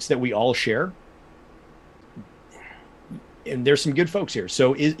pain points that we all share. And there's some good folks here.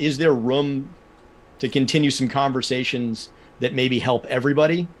 So is there room to continue some conversations that maybe help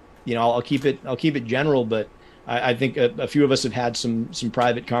everybody? You know, I'll keep it general, but I think a few of us have had some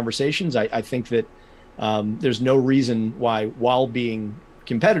private conversations. I think that there's no reason why, while being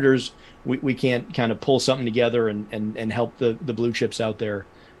competitors, we can't kind of pull something together and help the blue chips out there,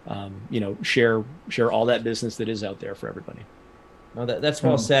 you know, share all that business that is out there for everybody. No, that's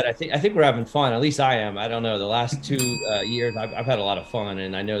well said. I think we're having fun. At least I am. I don't know. The last 2 years, I've had a lot of fun,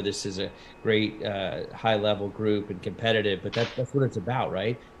 and I know this is a great high level group and competitive. But that's what it's about,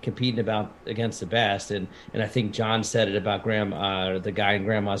 right? Competing against the best. And I think John said it about the guy in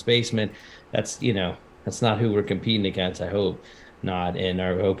grandma's basement. That's not who we're competing against. I hope not, and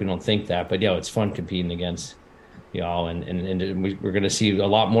I hope we don't think that. But it's fun competing against y'all, and we're going to see a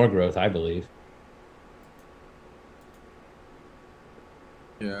lot more growth, I believe.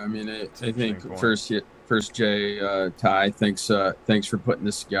 Yeah, I mean, I think first, Jay, Ty, thanks for putting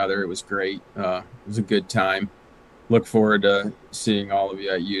this together. It was great. It was a good time. Look forward to seeing all of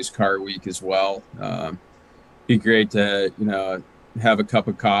you at Used Car Week as well. Be great to have a cup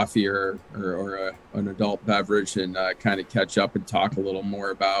of coffee or an adult beverage and kind of catch up and talk a little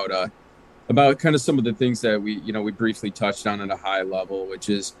more about kind of some of the things that we briefly touched on at a high level, which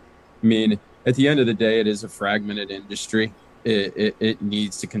is, I mean, at the end of the day, it is a fragmented industry. It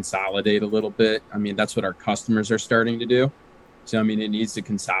needs to consolidate a little bit. I mean, that's what our customers are starting to do. So, I mean, it needs to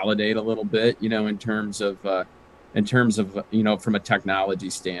consolidate a little bit, in terms of from a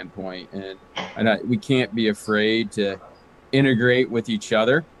technology standpoint. And we can't be afraid to integrate with each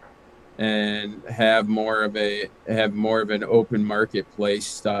other and have more of an open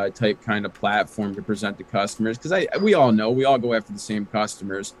marketplace type kind of platform to present to customers. Because we all know we all go after the same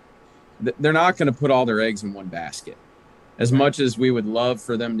customers. They're not going to put all their eggs in one basket. As much as we would love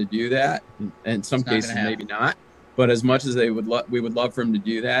for them to do that, in some cases maybe not, but as much as we would love for them to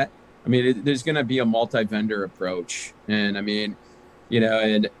do that, I mean, there's going to be a multi-vendor approach, and I mean,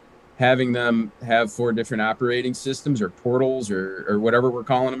 and having them have 4 different operating systems or portals or whatever we're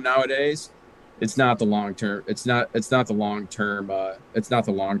calling them nowadays, it's not the long term. It's not the long term. It's not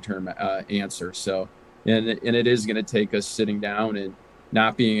the long term answer. So, and it is going to take us sitting down and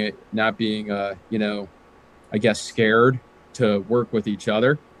not being I guess scared to work with each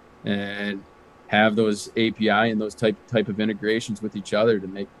other and have those API and those type of integrations with each other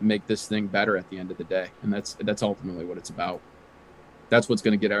to make this thing better at the end of the day. And that's ultimately what it's about. That's what's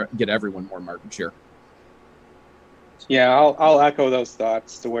going to get everyone more market share. Yeah, I'll echo those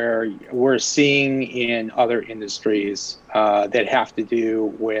thoughts to where we're seeing in other industries that have to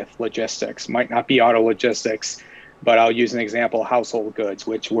do with logistics. Might not be auto logistics, but I'll use an example, household goods,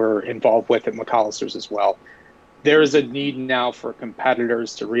 which we're involved with at McAllister's as well. There is a need now for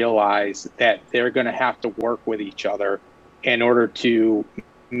competitors to realize that they're going to have to work with each other in order to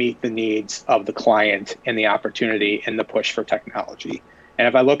meet the needs of the client and the opportunity and the push for technology. And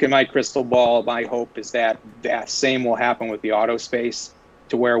if I look at my crystal ball, my hope is that that same will happen with the auto space,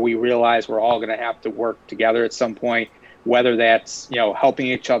 to where we realize we're all going to have to work together at some point, whether that's, helping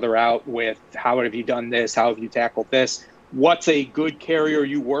each other out with how have you done this? How have you tackled this? What's a good carrier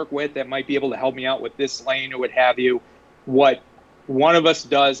you work with that might be able to help me out with this lane or what have you? What one of us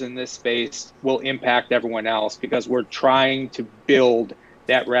does in this space will impact everyone else, because we're trying to build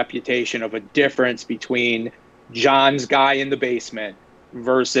that reputation of a difference between John's guy in the basement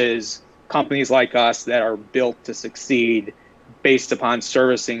versus companies like us that are built to succeed based upon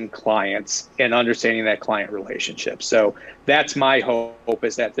servicing clients and understanding that client relationship. So that's my hope,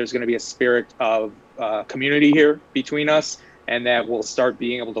 is that there's going to be a spirit of community here between us, and that we'll start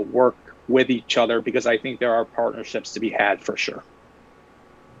being able to work with each other, because I think there are partnerships to be had for sure.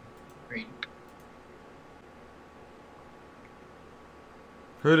 Great.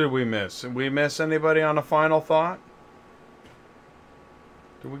 Who did we miss? Did we miss anybody on a final thought?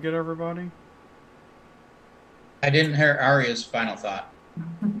 Did we get everybody? I didn't hear Aria's final thought.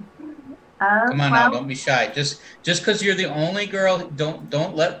 Come on now, don't be shy. Just because you're the only girl,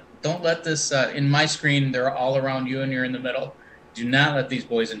 don't let this in my screen. They're all around you and you're in the middle. Do not let these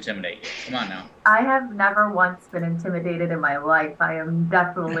boys intimidate you. Come on now. I have never once been intimidated in my life. I am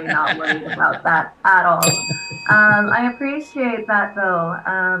definitely not worried about that at all. I appreciate that though.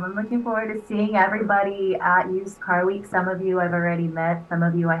 I'm looking forward to seeing everybody at Used Car Week. Some of you I've already met, some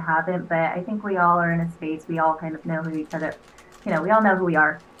of you I haven't, but I think we all are in a space, we all kind of know who each other, we all know who we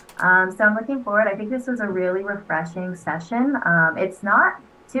are. So I'm looking forward. I think this was a really refreshing session. It's not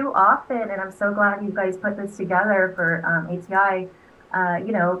too often, and I'm so glad you guys put this together for ATI.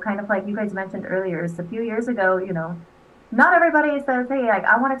 Kind of like you guys mentioned earlier, it's a few years ago, not everybody says, hey,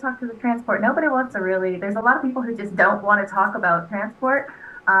 I want to talk to the transport. Nobody wants to really, there's a lot of people who just don't want to talk about transport.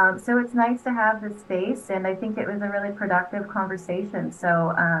 So it's nice to have this space, and I think it was a really productive conversation.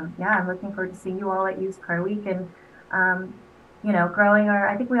 So I'm looking forward to seeing you all at Used Car Week, and growing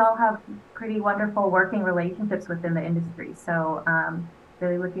I think we all have pretty wonderful working relationships within the industry. So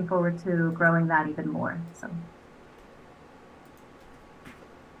really looking forward to growing that even more. So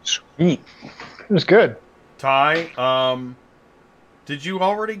sweet. It was good. Ty, did you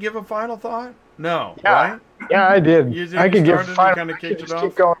already give a final thought? No, yeah. Right? Yeah, I did. I could give final. Kind of kicked it off.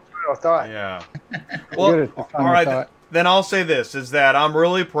 Keep going. Final thought. Yeah. Well, all right. Thought. Then I'll say this: is that I'm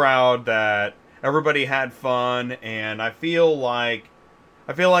really proud that everybody had fun, and I feel like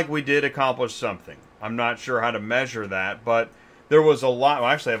we did accomplish something. I'm not sure how to measure that, but there was a lot. Well,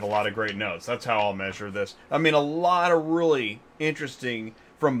 I actually have a lot of great notes. That's how I'll measure this. I mean, a lot of really interesting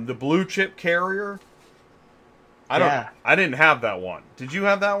from the blue chip carrier. I didn't have that one. Did you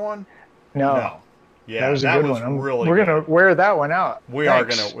have that one? No. Yeah, that was a good one. We're gonna wear that one out. Are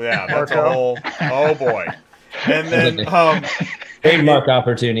gonna. Yeah, that's a whole. Oh boy. And then big Mark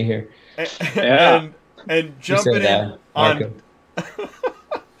opportunity here. And jumping in on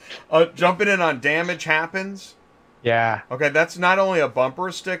jumping in on Damage Happens. Yeah. Okay, that's not only a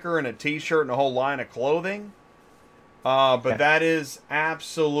bumper sticker and a T-shirt and a whole line of clothing, but that is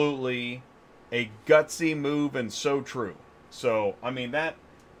absolutely a gutsy move and so true. So I mean that.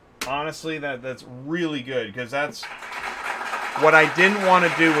 Honestly, that's really good, because that's what I didn't want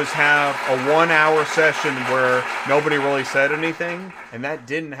to do, was have a 1-hour session where nobody really said anything, and that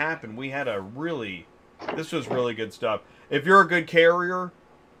didn't happen. We had this was really good stuff. If you're a good carrier,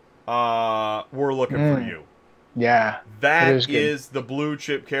 we're looking for you. Yeah. That is the blue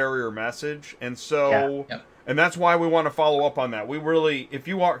chip carrier message. And so, and that's why we want to follow up on that. We really, if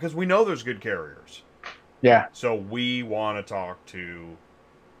you are, because we know there's good carriers. Yeah. So we want to talk to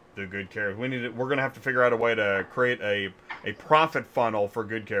the good carriers. We're going to have to figure out a way to create a profit funnel for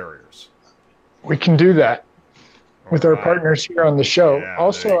good carriers. We can do that with our partners here on the show. Yeah,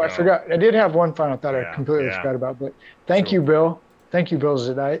 also, I forgot, I did have one final thought I completely forgot about, but thank you, Bill. Thank you, Bill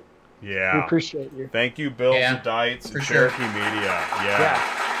Zadite. Yeah. We appreciate you. Thank you, Bill Zadites and Cherokee Media. Yeah.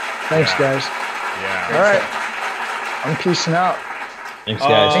 Thanks, guys. Yeah. All right. I'm peacing out. Thanks,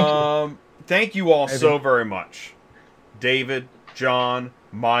 guys. Thank you all so very much. David, John,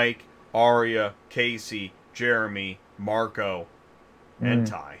 Mike, Aria, Casey, Jeremy, Marco, and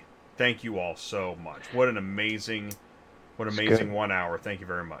Ty. Thank you all so much. What an amazing 1 hour. Thank you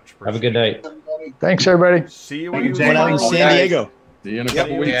very much. Have a good night. Thanks, everybody. See you when you in San Diego. See you in a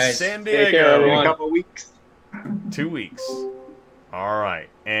couple weeks. San Take care, Diego. in a couple weeks. 2 weeks. All right.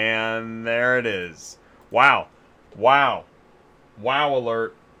 And there it is. Wow. Wow. Wow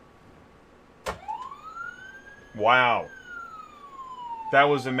alert. Wow. That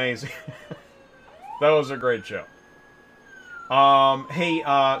was amazing. That was a great show. Hey,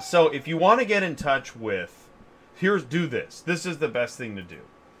 so if you want to get in touch with, do this. This is the best thing to do.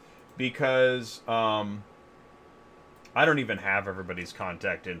 Because, I don't even have everybody's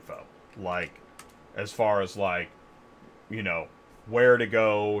contact info. Like, as far as like, you know, where to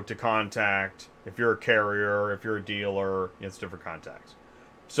go to contact. If you're a carrier, if you're a dealer, it's different contacts.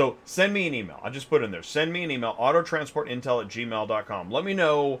 So send me an email. I just put in there. Send me an email, autotransportintel@gmail.com. Let me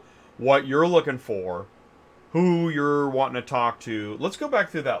know what you're looking for, who you're wanting to talk to. Let's go back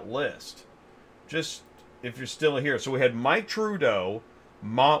through that list. Just if you're still here. So we had Mike Trudeau,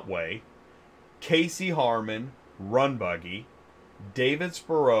 Montway, Casey Harmon, Run Buggy, David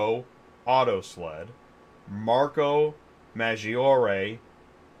Spiro, Autosled, Marco Maggiore,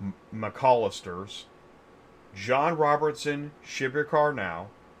 McCollisters, John Robertson, Ship Your Car Now,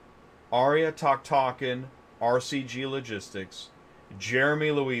 Aria Talkin, RCG Logistics, Jeremy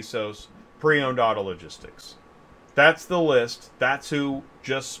Luisos, Pre-Owned Auto Logistics. That's the list. That's who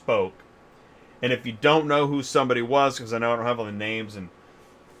just spoke. And if you don't know who somebody was, because I know I don't have all the names and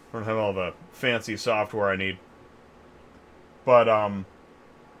I don't have all the fancy software I need, but I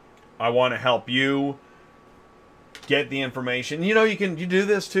want to help you get the information. You know, you do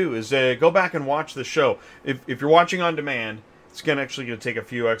this too, is go back and watch the show. If you're watching on demand, it's actually going to take a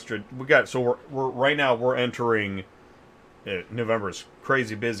few extra. We're right now we're entering November is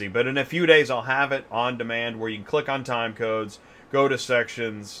crazy busy, but in a few days I'll have it on demand where you can click on time codes, go to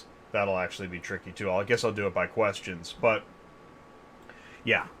sections. That'll actually be tricky too. I guess I'll do it by questions, but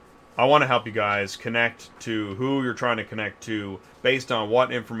yeah, I want to help you guys connect to who you're trying to connect to based on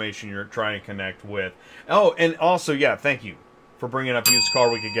what information you're trying to connect with. Oh, and also, yeah, thank you for bringing up Used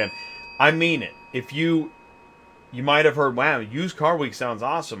Car Week again. I mean it. If you might have heard, wow, Used Car Week sounds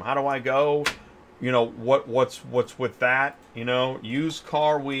awesome. How do I go? You know, what's with that? You know,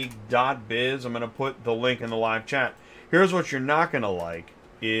 usedcarweek.biz. I'm going to put the link in the live chat. Here's what you're not going to like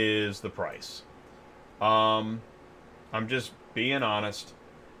is the price. I'm just being honest.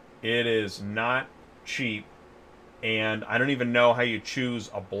 It is not cheap, and I don't even know how you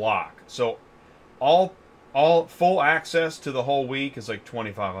choose a block. So all full access to the whole week is like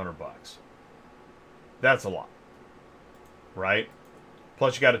 $2,500 bucks. That's a lot, right?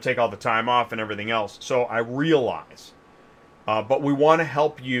 Plus you got to take all the time off and everything else. So I realize, but we want to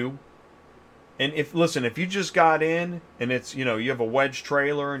help you. And if you just got in and it's, you know, you have a wedge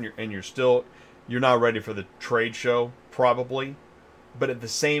trailer and you're not ready for the trade show, probably. But at the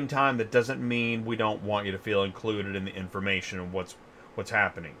same time, that doesn't mean we don't want you to feel included in the information and what's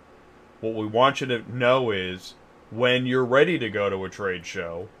happening. What we want you to know is when you're ready to go to a trade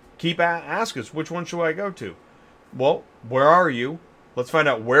show, ask us, which one should I go to? Well, where are you? Let's find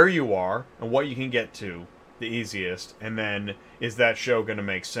out where you are and what you can get to the easiest. And then, is that show going to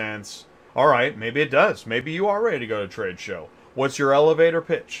make sense? All right, maybe it does. Maybe you are ready to go to a trade show. What's your elevator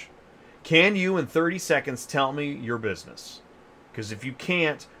pitch? Can you, in 30 seconds, tell me your business? Because if you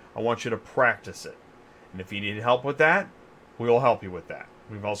can't, I want you to practice it. And if you need help with that, we'll help you with that.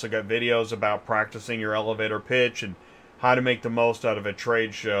 We've also got videos about practicing your elevator pitch and how to make the most out of a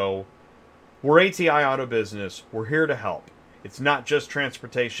trade show. We're ATI Auto Business. We're here to help. It's not just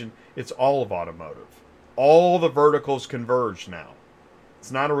transportation. It's all of automotive. All the verticals converge now.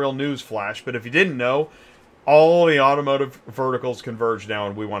 It's not a real news flash, but if you didn't know, all the automotive verticals converge now,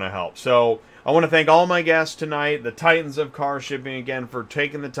 and we want to help. So I want to thank all my guests tonight, the titans of car shipping, again, for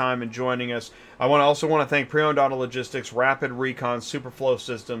taking the time and joining us. I also want to thank Pre-Owned Auto Logistics, Rapid Recon, Superflow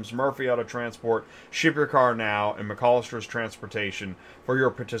Systems, Murphy Auto Transport, Ship Your Car Now, and McCollister's Transportation for your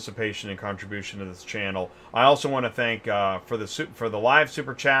participation and contribution to this channel. I also want to thank for the live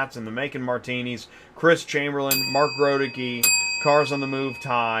super chats and the Macon Martinis, Chris Chamberlain, Mark Rodicke, Cars on the Move,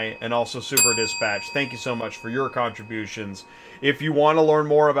 Ty, and also Super Dispatch. Thank you so much for your contributions. If you want to learn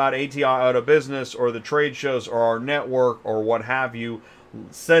more about ATI Auto Business or the trade shows or our network or what have you,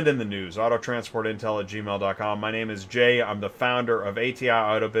 send in the news, autotransportintel@gmail.com. My name is Jay. I'm the founder of ATI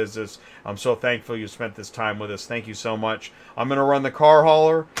Auto Business. I'm so thankful you spent this time with us. Thank you so much. I'm going to run the car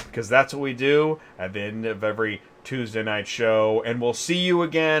hauler because that's what we do at the end of every Tuesday night show. And we'll see you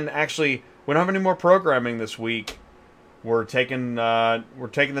again. Actually, we don't have any more programming this week. We're taking the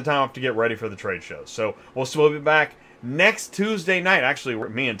time off to get ready for the trade shows. So we'll be back next Tuesday night. Actually,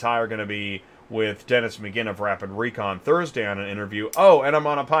 me and Ty are going to be with Dennis McGinn of Rapid Recon Thursday on an interview. Oh, and I'm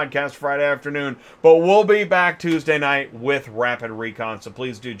on a podcast Friday afternoon. But we'll be back Tuesday night with Rapid Recon. So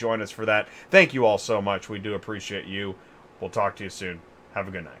please do join us for that. Thank you all so much. We do appreciate you. We'll talk to you soon. Have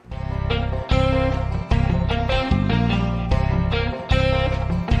a good night.